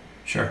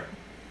 Sure.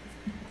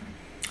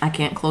 I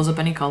can't close up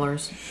any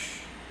colors.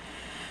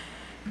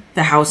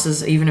 The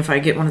houses, even if I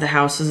get one of the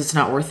houses, it's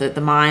not worth it.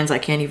 The mines, I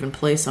can't even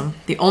place them.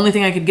 The only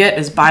thing I could get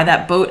is buy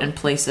that boat and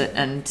place it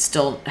and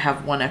still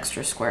have 1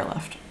 extra square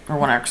left. Or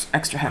 1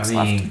 extra hex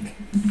left.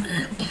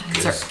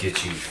 Just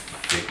get you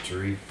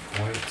victory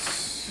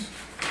points.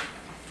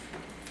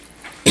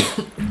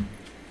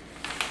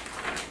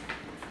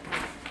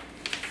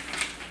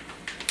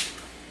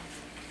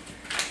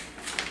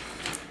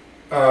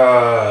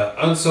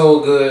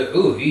 Unsold good.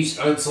 Ooh, each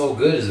unsold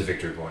good is a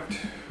victory point.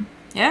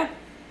 Yeah.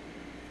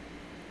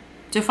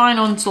 Define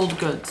unsold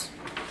goods.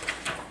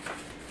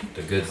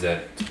 The goods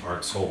that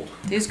aren't sold.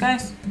 These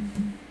guys?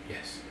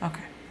 Yes.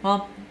 Okay.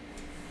 Well,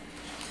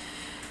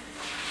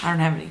 I don't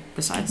have any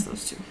besides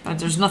those 2.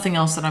 There's nothing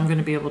else that I'm going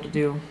to be able to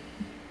do.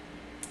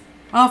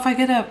 Well, if I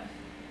get a...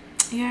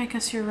 Yeah, I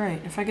guess you're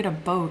right. If I get a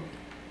boat.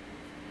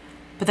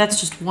 But that's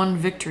just 1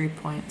 victory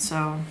point,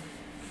 so...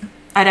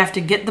 I'd have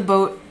to get the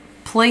boat,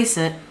 place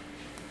it,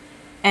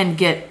 and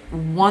get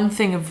 1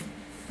 thing of...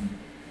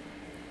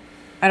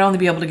 I'd only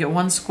be able to get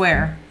 1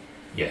 square.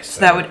 Yes.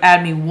 So that would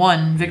add me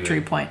 1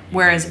 victory point.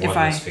 Whereas if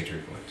I... victory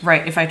point.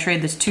 Right, if I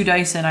trade this 2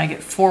 dice in, I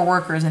get 4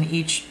 workers, and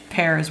each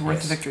pair is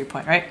worth a victory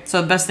point, right?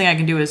 So the best thing I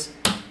can do is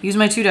use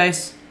my 2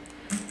 dice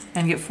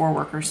and get 4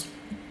 workers.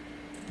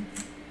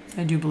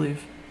 I do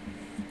believe.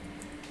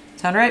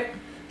 Sound right?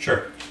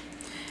 Sure.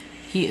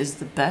 He is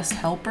the best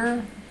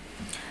helper.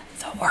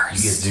 The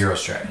worst. You get 0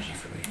 strategy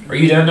from me. Are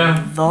you done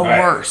now? The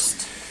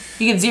worst.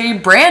 You get 0. You're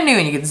brand new,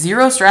 and you get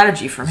 0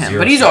 strategy from him.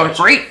 But he's strategy. a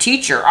great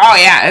teacher. Oh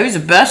yeah, he's the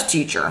best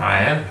teacher. I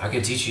am. I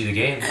can teach you the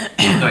game.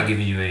 I'm not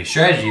giving you any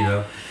strategy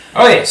though.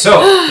 Okay,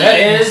 so that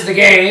is the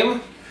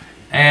game,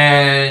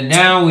 and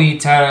now we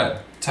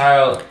tattle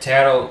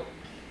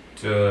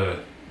to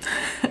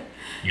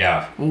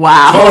yeah.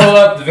 Wow. Total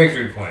up the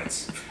victory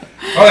points.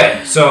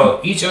 Okay, so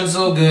each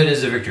unsold good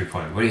is a victory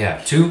point. What do you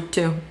have? 2?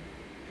 2.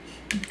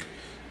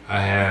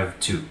 I have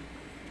 2.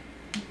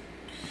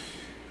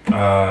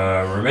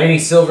 Remaining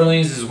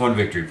silverlings is 1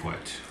 victory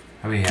point.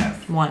 How many you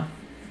have? 1.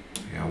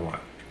 I got 1.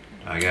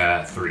 I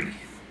got 3.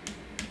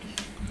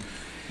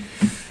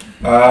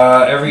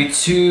 Every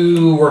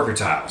 2 worker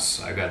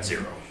tiles, I got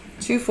 0.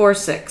 2, 4,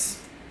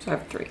 6. So I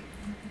have 3.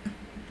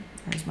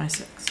 There's my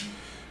 6.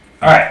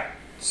 All right.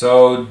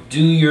 So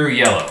do your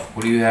yellow.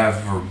 What do you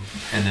have for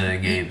end of the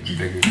game?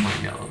 Victory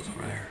point yellows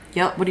over there.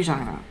 Yep. What are you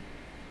talking about?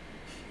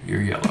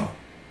 Your yellow.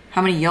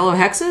 How many yellow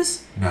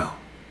hexes? No.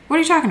 What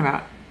are you talking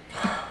about?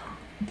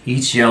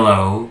 Each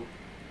yellow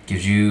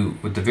gives you,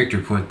 with the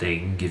victory point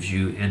thing, gives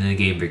you end of the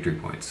game victory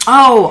points.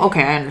 Oh,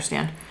 okay, I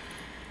understand.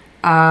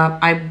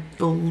 I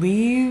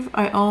believe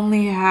I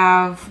only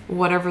have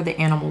whatever the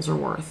animals are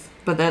worth,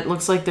 but that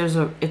looks like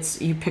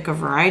you pick a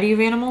variety of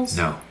animals.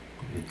 No,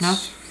 it's No?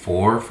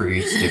 4 for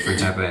each different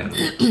type of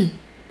animal.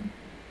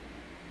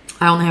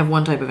 I only have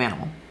 1 type of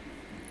animal,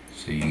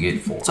 So you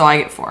get 4. so I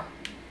get 4.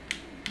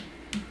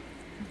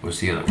 What's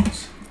the other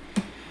ones?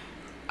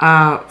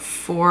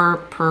 4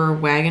 per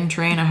wagon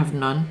train. I have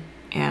none,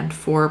 and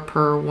 4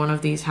 per one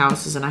of these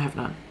houses, and I have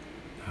none.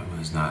 That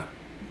was not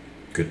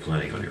good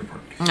planning on your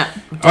part. No,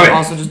 it Okay.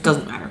 also just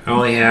doesn't matter. I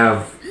only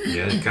have,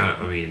 yeah, it's kind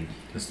of, I mean,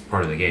 that's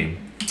part of the game.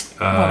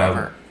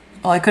 Whatever.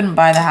 Well, I couldn't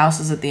buy the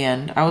houses at the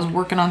end. I was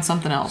working on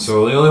something else.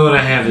 So the only one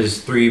I have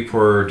is 3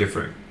 per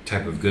different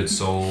type of goods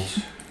sold.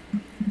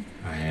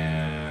 I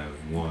have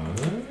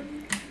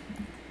 1,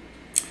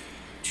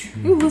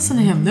 listen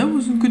to him. That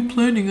wasn't good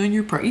planning on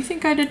your part. You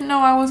think I didn't know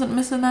I wasn't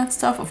missing that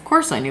stuff? Of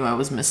course I knew I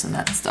was missing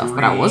that stuff,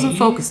 but I wasn't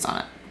focused on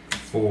it.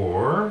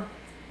 4.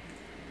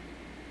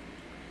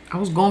 I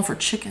was going for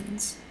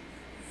chickens.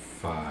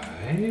 5.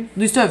 At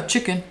least I have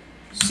chicken.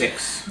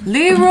 6.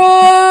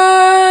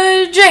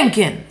 Leroy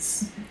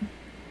Jenkins.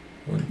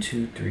 1,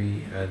 2,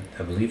 3.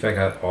 I believe I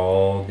got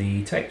all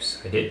the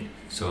types. I did.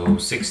 So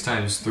 6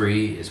 times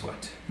 3 is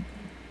what?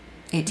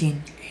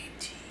 18.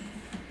 18.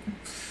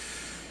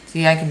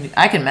 See, I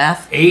can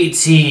math.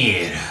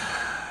 18.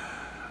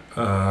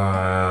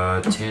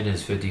 10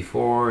 is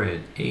 54,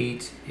 and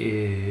 8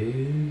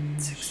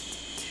 is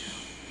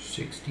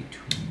 62.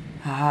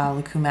 Ah,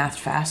 look who mathed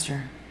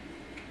faster.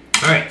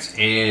 All right,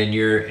 and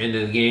your end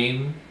of the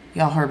game.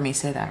 Y'all heard me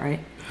say that,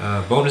 right?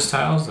 Bonus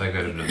tiles. I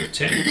got another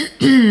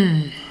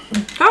 10.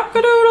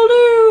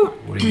 Cock-a-doodle-doo.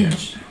 What do you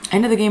got?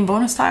 End of the game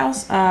bonus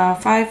tiles.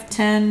 5,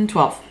 10,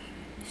 12.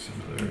 So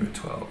another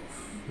 12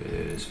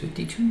 is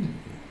 52.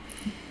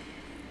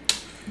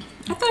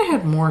 I thought I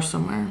had more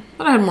somewhere. I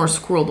thought I had more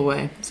squirreled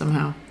away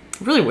somehow.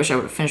 I really wish I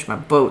would have finished my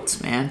boats,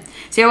 man.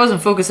 See, I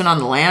wasn't focusing on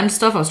the land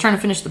stuff. I was trying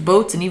to finish the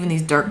boats and even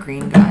these dark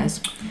green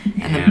guys.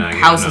 And the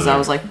houses, I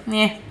was like,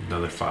 eh.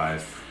 Another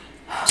 5.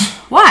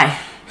 Why?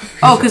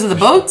 Oh, because of the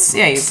boats?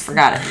 Yeah, you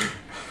forgot it.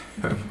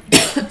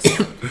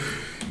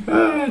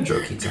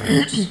 Jokey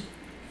times.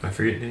 I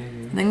forget.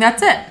 I think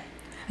that's it.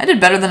 I did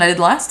better than I did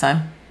last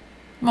time.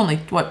 I'm only,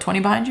 what,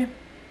 20 behind you?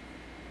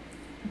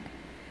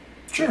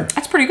 Sure.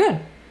 That's pretty good.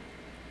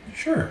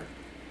 Sure.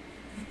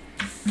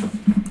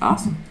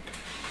 Awesome.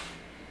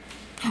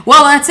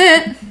 Well, that's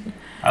it.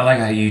 I like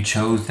how you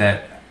chose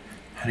that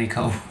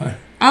honeycomb one.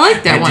 I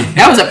like that one.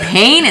 That was a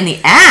pain in the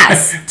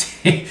ass.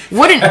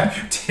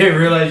 Didn't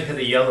realize you had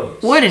the yellow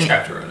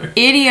chapter on it.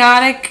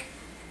 Idiotic.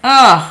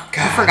 Oh,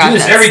 God, I forgot do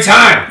this that. every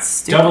time.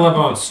 Stupid. Double up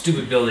on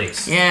stupid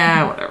buildings.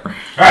 Yeah, whatever.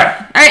 All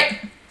right.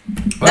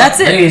 Well,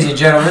 that's it. Ladies and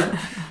gentlemen,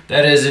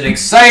 that is an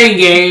exciting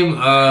game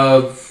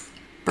of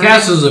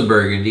Castles of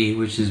Burgundy,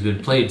 which has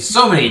been played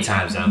so many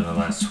times now in the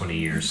last 20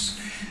 years.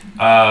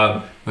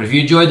 But if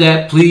you enjoyed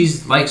that,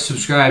 please like,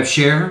 subscribe,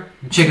 share.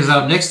 And check us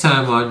out next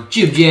time on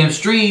JimJam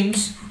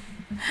Streams.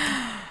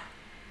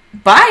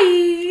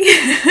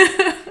 Bye.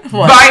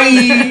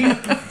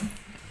 Bye.